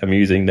very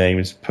amusing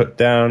names put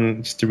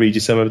down. Just to read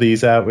you some of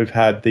these out, we've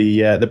had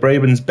the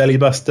Braben's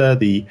Bellybuster,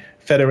 the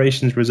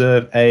Federation's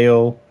Reserve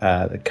Ale,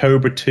 the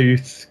Cobra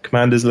Tooth,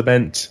 Commander's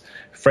Lament,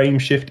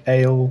 Frameshift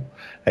Ale,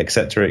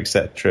 etc.,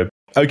 etc.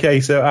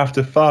 Okay, so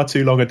after far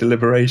too long a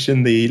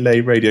deliberation, the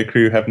Lave Radio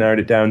crew have narrowed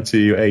it down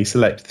to a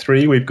select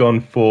 3. We've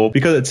gone for,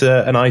 because it's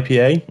an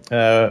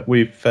IPA,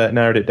 we've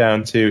narrowed it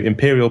down to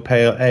Imperial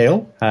Pale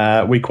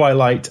Ale. We quite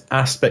liked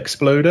Asp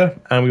Exploder,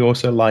 and we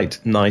also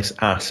liked Nice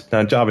Asp.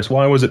 Now, Jarvis,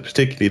 why was it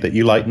particularly that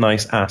you liked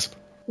Nice Asp?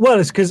 Well,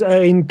 it's because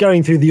in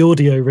going through the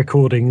audio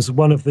recordings,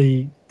 one of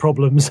the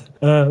problems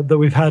that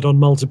we've had on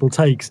multiple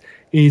takes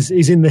is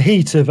in the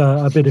heat of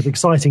a bit of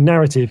exciting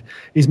narrative,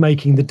 is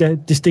making the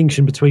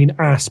distinction between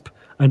asp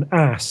and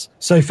ass.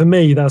 So for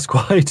me, that's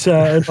quite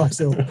a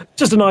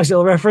nice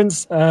little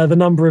reference. The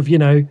number of,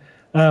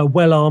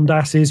 well-armed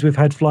asses we've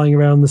had flying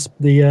around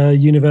the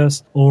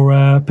universe,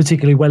 or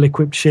particularly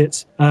well-equipped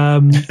shits.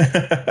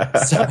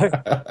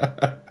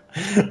 So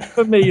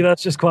for me,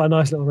 that's just quite a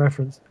nice little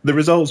reference. The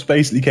results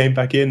basically came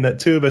back in that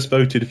 2 of us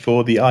voted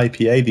for the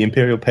IPA, the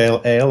Imperial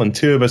Pale Ale, and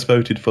 2 of us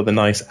voted for the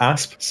Nice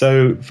Asp.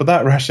 So for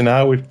that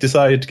rationale, we've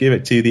decided to give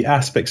it to the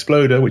Asp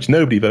Exploder, which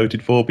nobody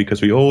voted for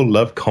because we all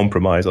love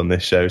compromise on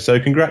this show. So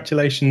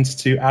congratulations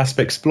to Asp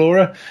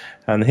Explorer,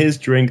 and his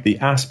drink, the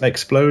Asp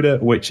Exploder,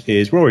 which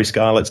is Rory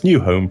Scarlett's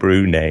new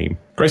homebrew name.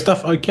 Great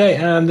stuff. Okay,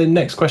 and the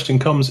next question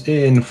comes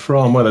in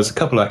from, well, there's a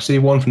couple actually,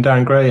 one from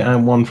Darren Gray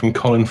and one from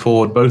Colin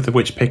Ford, both of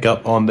which pick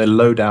up on the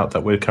loadout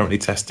that we're currently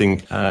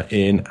testing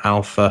in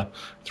Alpha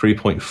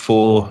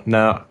 3.4.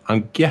 Now,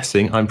 I'm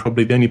guessing I'm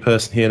probably the only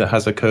person here that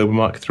has a Cobra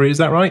Mark III, is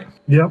that right?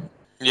 Yep.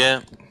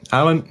 Yeah.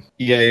 Alan?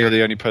 Yeah, you're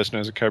the only person who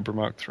has a Cobra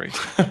Mark III.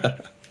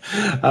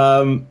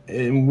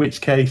 In which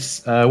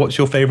case, what's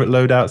your favourite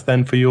loadouts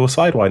then for your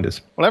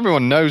Sidewinders? Well,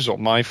 everyone knows what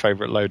my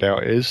favourite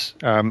loadout is,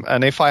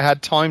 and if I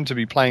had time to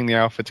be playing the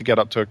Alpha to get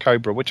up to a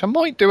Cobra, which I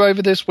might do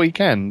over this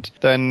weekend,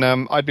 then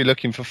I'd be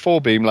looking for 4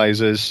 beam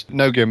lasers,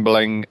 no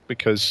gimballing,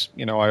 because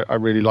I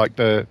really like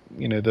the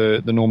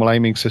normal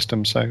aiming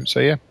system. So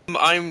yeah.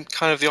 I'm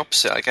kind of the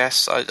opposite, I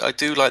guess. I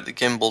do like the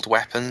gimbaled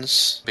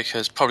weapons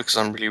probably because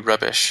I'm really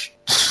rubbish.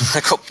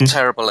 I got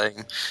terrible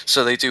aim,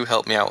 so they do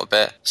help me out a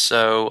bit.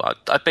 So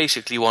I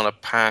basically want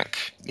to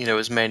pack,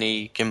 as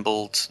many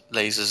gimbaled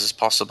lasers as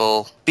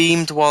possible.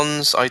 Beamed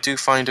ones I do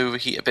find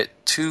overheat a bit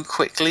too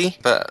quickly,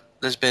 but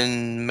there's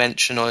been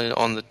mention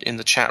in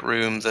the chat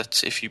room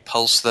that if you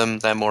pulse them,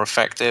 they're more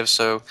effective.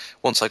 So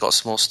once I got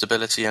some more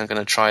stability, I'm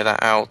going to try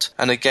that out.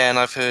 And again,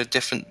 I've heard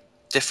different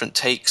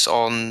takes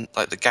on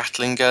like the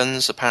Gatling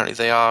guns. Apparently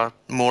they are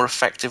more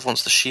effective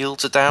once the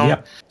shields are down.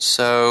 Yep.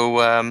 So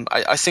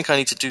I think I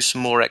need to do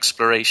some more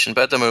exploration,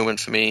 but at the moment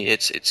for me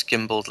it's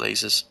gimbaled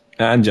lasers.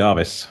 And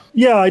Jarvis?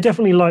 Yeah, I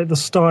definitely like the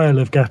style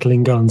of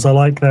Gatling guns. I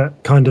like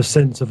that kind of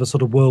sense of a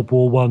sort of World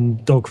War I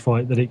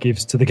dogfight that it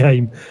gives to the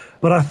game.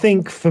 But I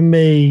think for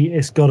me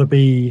it's got to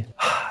be,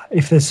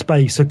 if there's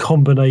space, a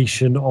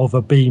combination of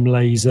a beam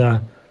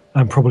laser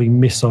and probably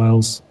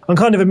missiles. I'm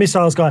kind of a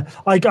missiles guy.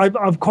 I think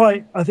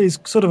it's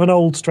sort of an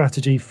old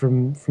strategy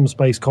from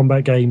space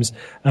combat games,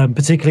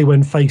 particularly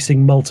when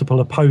facing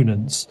multiple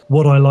opponents.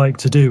 What I like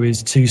to do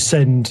is to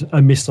send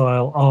a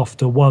missile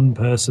after one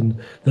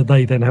person that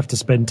they then have to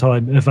spend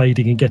time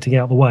evading and getting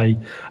out of the way.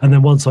 And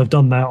then once I've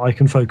done that, I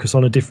can focus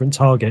on a different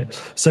target.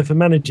 So for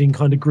managing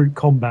kind of group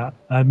combat,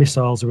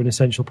 missiles are an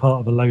essential part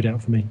of a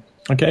loadout for me.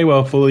 Okay,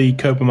 well, for the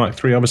Cobra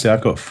Mark III, obviously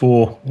I've got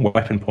 4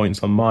 weapon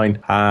points on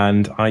mine,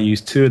 and I use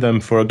 2 of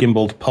them for a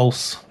gimbaled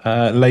pulse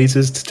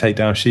lasers to take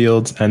down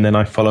shields, and then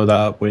I follow that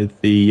up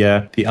with the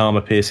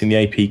armor-piercing, the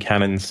AP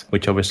cannons,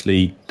 which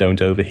obviously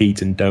don't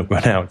overheat and don't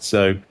run out.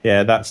 So,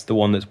 yeah, that's the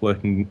one that's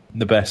working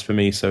the best for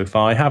me so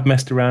far. I have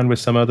messed around with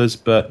some others,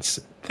 but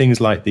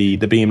things like the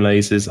beam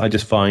lasers, I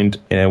just find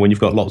when you've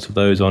got lots of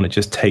those on, it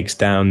just takes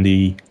down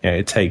the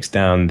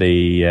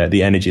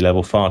energy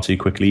level far too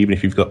quickly, even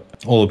if you've got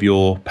all of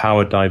your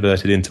power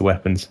diverted into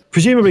weapons.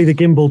 Presumably the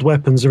gimbaled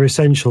weapons are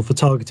essential for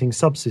targeting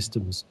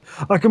subsystems.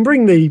 I can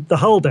bring the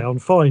hull down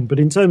fine, but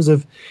in terms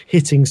of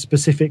hitting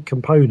specific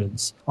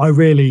components, I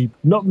really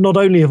not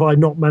only have I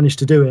not managed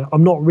to do it,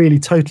 I'm not really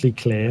totally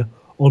clear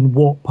on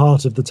what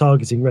part of the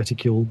targeting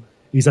reticule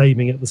is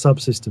aiming at the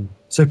subsystem.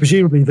 So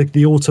presumably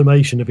the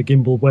automation of a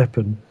gimbaled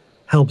weapon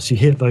helps you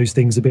hit those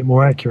things a bit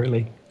more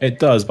accurately. It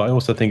does, but I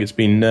also think it's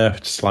been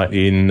nerfed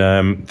slightly in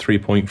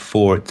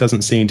 3.4. It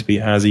doesn't seem to be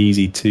as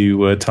easy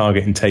to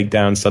target and take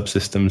down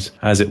subsystems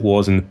as it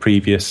was in the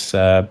previous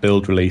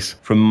build release.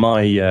 From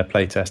my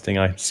playtesting,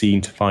 I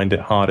seem to find it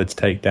harder to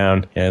take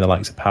down the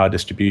likes of power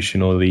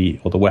distribution or the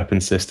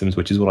weapon systems,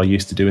 which is what I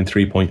used to do in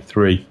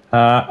 3.3.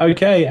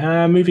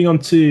 Okay, moving on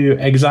to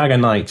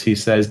Exagonite. He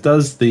says,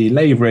 does the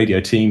Lave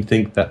Radio team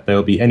think that there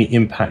will be any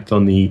impact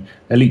on the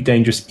Elite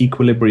Dangerous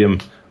equilibrium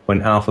when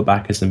alpha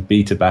backers and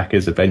beta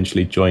backers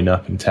eventually join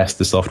up and test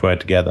the software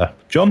together?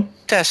 John?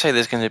 I dare say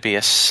there's going to be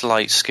a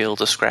slight skill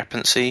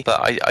discrepancy, but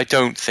I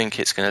don't think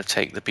it's going to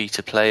take the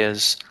beta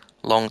players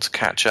long to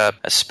catch up,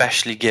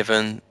 especially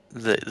given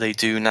they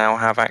do now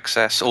have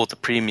access, or the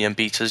premium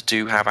betas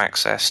do have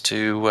access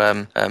to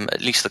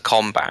at least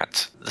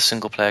the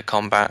single player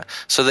combat,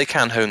 so they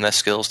can hone their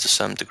skills to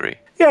some degree.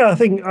 Yeah, I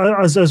think,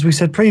 as we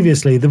said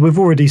previously, that we've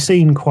already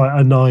seen quite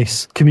a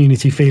nice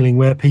community feeling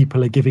where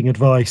people are giving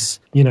advice,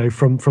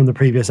 from the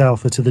previous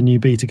alpha to the new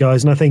beta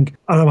guys. And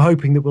I'm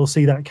hoping that we'll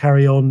see that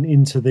carry on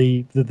into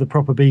the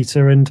proper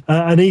beta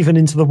and even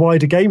into the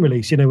wider game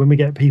release. When we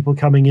get people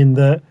coming in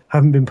that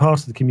haven't been part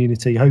of the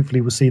community,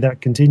 hopefully we'll see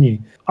that continue.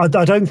 I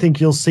don't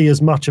think you'll see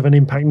as much of an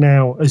impact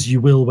now as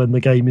you will when the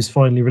game is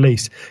finally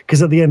released,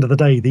 because at the end of the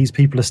day, these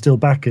people are still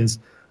backers.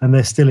 And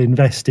they're still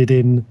invested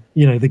in,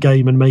 the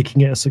game and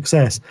making it a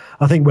success.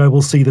 I think where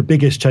we'll see the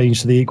biggest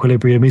change to the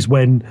equilibrium is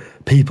when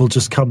people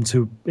just come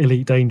to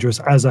Elite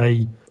Dangerous as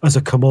a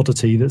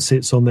commodity that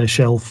sits on their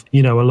shelf,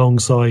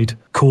 alongside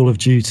Call of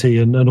Duty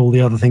and all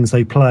the other things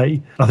they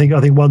play. I think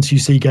once you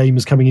see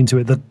gamers coming into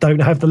it that don't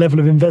have the level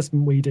of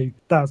investment we do,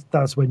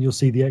 that's when you'll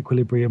see the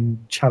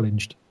equilibrium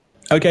challenged.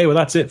 Okay, well,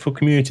 that's it for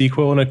Community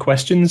Corner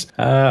questions.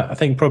 I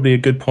think probably a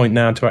good point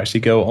now to actually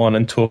go on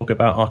and talk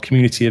about our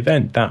community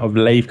event, that of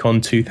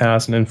LaveCon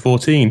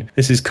 2014.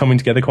 This is coming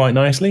together quite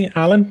nicely.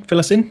 Alan, fill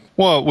us in.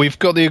 Well, we've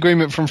got the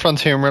agreement from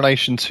Frontier in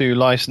relation to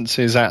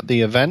licenses at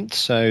the event,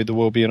 so there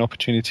will be an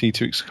opportunity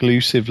to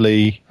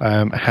exclusively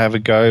have a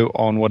go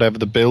on whatever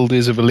the build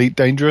is of Elite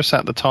Dangerous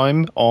at the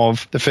time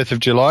of the 5th of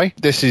July.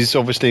 This is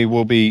obviously,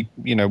 we'll be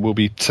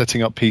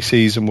setting up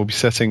PCs and we'll be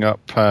setting up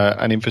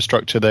an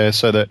infrastructure there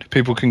so that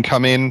people can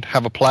come in,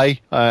 have a play,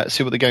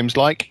 see what the game's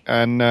like,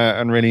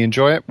 and really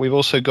enjoy it. We've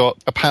also got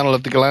a panel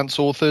of the Galant's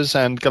authors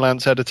and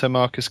Galant's editor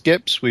Marcus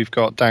Gibbs. We've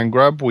got Dan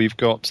Grubb. We've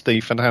got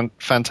the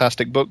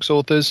Fantastic Books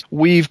authors.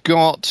 We've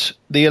got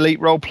the Elite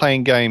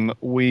role-playing game.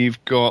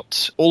 We've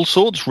got all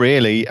sorts,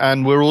 really,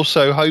 and we're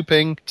also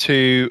hoping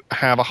to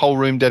have a whole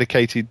room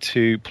dedicated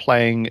to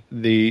playing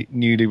the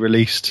newly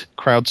released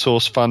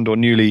crowdsource fund, or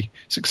newly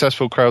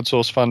successful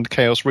crowdsource fund,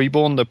 Chaos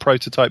Reborn. The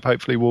prototype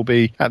hopefully will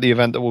be at the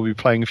event that we'll be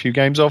playing a few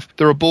games of.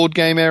 There are board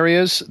game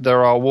areas,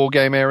 there are war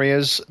game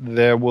areas,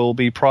 there will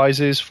be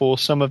prizes for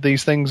some of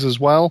these things as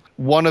well.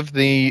 One of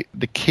the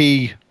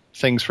key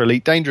things for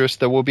Elite Dangerous,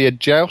 there will be a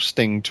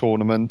jousting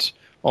tournament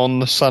on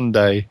the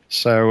Sunday.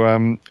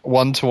 So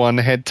one-to-one,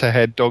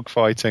 head-to-head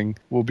dogfighting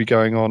will be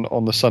going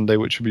on the Sunday,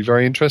 which will be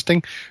very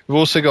interesting. We've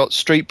also got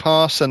Street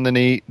Pass and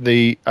the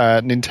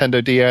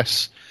Nintendo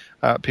DS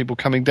people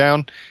coming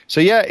down.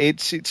 So yeah,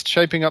 it's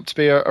shaping up to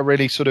be a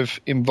really sort of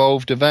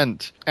involved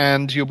event,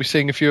 and you'll be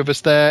seeing a few of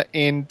us there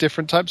in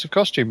different types of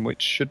costume,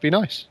 which should be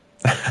nice.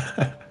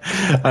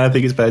 I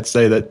think it's fair to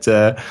say that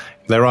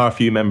there are a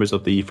few members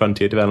of the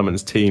Frontier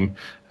Developments team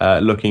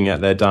looking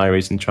at their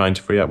diaries and trying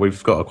to free up.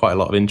 We've got quite a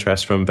lot of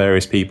interest from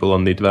various people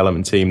on the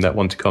development team that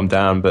want to come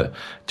down, but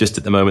just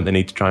at the moment they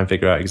need to try and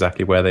figure out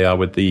exactly where they are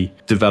with the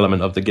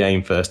development of the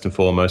game first and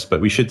foremost. But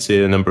we should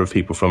see a number of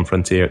people from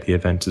Frontier at the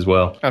event as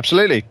well.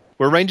 Absolutely.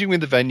 We're arranging with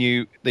the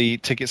venue the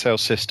ticket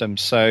sales system.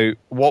 So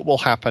what will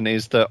happen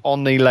is that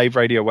on the Lave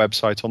Radio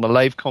website, on the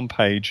LaveCon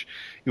page,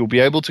 you'll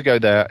be able to go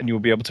there and you'll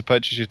be able to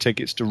purchase your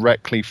tickets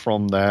directly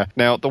from there.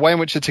 Now, the way in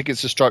which the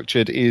tickets are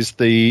structured is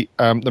the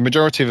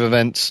majority of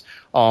events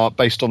are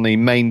based on the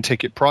main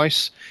ticket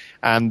price,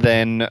 and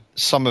then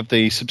some of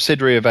the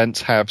subsidiary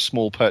events have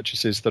small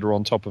purchases that are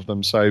on top of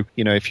them. So,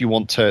 if you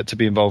want to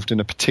be involved in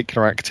a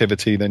particular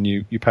activity, then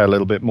you pay a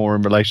little bit more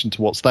in relation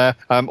to what's there.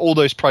 All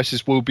those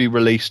prices will be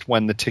released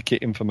when the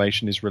ticket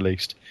information is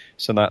released.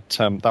 So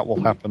that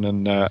will happen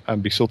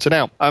and be sorted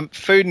out.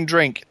 Food and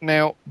drink.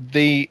 Now,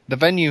 the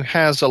venue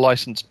has a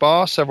licensed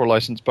bar, several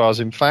licensed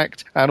bars, in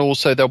fact, and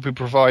also they'll be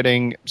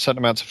providing certain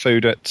amounts of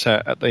food at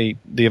the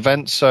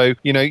event. So,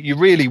 you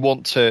really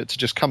want to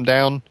just come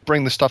down,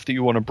 bring the stuff that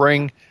you want to bring,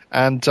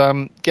 and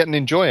get and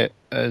enjoy it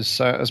as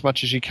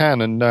much as you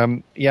can,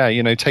 and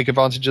take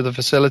advantage of the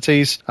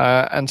facilities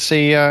and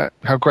see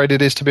how great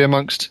it is to be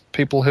amongst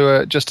people who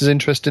are just as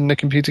interested in the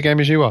computer game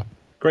as you are.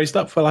 Great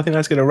stuff. Well, I think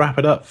that's going to wrap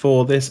it up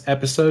for this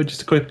episode.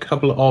 Just a quick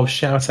couple of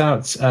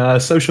shout-outs.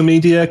 Social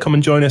media, come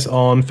and join us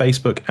on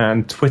Facebook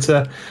and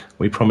Twitter.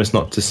 We promise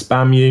not to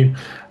spam you.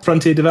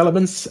 Frontier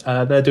Developments,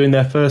 they're doing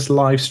their first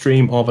live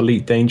stream of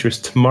Elite Dangerous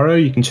tomorrow.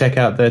 You can check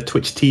out their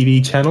Twitch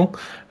TV channel,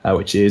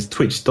 which is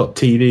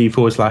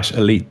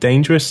twitch.tv/Elite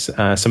Dangerous.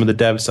 Some of the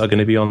devs are going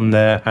to be on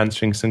there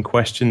answering some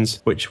questions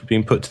which have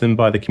been put to them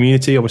by the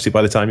community. Obviously,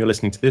 by the time you're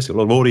listening to this, it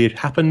will have already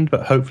happened,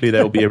 but hopefully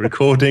there will be a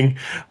recording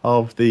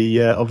of the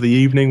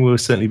evening. We'll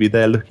certainly be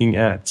there looking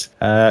at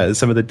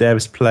some of the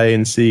devs play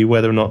and see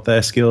whether or not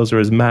their skills are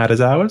as mad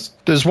as ours.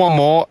 There's one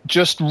more.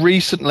 Just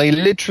recently,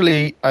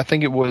 literally, I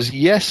think it was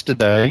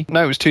yesterday,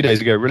 no, it was 2 days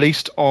ago,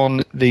 released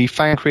on the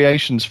Fan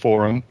Creations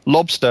forum,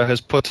 Lobster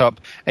has put up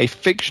a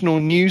fictional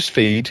news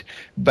feed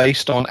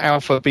based on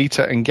alpha,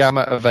 beta, and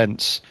gamma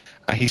events.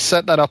 He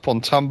set that up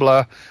on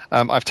Tumblr.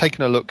 I've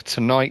taken a look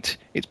tonight.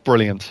 It's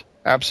brilliant.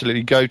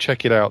 Absolutely, go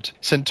check it out.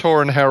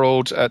 Centauran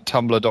Herald at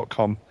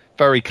tumblr.com.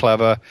 very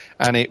clever,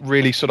 and it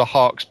really sort of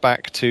harks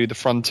back to the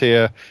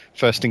Frontier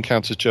First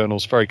Encounters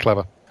journals. Very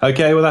clever.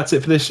 Okay, well, that's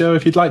it for this show.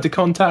 If you'd like to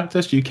contact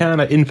us, you can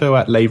at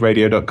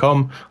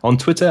info@laveradio.com, on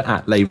Twitter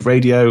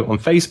 @laveradio, on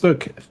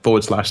Facebook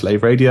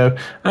 /laveradio,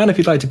 and if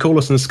you'd like to call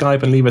us on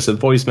Skype and leave us a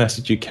voice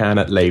message, you can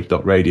at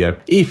lave.radio.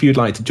 If you'd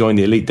like to join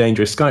the Elite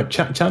Dangerous Skype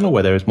chat channel,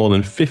 where there is more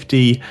than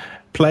 50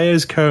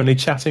 players currently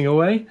chatting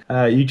away,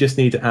 you just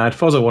need to add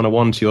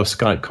Fozzo101 to your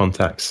Skype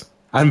contacts.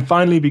 And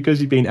finally, because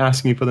you've been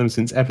asking me for them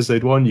since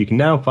episode 1, you can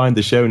now find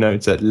the show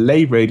notes at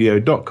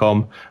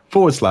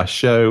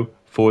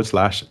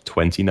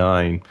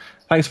laveradio.com/show/29.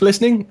 Thanks for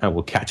listening, and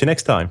we'll catch you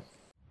next time.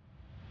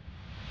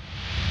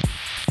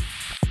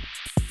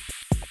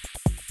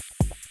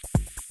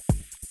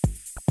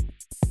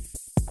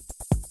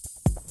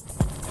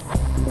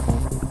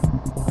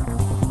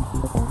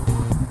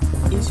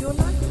 Is your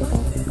life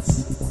like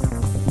this?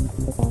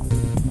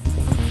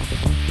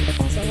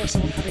 Sounds like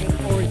someone having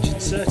an orange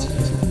inserted into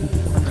it.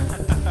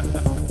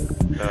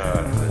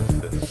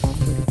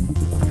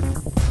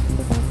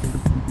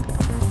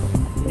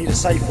 Need a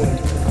safe word.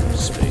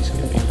 Space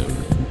can be loaded.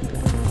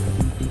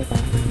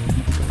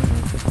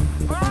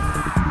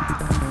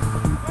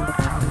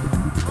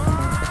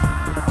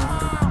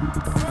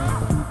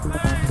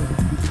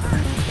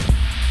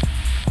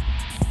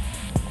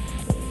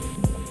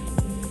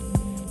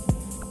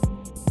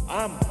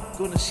 I'm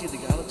gonna see the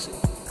galaxy.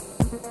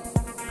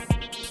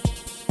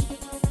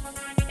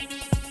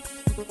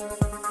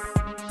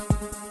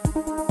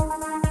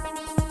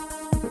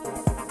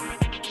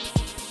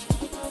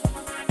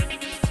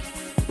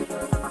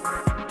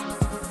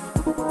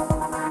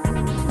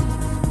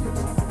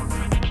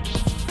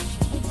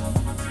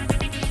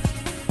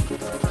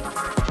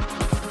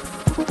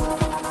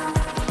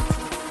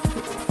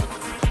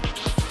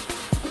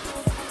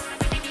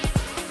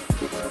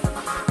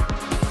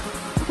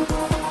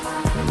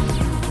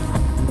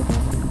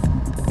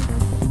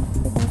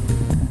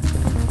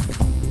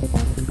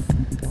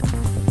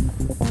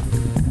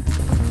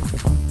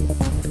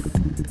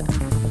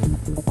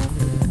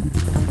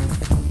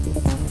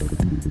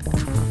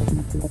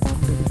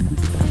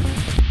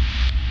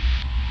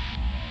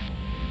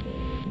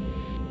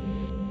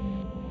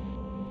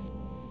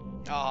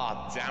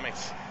 Damn it.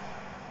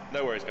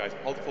 No worries, guys.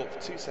 Hold the fort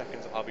for 2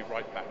 seconds. I'll be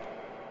right back.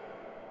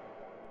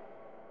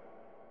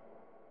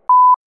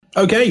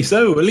 Okay,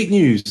 so Elite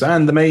News.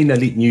 And the main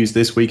Elite News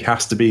this week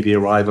has to be the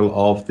arrival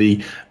of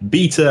the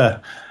beta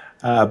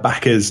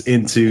backers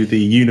into the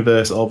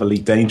universe of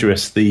Elite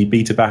Dangerous. The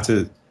beta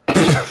batter...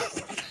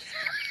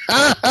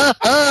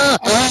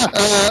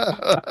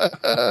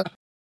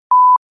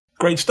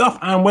 Great stuff.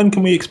 And when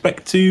can we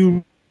expect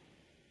to...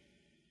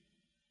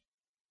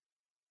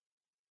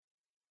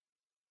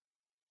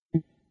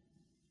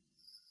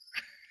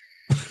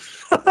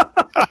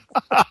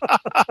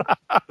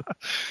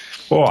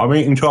 Oh, I'm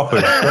eating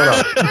chocolate.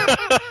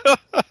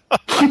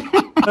 You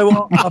know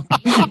what? I've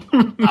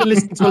been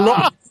listening to a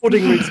lot of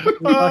recording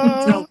recently. I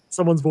can tell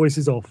someone's voice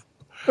is off.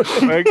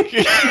 Thank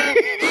you.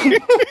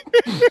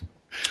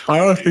 I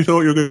honestly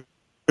thought you were going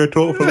to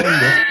talk for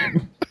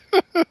longer.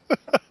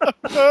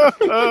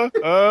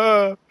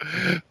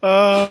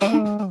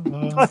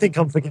 I think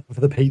I'm forgetting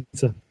for the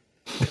pizza.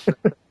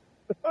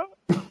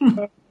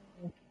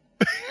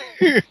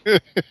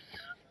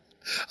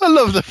 I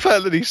love the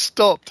fact that he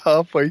stopped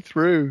halfway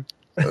through.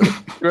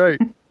 That's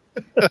great.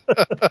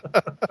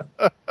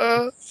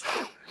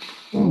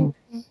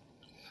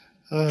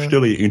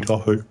 Still eating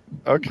tofu.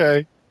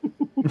 Okay.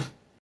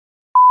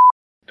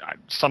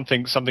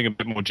 Something a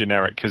bit more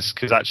generic, because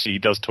actually he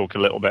does talk a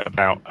little bit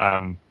about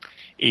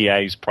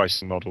EA's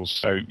pricing models.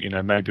 So,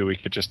 maybe we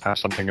could just have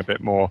something a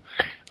bit more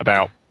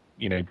about,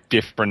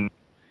 different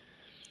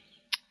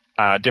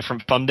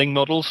funding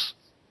models.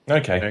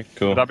 Okay,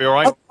 cool. Would that be all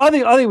right? I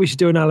think we should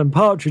do an Alan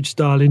Partridge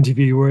style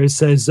interview where it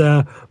says,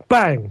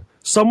 bang,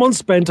 someone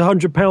spent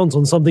 £100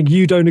 on something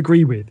you don't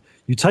agree with.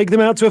 You take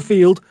them out to a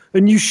field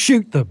and you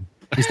shoot them.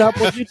 Is that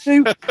what you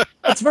do?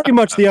 That's very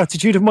much the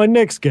attitude of my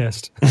next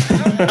guest.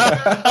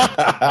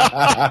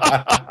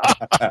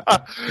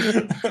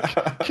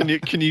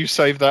 Can you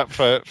save that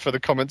for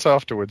the comments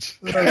afterwards?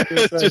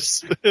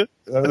 Just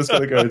I'm just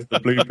going to go into the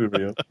blooper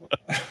reel.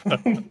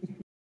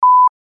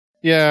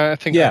 Yeah, I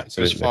think that's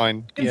just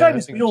fine. In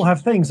fairness, we all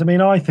have things. I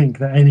mean, I think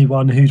that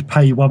anyone who'd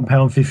pay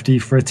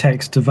 £1.50 for a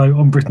text to vote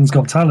on Britain's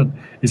Got Talent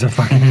is a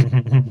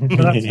fucking...